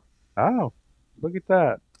yeah. Oh, look at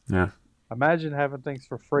that. Yeah. Imagine having things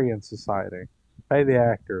for free in society. Pay the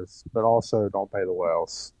actors, but also don't pay the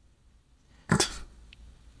whales.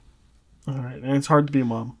 All right, and it's hard to be a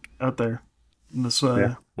mom out there in this.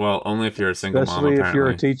 Well, only if you're a single especially mom. Especially if you're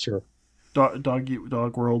a teacher.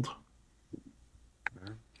 Dog world.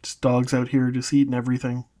 Just dogs out here just eating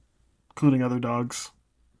everything, including other dogs.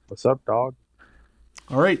 What's up, dog?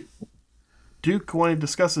 All right. Duke, want to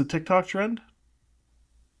discuss the TikTok trend?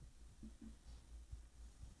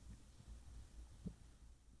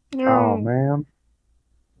 Oh, man.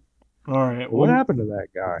 All right. What happened to that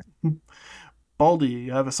guy? Baldy,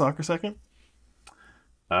 you have a soccer second?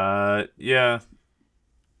 Yeah.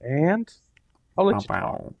 And? I'll let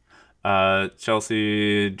you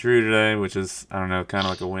Chelsea drew today, which is, I don't know, kind of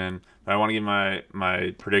like a win. But I want to give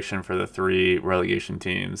my prediction for the 3 relegation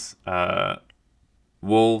teams.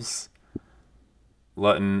 Wolves,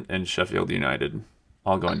 Luton, and Sheffield United.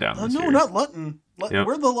 All going down this year. No, not Luton. Yep.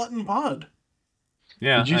 We're the Luton pod.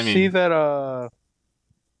 Yeah, Did you see that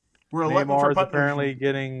we're a Luton for Neymar's apparently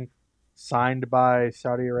getting signed by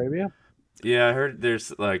Saudi Arabia? Yeah, I heard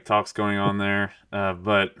there's like talks going on there.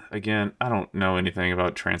 But again, I don't know anything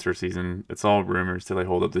about transfer season. It's all rumors till they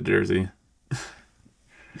hold up the jersey.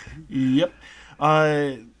 Yep.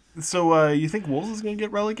 So you think Wolves is going to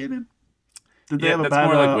get relegated? Did they have a that's bad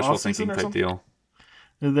more like wishful off-season thinking or type something? deal.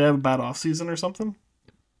 Did they have a bad off-season or something?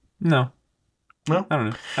 No. No? I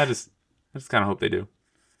don't know. I just kind of hope they do.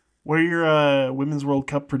 What are your Women's World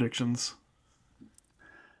Cup predictions?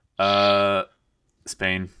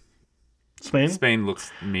 Spain. Spain? Spain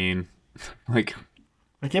looks mean. Like,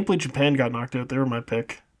 I can't believe Japan got knocked out. They were my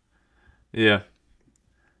pick. yeah.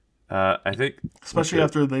 I think... Especially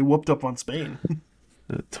after they whooped up on Spain.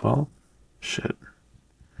 12? Shit.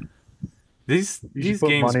 These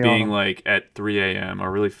games being like at 3 a.m.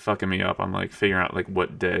 are really fucking me up. I'm like figuring out like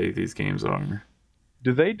what day these games are.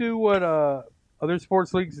 Do they do what other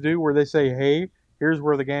sports leagues do where they say, hey, here's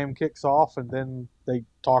where the game kicks off, and then they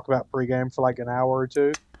talk about pregame for like an hour or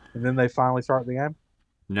two, and then they finally start the game?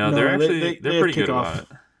 No, they're actually they're pretty good about it.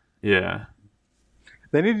 Yeah.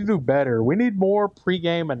 They need to do better. We need more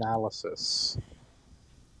pregame analysis.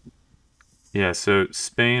 Yeah, so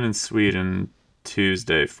Spain and Sweden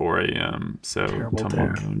Tuesday 4 a.m. So Terrible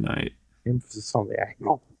tomorrow take. night. Emphasis on the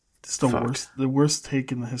angle. It's the worst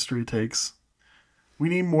take in the history takes. We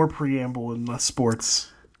need more preamble and less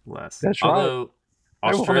sports. Less. That's Although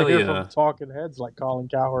right. Australia, I want to hear from Australia talking heads like Colin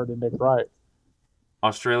Cowherd and Nick Wright.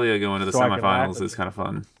 going to the So I can laugh semifinals at is kind of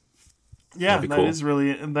fun. Yeah, That'd be that cool. is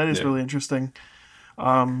really interesting.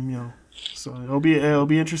 So it'll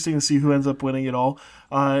be interesting to see who ends up winning it all.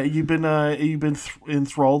 You've been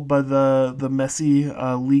enthralled by the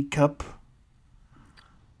Messi League Cup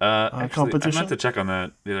Actually, competition. I meant to check on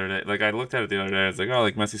that the other day. Like I looked at it the other day. I was like, oh,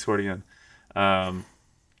 like Messi scored again.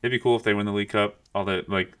 It'd be cool if they win the League Cup. Although,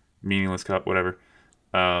 like, meaningless cup, whatever.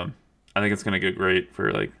 I think it's gonna go great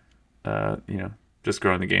for like, just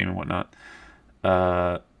growing the game and whatnot.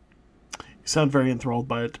 You sound very enthralled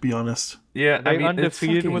by it, to be honest. Yeah, Are they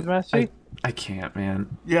undefeated with Messi? I can't,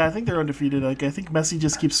 man. Yeah, I think they're undefeated. Like, I think Messi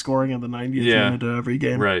just keeps scoring in the 90th minute of every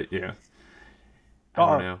game. Right, yeah. I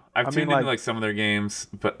don't know. I've tuned into like some of their games,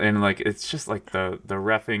 and like it's just like the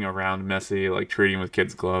reffing around Messi, like treating with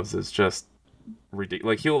kids' gloves is just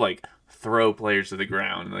ridiculous. Like he'll like throw players to the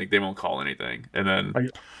ground, like they won't call anything, and then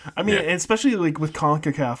I mean, especially like with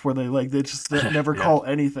CONCACAF, where they just never call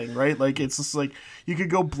anything, right? Like it's just like you could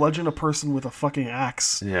go bludgeon a person with a fucking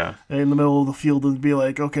axe, in the middle of the field and be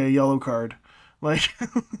like, okay, yellow card, like.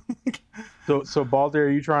 So Baldy, are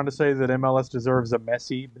you trying to say that MLS deserves a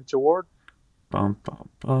Messi bitch award? Bum, bum,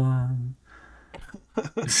 bum.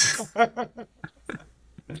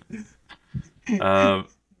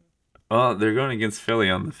 Well, they're going against Philly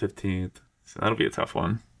on the 15th, so that'll be a tough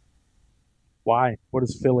one. Why? What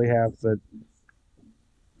does Philly have that?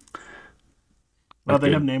 Well,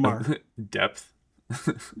 they have Neymar. Depth.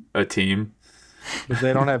 A team. But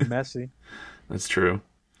they don't have Messi. That's true.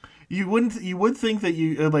 You would think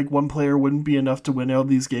that like one player wouldn't be enough to win out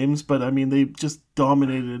these games, but I mean they just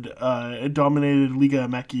dominated Liga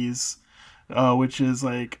MX, which is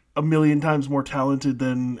like a million times more talented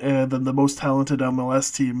than the most talented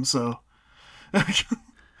MLS team. So,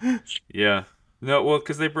 yeah, no, well,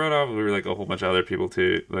 because they brought over like a whole bunch of other people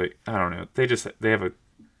too. Like I don't know, they have a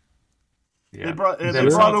They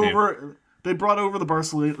brought over the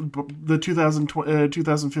the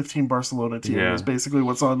 2015 Barcelona team. Is basically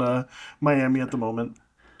what's on Miami at the moment.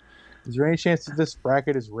 Is there any chance that this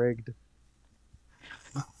bracket is rigged?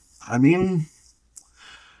 I mean,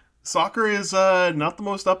 soccer is not the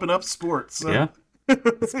most up and up sport. So. Yeah.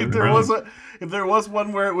 if there was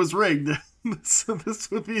one where it was rigged, this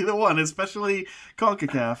would be the one. Especially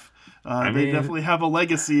CONCACAF. They definitely have a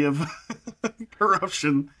legacy of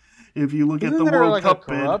corruption. If you look at the World Cup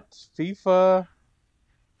bid, corrupt FIFA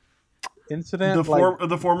incident,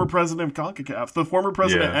 the former president of CONCACAF, the former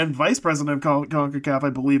president and vice president of CONCACAF,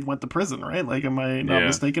 I believe, went to prison. Right? Like, am I not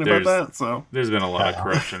mistaken about that? So there's been a lot of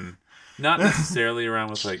corruption, not necessarily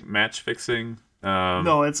around with like match fixing.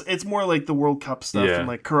 No, it's more like the World Cup stuff and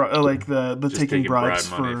like the taking bribes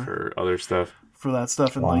for other stuff. For that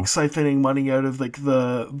stuff and like siphoning money out of like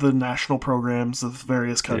the national programs of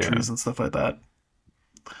various countries and stuff like that.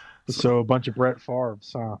 So a bunch of Brett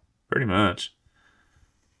Favre's, huh? Pretty much.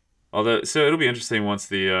 Although, so it'll be interesting once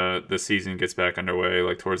the season gets back underway,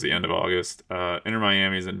 like towards the end of August. Inter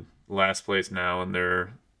Miami's in last place now in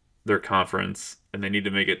their conference, and they need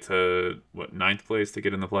to make it to 9th place to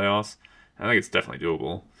get in the playoffs. I think it's definitely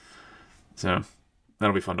doable. So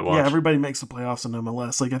that'll be fun to watch. Yeah, everybody makes the playoffs in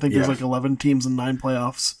MLS. Like I think there's like 11 teams and 9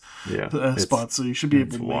 playoffs spots, so you should be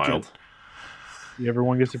able to make it.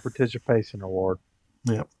 Everyone gets a participation award.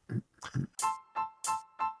 Yep.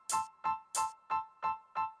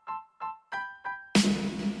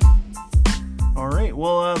 All right.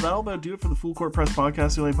 Well, that'll about do it for the Full Court Press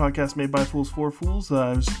podcast, the only podcast made by fools for fools.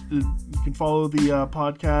 You can follow the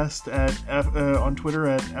podcast at on Twitter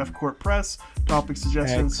at FCourtPress. Topic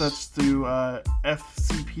suggestions such to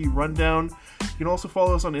FCP Rundown. You can also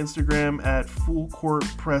follow us on Instagram at Full Court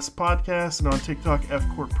Press Podcast and on TikTok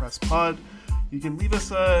FCourtPressPod. You can leave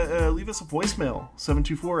us a voicemail,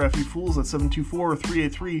 724-FE-FOOLS at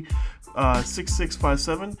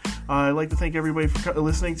 724-383-6657. I'd like to thank everybody for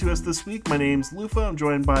listening to us this week. My name's Lufa. I'm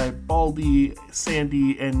joined by Baldy,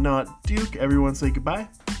 Sandy, and Not Duke. Everyone say goodbye.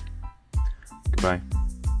 Goodbye.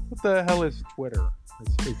 What the hell is Twitter?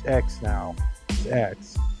 It's X now. It's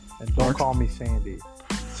X. And don't call me Sandy.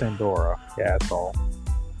 Sandora. Yeah, that's all.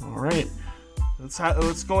 All right.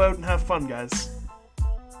 Let's go out and have fun, guys.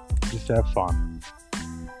 Just have fun.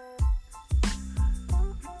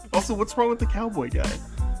 Also, what's wrong with the cowboy guy?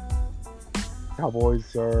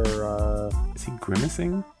 Cowboys are, Is he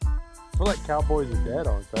grimacing? I feel like cowboys are dead,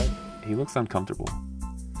 aren't they? He looks uncomfortable.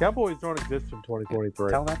 Cowboys don't exist in 2023.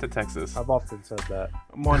 Tell that to Texas. I've often said that.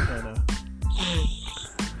 Montana.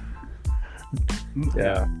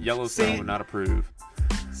 Yeah. Yellowstone would not approve.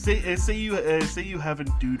 Say you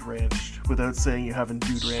haven't dude ranched without saying you haven't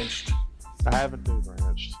dude ranched. I haven't Dude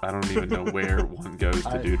Ranch. I don't even know where one goes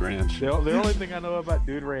to Dude Ranch. The only thing I know about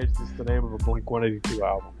Dude Ranch is the name of a Blink-182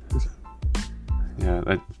 album.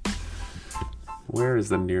 Yeah, where is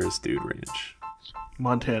the nearest Dude Ranch?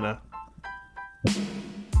 Montana.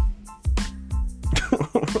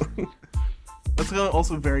 That's gonna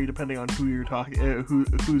also vary depending on who you're talking,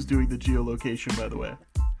 who's doing the geolocation. By the way,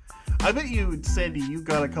 I bet you, Sandy, you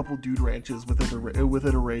got a couple Dude Ranches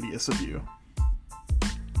within a radius of you.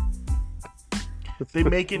 They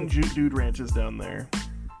make it in dude ranches down there.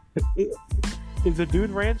 Is a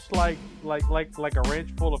dude ranch like a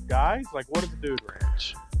ranch full of guys? Like, what is a dude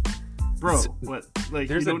ranch? Bro, what? Like,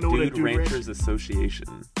 there's you don't know what a dude ranchers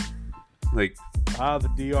association. Like, the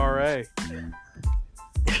DRA.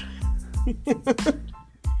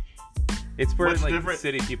 it's where What's like different?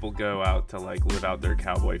 city people go out to like live out their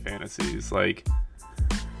cowboy fantasies. Like,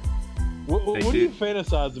 What do you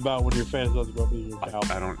fantasize about when you're fantasizing about being a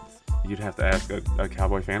cowboy? I don't. You'd have to ask a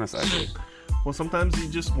cowboy fantasizer. Well, sometimes you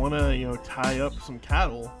just want to, tie up some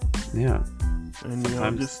cattle. Yeah.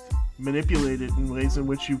 And, just manipulate it in ways in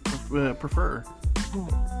which you prefer.